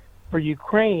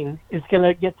Ukraine is going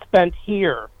to get spent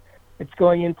here. It's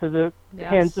going into the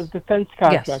hands of defense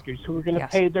contractors who are going to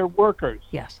pay their workers.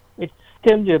 Yes. It's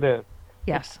stimulative.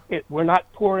 Yes. We're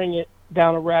not pouring it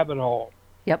down a rabbit hole.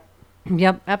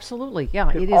 Yep, absolutely. Yeah,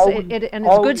 it is, and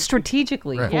it's good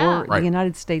strategically for the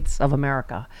United States of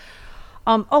America.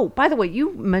 By the way,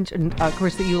 you mentioned, of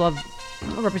course, that you love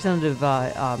Representative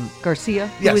Garcia,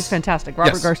 who is fantastic.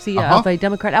 Robert Garcia, of a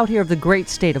Democrat out here of the great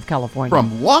state of California.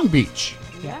 From Long Beach.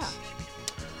 Yes.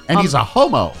 And he's a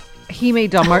homo. He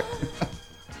made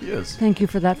He is. Thank you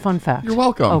for that fun fact. You're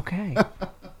welcome. Okay.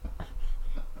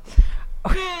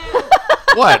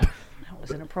 What? Was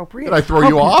inappropriate. Did I throw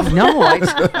you off? No.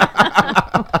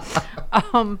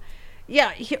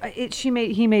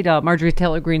 He made Marjorie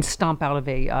Taylor Greene stomp out of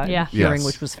a hearing,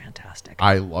 which was fantastic.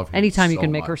 I love him. Anytime you so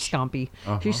can make her stompy.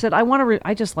 She said, "I want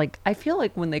to. I feel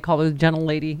like when they call her the gentle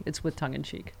lady, it's with tongue in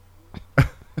cheek."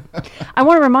 I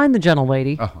want to remind the gentle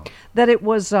lady that it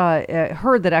was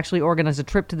her that actually organized a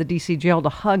trip to the D.C. jail to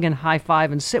hug and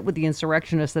high-five and sit with the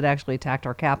insurrectionists that actually attacked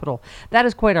our Capitol. That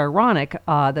is quite ironic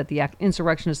that the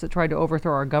insurrectionists that tried to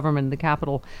overthrow our government in the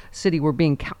capital city were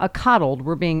being coddled.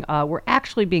 We're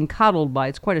actually being coddled by,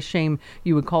 it's quite a shame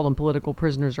you would call them political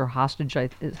prisoners or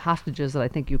hostages that I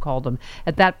think you called them.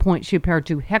 At that point, she appeared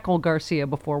to heckle Garcia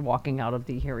before walking out of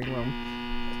the hearing room.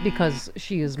 Because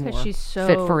she is more she's so,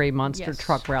 fit for a monster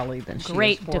truck rally than she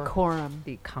great is for decorum.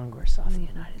 the Congress of the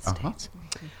United States.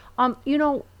 You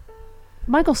know,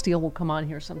 Michael Steele will come on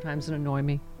here sometimes and annoy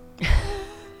me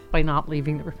by not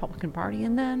leaving the Republican Party,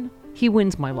 and then he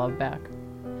wins my love back.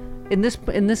 In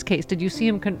this case, did you see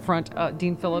him confront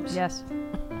Dean Phillips? Yes.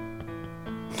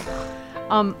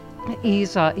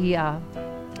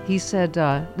 He said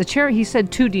the chair. He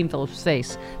said to Dean Phillips'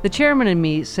 face, "The chairman and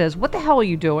me says, what the hell are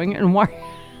you doing, and why?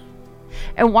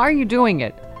 And why are you doing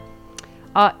it?"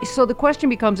 So the question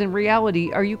becomes, in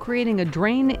reality, are you creating a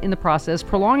drain in the process,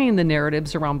 prolonging the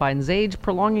narratives around Biden's age,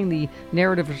 prolonging the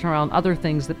narratives around other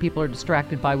things that people are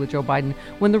distracted by with Joe Biden,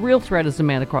 when the real threat is the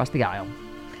man across the aisle?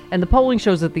 And the polling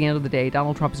shows at the end of the day,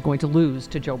 Donald Trump is going to lose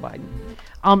to Joe Biden.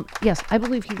 Yes, I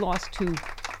believe he lost to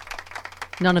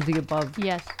none of the above.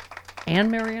 Yes. And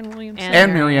Marianne Williamson?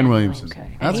 And Marianne Williamson.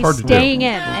 Okay. That's hard to do. He's staying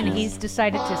in, and he's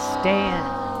decided to stay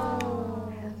in.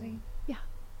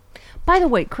 By the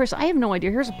way, Chris, I have no idea.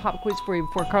 Here's a pop quiz for you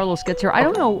before Carlos gets here. I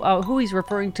don't know who he's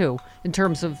referring to in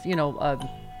terms of,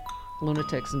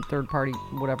 lunatics and third party,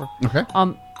 whatever. Okay.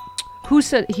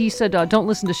 He said, don't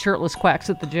listen to shirtless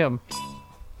quacks at the gym.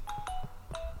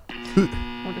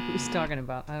 I wonder who he's talking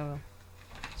about. I don't know.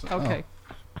 Okay.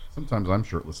 Sometimes I'm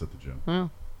shirtless at the gym.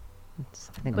 Well,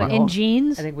 in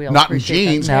jeans? I think we all not in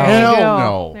jeans. Hell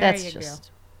no. That's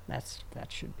just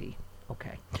that should be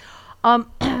okay.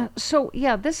 So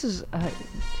yeah, this is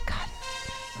God.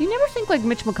 You never think like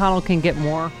Mitch McConnell can get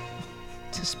more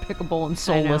despicable and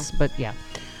soulless, but yeah.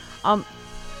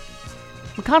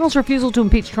 McConnell's refusal to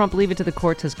impeach Trump, leave it to the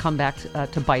courts, has come back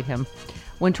to bite him.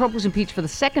 When Trump was impeached for the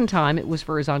second time, it was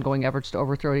for his ongoing efforts to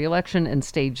overthrow the election and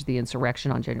stage the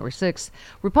insurrection on January 6th.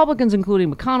 Republicans,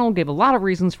 including McConnell, gave a lot of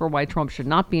reasons for why Trump should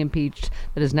not be impeached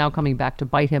that is now coming back to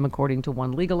bite him, according to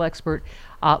one legal expert.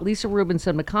 Lisa Rubin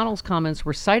said McConnell's comments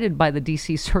were cited by the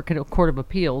D.C. Circuit Court of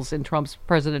Appeals in Trump's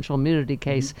presidential immunity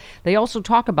case. They also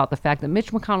talk about the fact that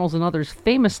Mitch McConnell and others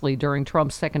famously during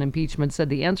Trump's second impeachment said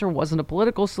the answer wasn't a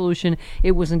political solution.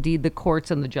 It was indeed the courts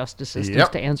and the justice systems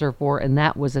to answer for, and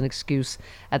that was an excuse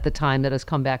at the time that has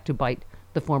come back to bite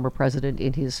the former president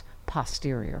in his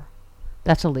posterior.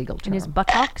 That's a legal term. In his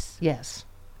buttocks? Yes.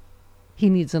 He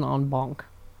needs an en banc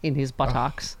in his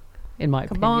buttocks, in my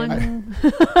opinion.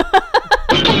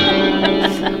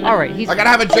 All right. I gotta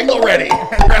have a jingle ready.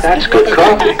 That's good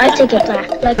coffee. I take it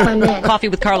black, like my man. Coffee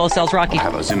with Carlos Alazraqui.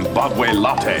 I'll have a Zimbabwe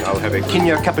latte. I'll have a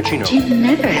Kenya cappuccino. Jim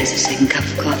never has a second cup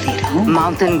of coffee at home.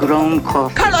 Mountain grown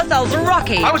coffee. Carlos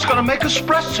Alazraqui. I was gonna make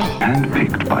espresso.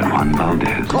 Handpicked by Juan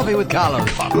Valdez. Coffee with Carlos.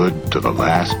 Good to the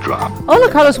last drop.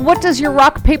 Hola, Carlos. What does your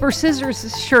rock, paper,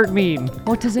 scissors shirt mean?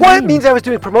 What does it mean? It means I was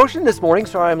doing promotion this morning.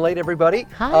 Sorry I'm late, everybody.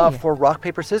 Hi. For Rock,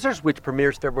 Paper, Scissors, which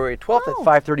premieres February 12th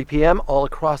at 5:30 p.m. all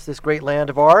across this great land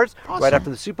of ours. Awesome. Right after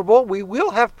the Super Bowl. We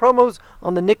will have promos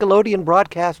on the Nickelodeon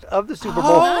broadcast of the Super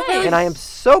Bowl. Nice. And I am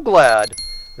so glad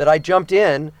that I jumped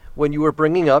in when you were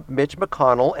bringing up Mitch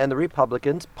McConnell and the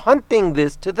Republicans punting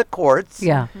this to the courts.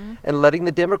 Yeah. And letting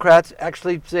the Democrats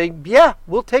actually say, yeah,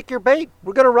 we'll take your bait.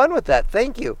 We're going to run with that.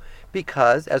 Thank you.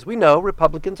 Because, as we know,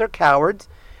 Republicans are cowards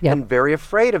and very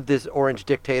afraid of this orange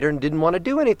dictator and didn't want to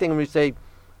do anything. And we say,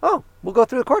 oh, we'll go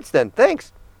through the courts then.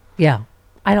 Thanks. Yeah.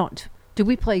 I don't. Do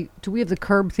we have the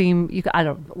Curb theme?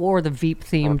 Or the Veep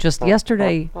theme. Just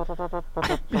yesterday.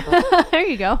 There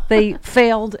you go. They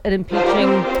failed at impeaching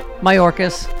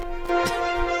Mayorkas.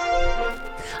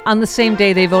 On the same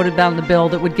day they voted down the bill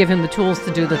that would give him the tools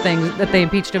to do the things that they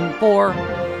impeached him for.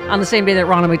 On the same day that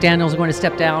Ronna McDaniel is going to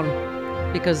step down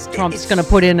because Trump's going to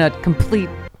put in a complete,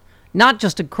 not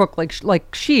just a crook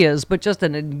like she is, but just a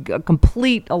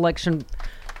complete election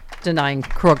denying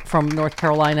crook from North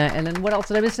Carolina. And then what else?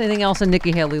 Did I miss anything else? And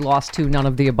Nikki Haley lost to none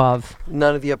of the above.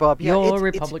 None of the above. Yeah, Your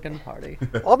Republican Party.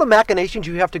 All the machinations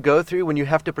you have to go through when you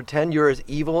have to pretend you're as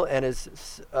evil and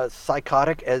as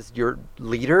psychotic as your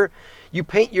leader.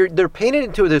 They're painted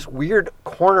into this weird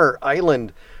corner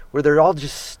island where they're all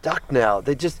just stuck now.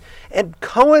 And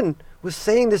Cohen was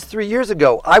saying this 3 years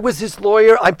ago. I was his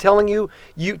lawyer. I'm telling you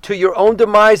to your own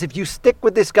demise. If you stick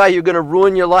with this guy, you're going to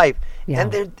ruin your life. Yeah.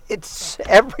 And it's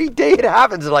every day it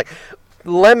happens. It's like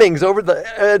lemmings over the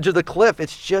edge of the cliff.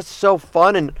 It's just so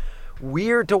fun and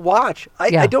weird to watch.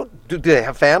 Do they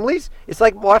have families? It's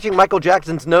like watching Michael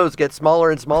Jackson's nose get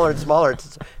smaller and smaller and smaller.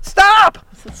 Stop!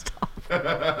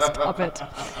 Stop it.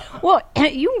 Well,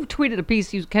 you tweeted a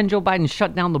piece, can Joe Biden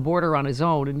shut down the border on his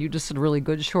own? And you just did a really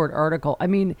good short article. I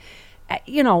mean,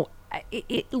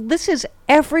 this is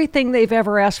everything they've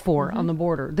ever asked for on the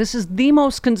border. This is the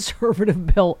most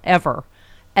conservative bill ever.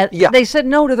 They said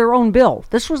no to their own bill.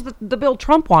 This was the bill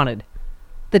Trump wanted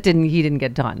that he didn't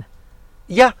get done.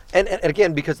 Yeah, and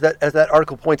again, because that, as that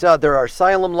article points out, there are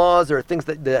asylum laws, there are things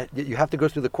that you have to go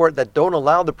through the court that don't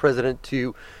allow the president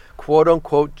to, quote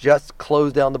unquote, just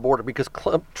close down the border, because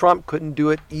Trump couldn't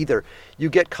do it either. You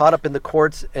get caught up in the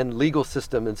courts and legal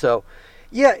system. And so,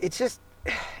 yeah,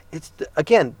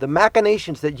 again, the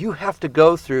machinations that you have to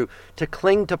go through to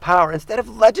cling to power instead of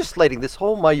legislating this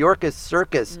whole Mayorkas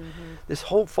circus, this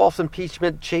whole false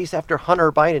impeachment chase after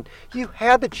Hunter Biden. You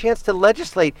had the chance to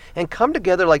legislate and come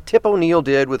together like Tip O'Neill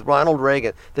did with Ronald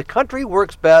Reagan. The country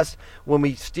works best when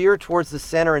we steer towards the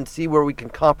center and see where we can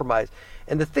compromise.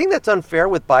 And the thing that's unfair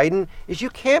with Biden is you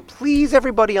can't please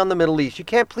everybody on the Middle East. You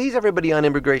can't please everybody on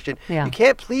immigration. Yeah. You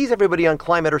can't please everybody on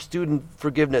climate or student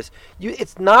forgiveness.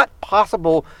 It's not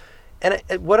possible. And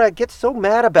what I get so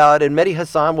mad about, and Mehdi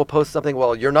Hassan will post something,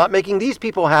 well, you're not making these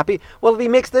people happy. Well, if he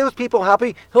makes those people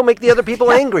happy, he'll make the other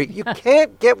people angry. You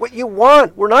can't get what you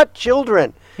want. We're not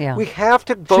children. Yeah. We have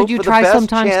to vote Should you for try the best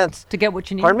sometimes chance. to get what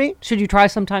you need? Pardon me? Should you try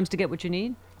sometimes to get what you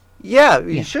need? Yeah,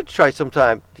 you should try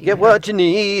sometime to get what you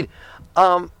need.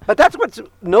 But that's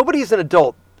nobody's an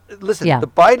adult. Listen, the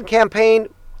Biden campaign,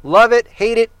 love it,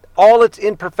 hate it, all its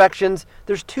imperfections.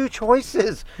 There's two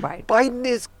choices. Right. Biden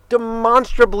is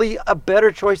demonstrably a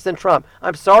better choice than Trump.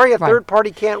 I'm sorry a third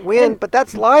party can't win, but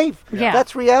that's life. Yeah.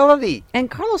 That's reality. And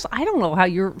Carlos, I don't know how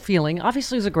you're feeling.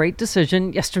 Obviously, it was a great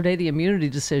decision yesterday, the immunity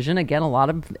decision. Again, a lot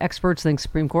of experts think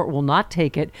Supreme Court will not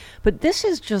take it. But this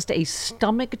is just a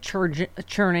stomach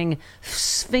churning,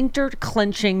 sphincter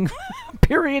clenching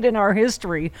period in our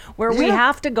history where we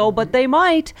have to go, but they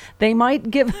might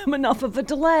give him enough of a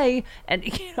delay. And,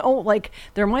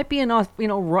 there might be enough,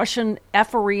 Russian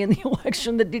effery in the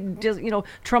election that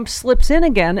Trump slips in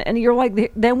again, and you're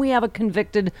like, then we have a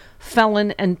convicted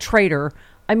felon and traitor.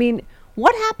 I mean,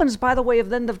 what happens, by the way, if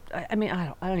then I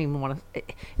don't even want to.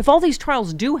 If all these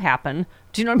trials do happen,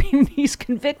 do you know what I mean? He's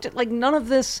convicted. Like, none of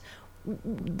this.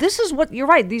 This is what you're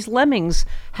right. These lemmings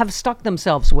have stuck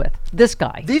themselves with this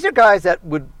guy. These are guys that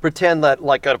would pretend that,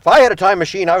 like, if I had a time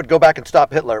machine, I would go back and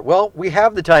stop Hitler. Well, we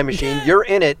have the time machine. You're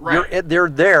in it. Right. They're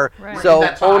there. Right.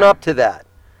 So own up to that.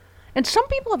 And some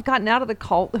people have gotten out of the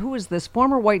cult. Who is this?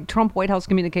 Former Trump White House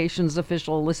communications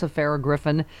official Alyssa Farah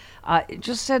Griffin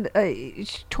just said,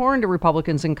 she tore into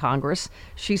Republicans in Congress.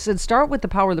 She said, start with the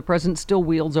power the president still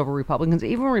wields over Republicans,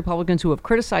 even Republicans who have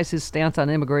criticized his stance on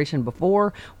immigration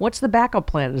before. What's the backup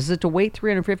plan? Is it to wait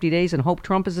 350 days and hope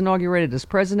Trump is inaugurated as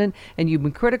president? And you've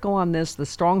been critical on this, the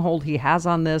stronghold he has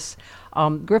on this.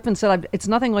 Griffin said, it's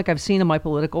nothing like I've seen in my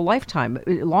political lifetime.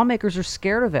 Lawmakers are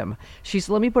scared of him. She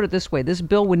said, let me put it this way. This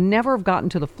bill would never have gotten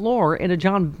to the floor in a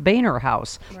John Boehner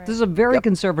house. Right. This is a very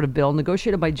conservative bill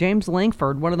negotiated by James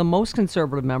Lankford, one of the most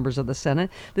conservative members of the Senate.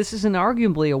 This is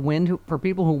arguably a win for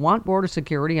people who want border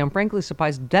security. I'm frankly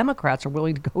surprised Democrats are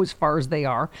willing to go as far as they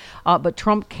are. But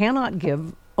Trump cannot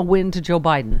give a win to Joe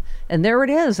Biden. And there it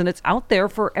is. And it's out there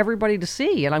for everybody to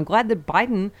see. And I'm glad that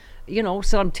Biden,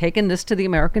 said, I'm taking this to the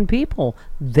American people.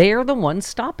 They're the ones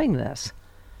stopping this.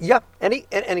 Yeah, and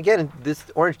again, this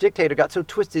orange dictator got so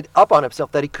twisted up on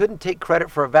himself that he couldn't take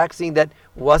credit for a vaccine that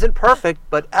wasn't perfect,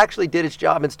 but actually did its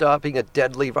job in stopping a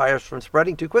deadly virus from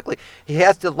spreading too quickly. He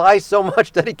has to lie so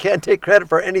much that he can't take credit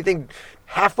for anything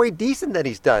halfway decent that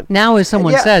he's done. Now, as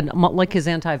someone said, like his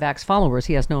anti-vax followers,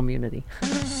 he has no immunity.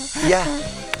 Yeah.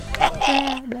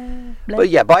 But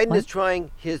yeah, Biden is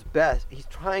trying his best. He's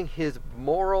trying his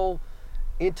moral,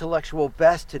 intellectual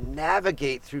best to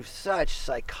navigate through such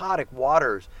psychotic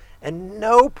waters, and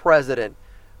no president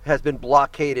has been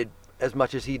blockaded as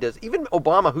much as he does. Even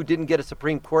Obama, who didn't get a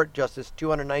Supreme Court justice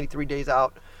 293 days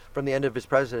out from the end of his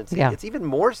presidency. Yeah. It's even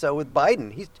more so with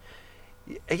Biden. He's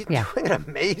doing an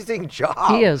amazing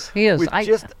job. He is. With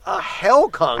just a hell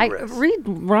Congress. Read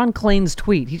Ron Klain's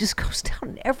tweet. He just goes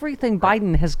down. Everything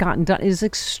Biden has gotten done is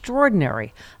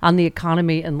extraordinary on the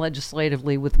economy and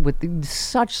legislatively with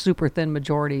such super thin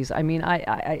majorities. I mean,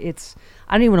 I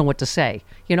don't even know what to say.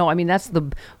 That's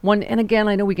the one. And again,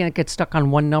 I know we can't get stuck on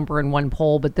one number and one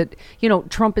poll, but that,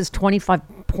 Trump is 20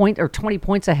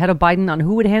 points ahead of Biden on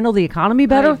who would handle the economy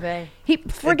better. He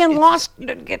friggin' lost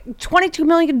 22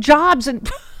 million jobs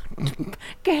and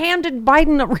handed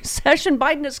Biden a recession.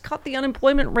 Biden has cut the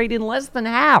unemployment rate in less than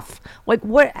half. Like,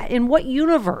 in what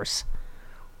universe?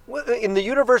 In the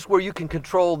universe where you can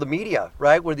control the media,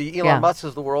 right? Where the Elon Musks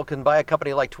of the world can buy a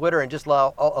company like Twitter and just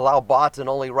allow bots and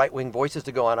only right-wing voices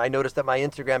to go on. I noticed that my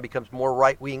Instagram becomes more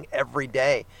right-wing every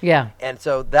day. Yeah. And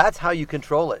so that's how you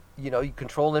control it. You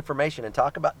control information and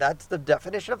talk about, that's the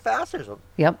definition of fascism.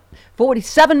 Yep.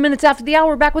 47 minutes after the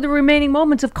hour, back with the remaining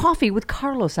moments of coffee with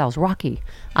Carlos Alazraqui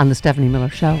on the Stephanie Miller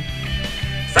Show.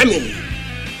 Family.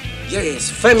 Yes,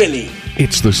 family.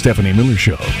 It's the Stephanie Miller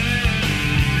Show.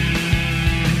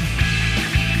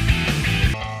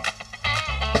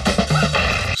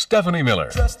 Stephanie Miller.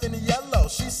 Dressed in yellow,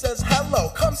 she says hello.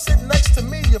 Come sit next to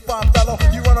me, you fine fellow.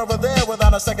 You run over there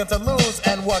without a second to lose.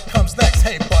 And what comes next?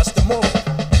 Hey, bust the move.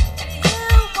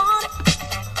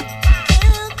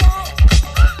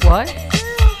 What?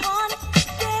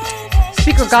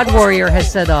 Speaker God Warrior has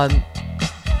said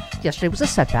yesterday was a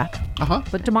setback.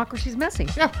 But democracy's messy.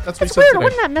 Yeah, that's what it's weird. It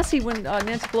wasn't that messy when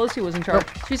Nancy Pelosi was in charge.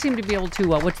 Nope. She seemed to be able to,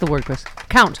 what's the word, Chris?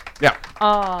 Count. Yeah.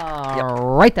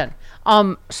 Right then.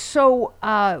 But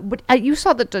you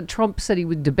saw that Trump said he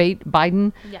would debate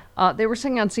Biden. Yeah. They were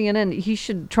saying on CNN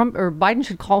Biden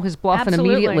should call his bluff and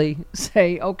immediately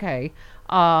say, okay.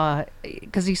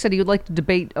 Because he said he would like to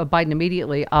debate Biden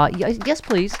immediately. Yes,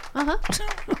 please.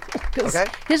 Because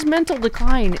his mental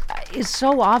decline is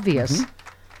so obvious.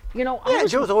 You know,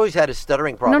 Joe's always had a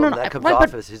stuttering problem. That comes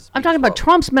off as his. I'm talking about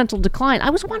Trump's mental decline. I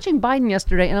was watching Biden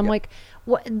yesterday, and I'm like,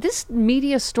 "What? This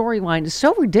media storyline is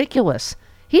so ridiculous."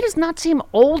 He does not seem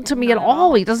old to me at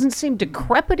all. He doesn't seem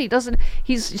decrepit.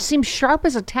 He seems sharp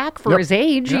as a tack for his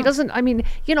age. He doesn't,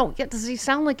 does he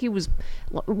sound like he was,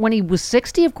 when he was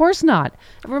 60? Of course not.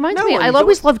 It reminds me, I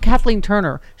always loved Kathleen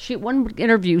Turner. She, one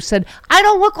interview said, I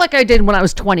don't look like I did when I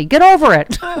was 20. Get over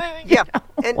it.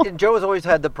 And Joe has always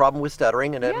had the problem with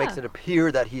stuttering, and it makes it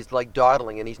appear that he's like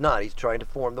dawdling, and he's not. He's trying to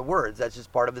form the words. That's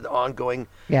just part of the ongoing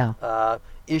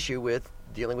issue with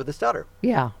dealing with the stutter.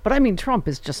 Yeah, but I mean, Trump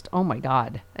is just, oh my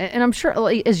God. And I'm sure,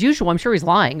 as usual, I'm sure he's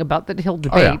lying about that he'll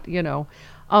debate,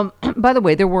 By the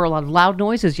way, there were a lot of loud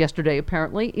noises yesterday,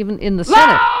 apparently, even in the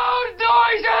Senate.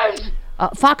 Loud noises!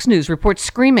 Fox News reports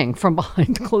screaming from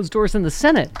behind closed doors in the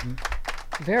Senate.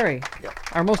 Very.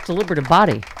 Our most deliberative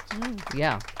body.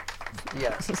 Yeah.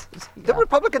 The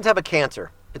Republicans have a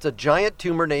cancer. It's a giant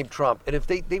tumor named Trump. And if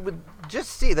they would just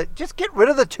see that, just get rid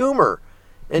of the tumor.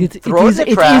 And throw it in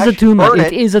the trash, it is a tumor. burn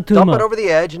It is a tumor. Dump it over the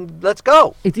edge, and let's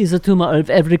go. It is a tumor of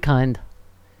every kind.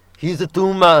 He's a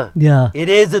tumor. Yeah. It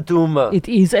is a tumor. It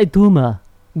is a tumor.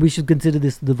 We should consider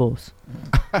this divorce.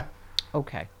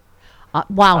 Okay.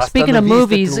 Wow. Hasta Speaking la of vista,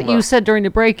 movies, tumor. you said during the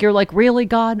break, you're like, really,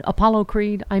 God? Apollo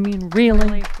Creed? I mean,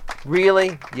 really?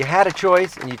 Really? You had a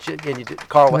choice, and you did.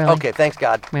 Carl went, Really? okay, thanks,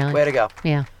 God. Really? Way to go.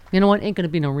 Yeah. You know what? Ain't going to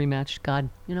be no rematch, God.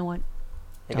 You know what?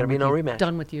 Ain't going to be no rematch.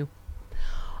 Done with you.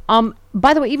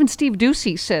 By the way, even Steve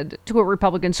Ducey said to a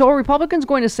Republican, so are Republicans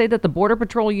going to say that the Border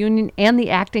Patrol Union and the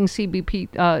acting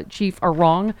CBP chief are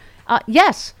wrong?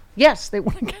 Yes, they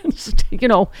went against,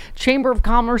 Chamber of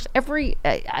Commerce, every,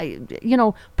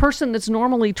 person that's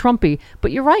normally Trumpy.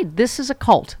 But you're right, this is a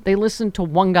cult. They listen to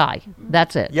one guy.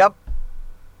 That's it. Yep.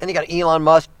 And you got Elon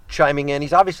Musk chiming in.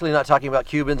 He's obviously not talking about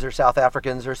Cubans or South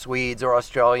Africans or Swedes or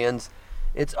Australians.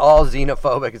 It's all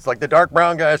xenophobic. It's like the dark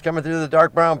brown guys coming through the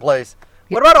dark brown place.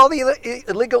 What about all the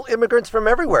illegal immigrants from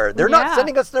everywhere? They're not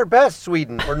sending us their best,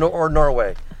 Sweden or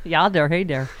Norway. Yeah, there. Hey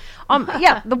there.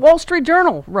 The Wall Street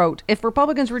Journal wrote, if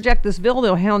Republicans reject this bill,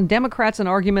 they'll hand Democrats an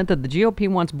argument that the GOP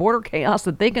wants border chaos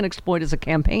that they can exploit as a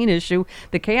campaign issue.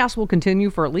 The chaos will continue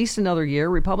for at least another year.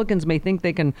 Republicans may think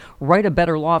they can write a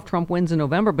better law if Trump wins in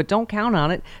November, but don't count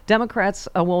on it. Democrats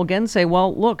will again say,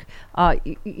 well, look,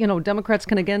 Democrats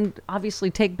can again obviously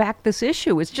take back this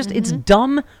issue. It's just, it's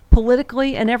dumb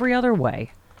politically and every other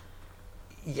way.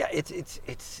 Yeah, it's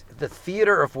the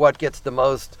theater of what gets the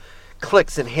most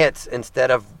clicks and hits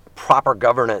instead of proper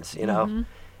governance, and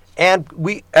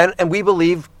we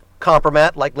believe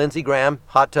compromat like Lindsey Graham,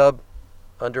 hot tub,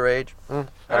 underage.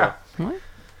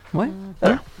 What?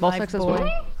 Ball sex as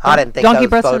well? I didn't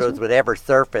think those photos would ever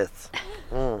surface.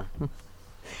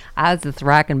 I was just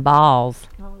racking balls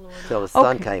Till the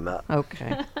sun came up.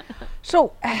 Okay.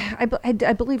 So I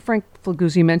believe Frank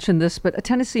Figliuzzi mentioned this, but a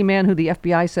Tennessee man who the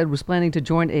FBI said was planning to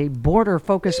join a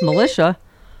border-focused militia.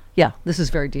 Yeah, this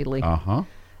is very deedly.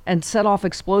 And set off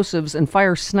explosives and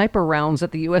fire sniper rounds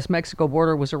at the U.S.-Mexico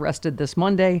border was arrested this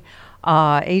Monday.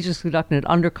 Agents conducted an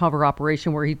undercover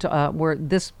operation where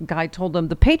this guy told them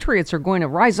the Patriots are going to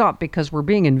rise up because we're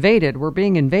being invaded. We're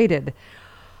being invaded.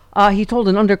 He told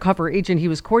an undercover agent he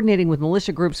was coordinating with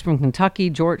militia groups from Kentucky,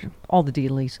 Georgia, all the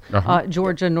deedlies,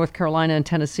 Georgia, North Carolina, and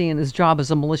Tennessee, and his job as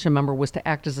a militia member was to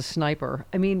act as a sniper.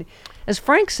 I mean, as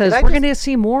Frank says, we're going to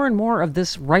see more and more of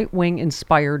this right-wing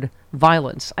inspired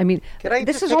violence. I mean,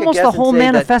 this is almost the whole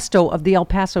manifesto of the El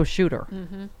Paso shooter.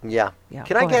 Yeah.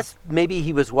 Can I guess maybe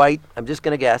he was white? I'm just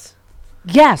going to guess.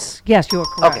 Yes, you are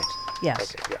correct. Okay.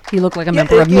 Yes. Okay, he looked like a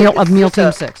member of Meal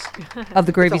Team 6, of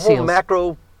the Gravy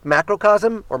Seals.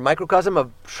 Macrocosm or microcosm of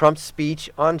Trump's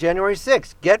speech on January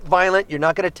 6th. Get violent. You're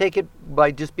not going to take it by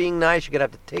just being nice. You're going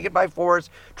to have to take it by force.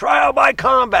 Trial by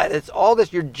combat. It's all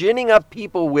this. You're ginning up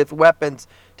people with weapons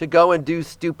to go and do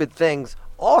stupid things.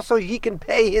 Also, he can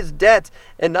pay his debts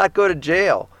and not go to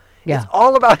jail. It's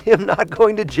all about him not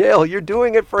going to jail. You're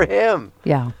doing it for him.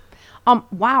 Yeah.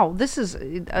 Wow, this is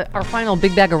our final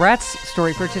Big Bag of Rats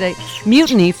story for today.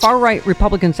 Mutiny, far-right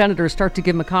Republican senators start to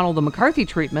give McConnell the McCarthy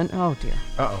treatment. Oh, dear.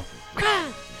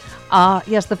 Uh-oh.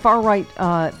 Yes, the far-right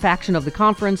faction of the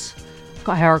conference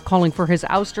are calling for his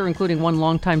ouster, including one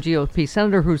longtime GOP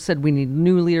senator who said we need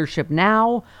new leadership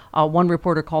now. One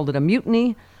reporter called it a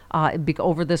mutiny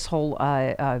over this whole,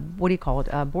 what do you call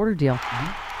it, border deal.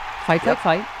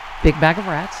 Fight. Big bag of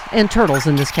rats. And turtles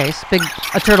in this case.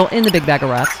 A turtle in the big bag of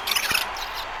rats.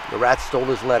 The rat stole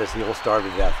his lettuce and he'll starve to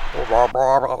death.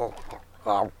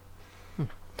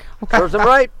 Serves him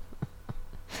right.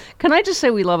 Can I just say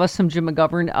we love us some Jim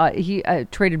McGovern? He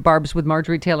traded barbs with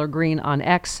Marjorie Taylor Greene on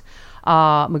X.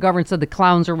 McGovern said the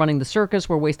clowns are running the circus.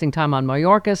 We're wasting time on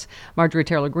Mayorkas. Marjorie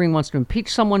Taylor Greene wants to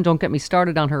impeach someone. Don't get me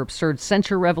started on her absurd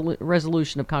censure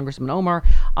resolution of Congressman Omar.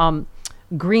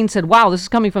 Green said, wow, this is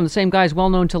coming from the same guy who's well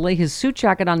known to lay his suit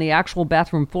jacket on the actual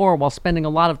bathroom floor while spending a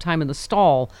lot of time in the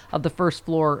stall of the first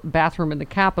floor bathroom in the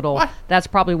Capitol. What? That's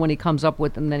probably when he comes up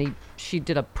with, and then she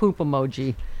did a poop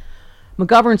emoji.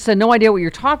 McGovern said, no idea what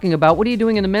you're talking about. What are you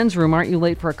doing in the men's room? Aren't you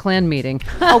late for a Klan meeting?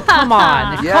 Oh, come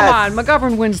on. Yes. Come on.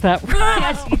 McGovern wins that.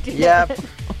 Yes, he did. Yep.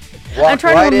 I'm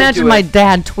trying to imagine my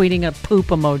dad tweeting a poop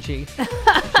emoji.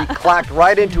 She clacked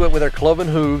right into it with her cloven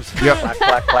hooves. Yep. Clack,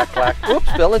 clack, clack, clack. Oops,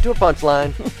 fell into a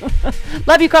punchline.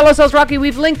 Love you, Carlos Alazraqui.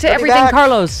 We've linked to everything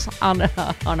Carlos on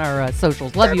our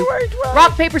socials. Love you.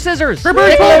 Rock, paper, scissors.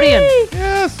 Nickelodeon.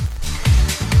 Yes.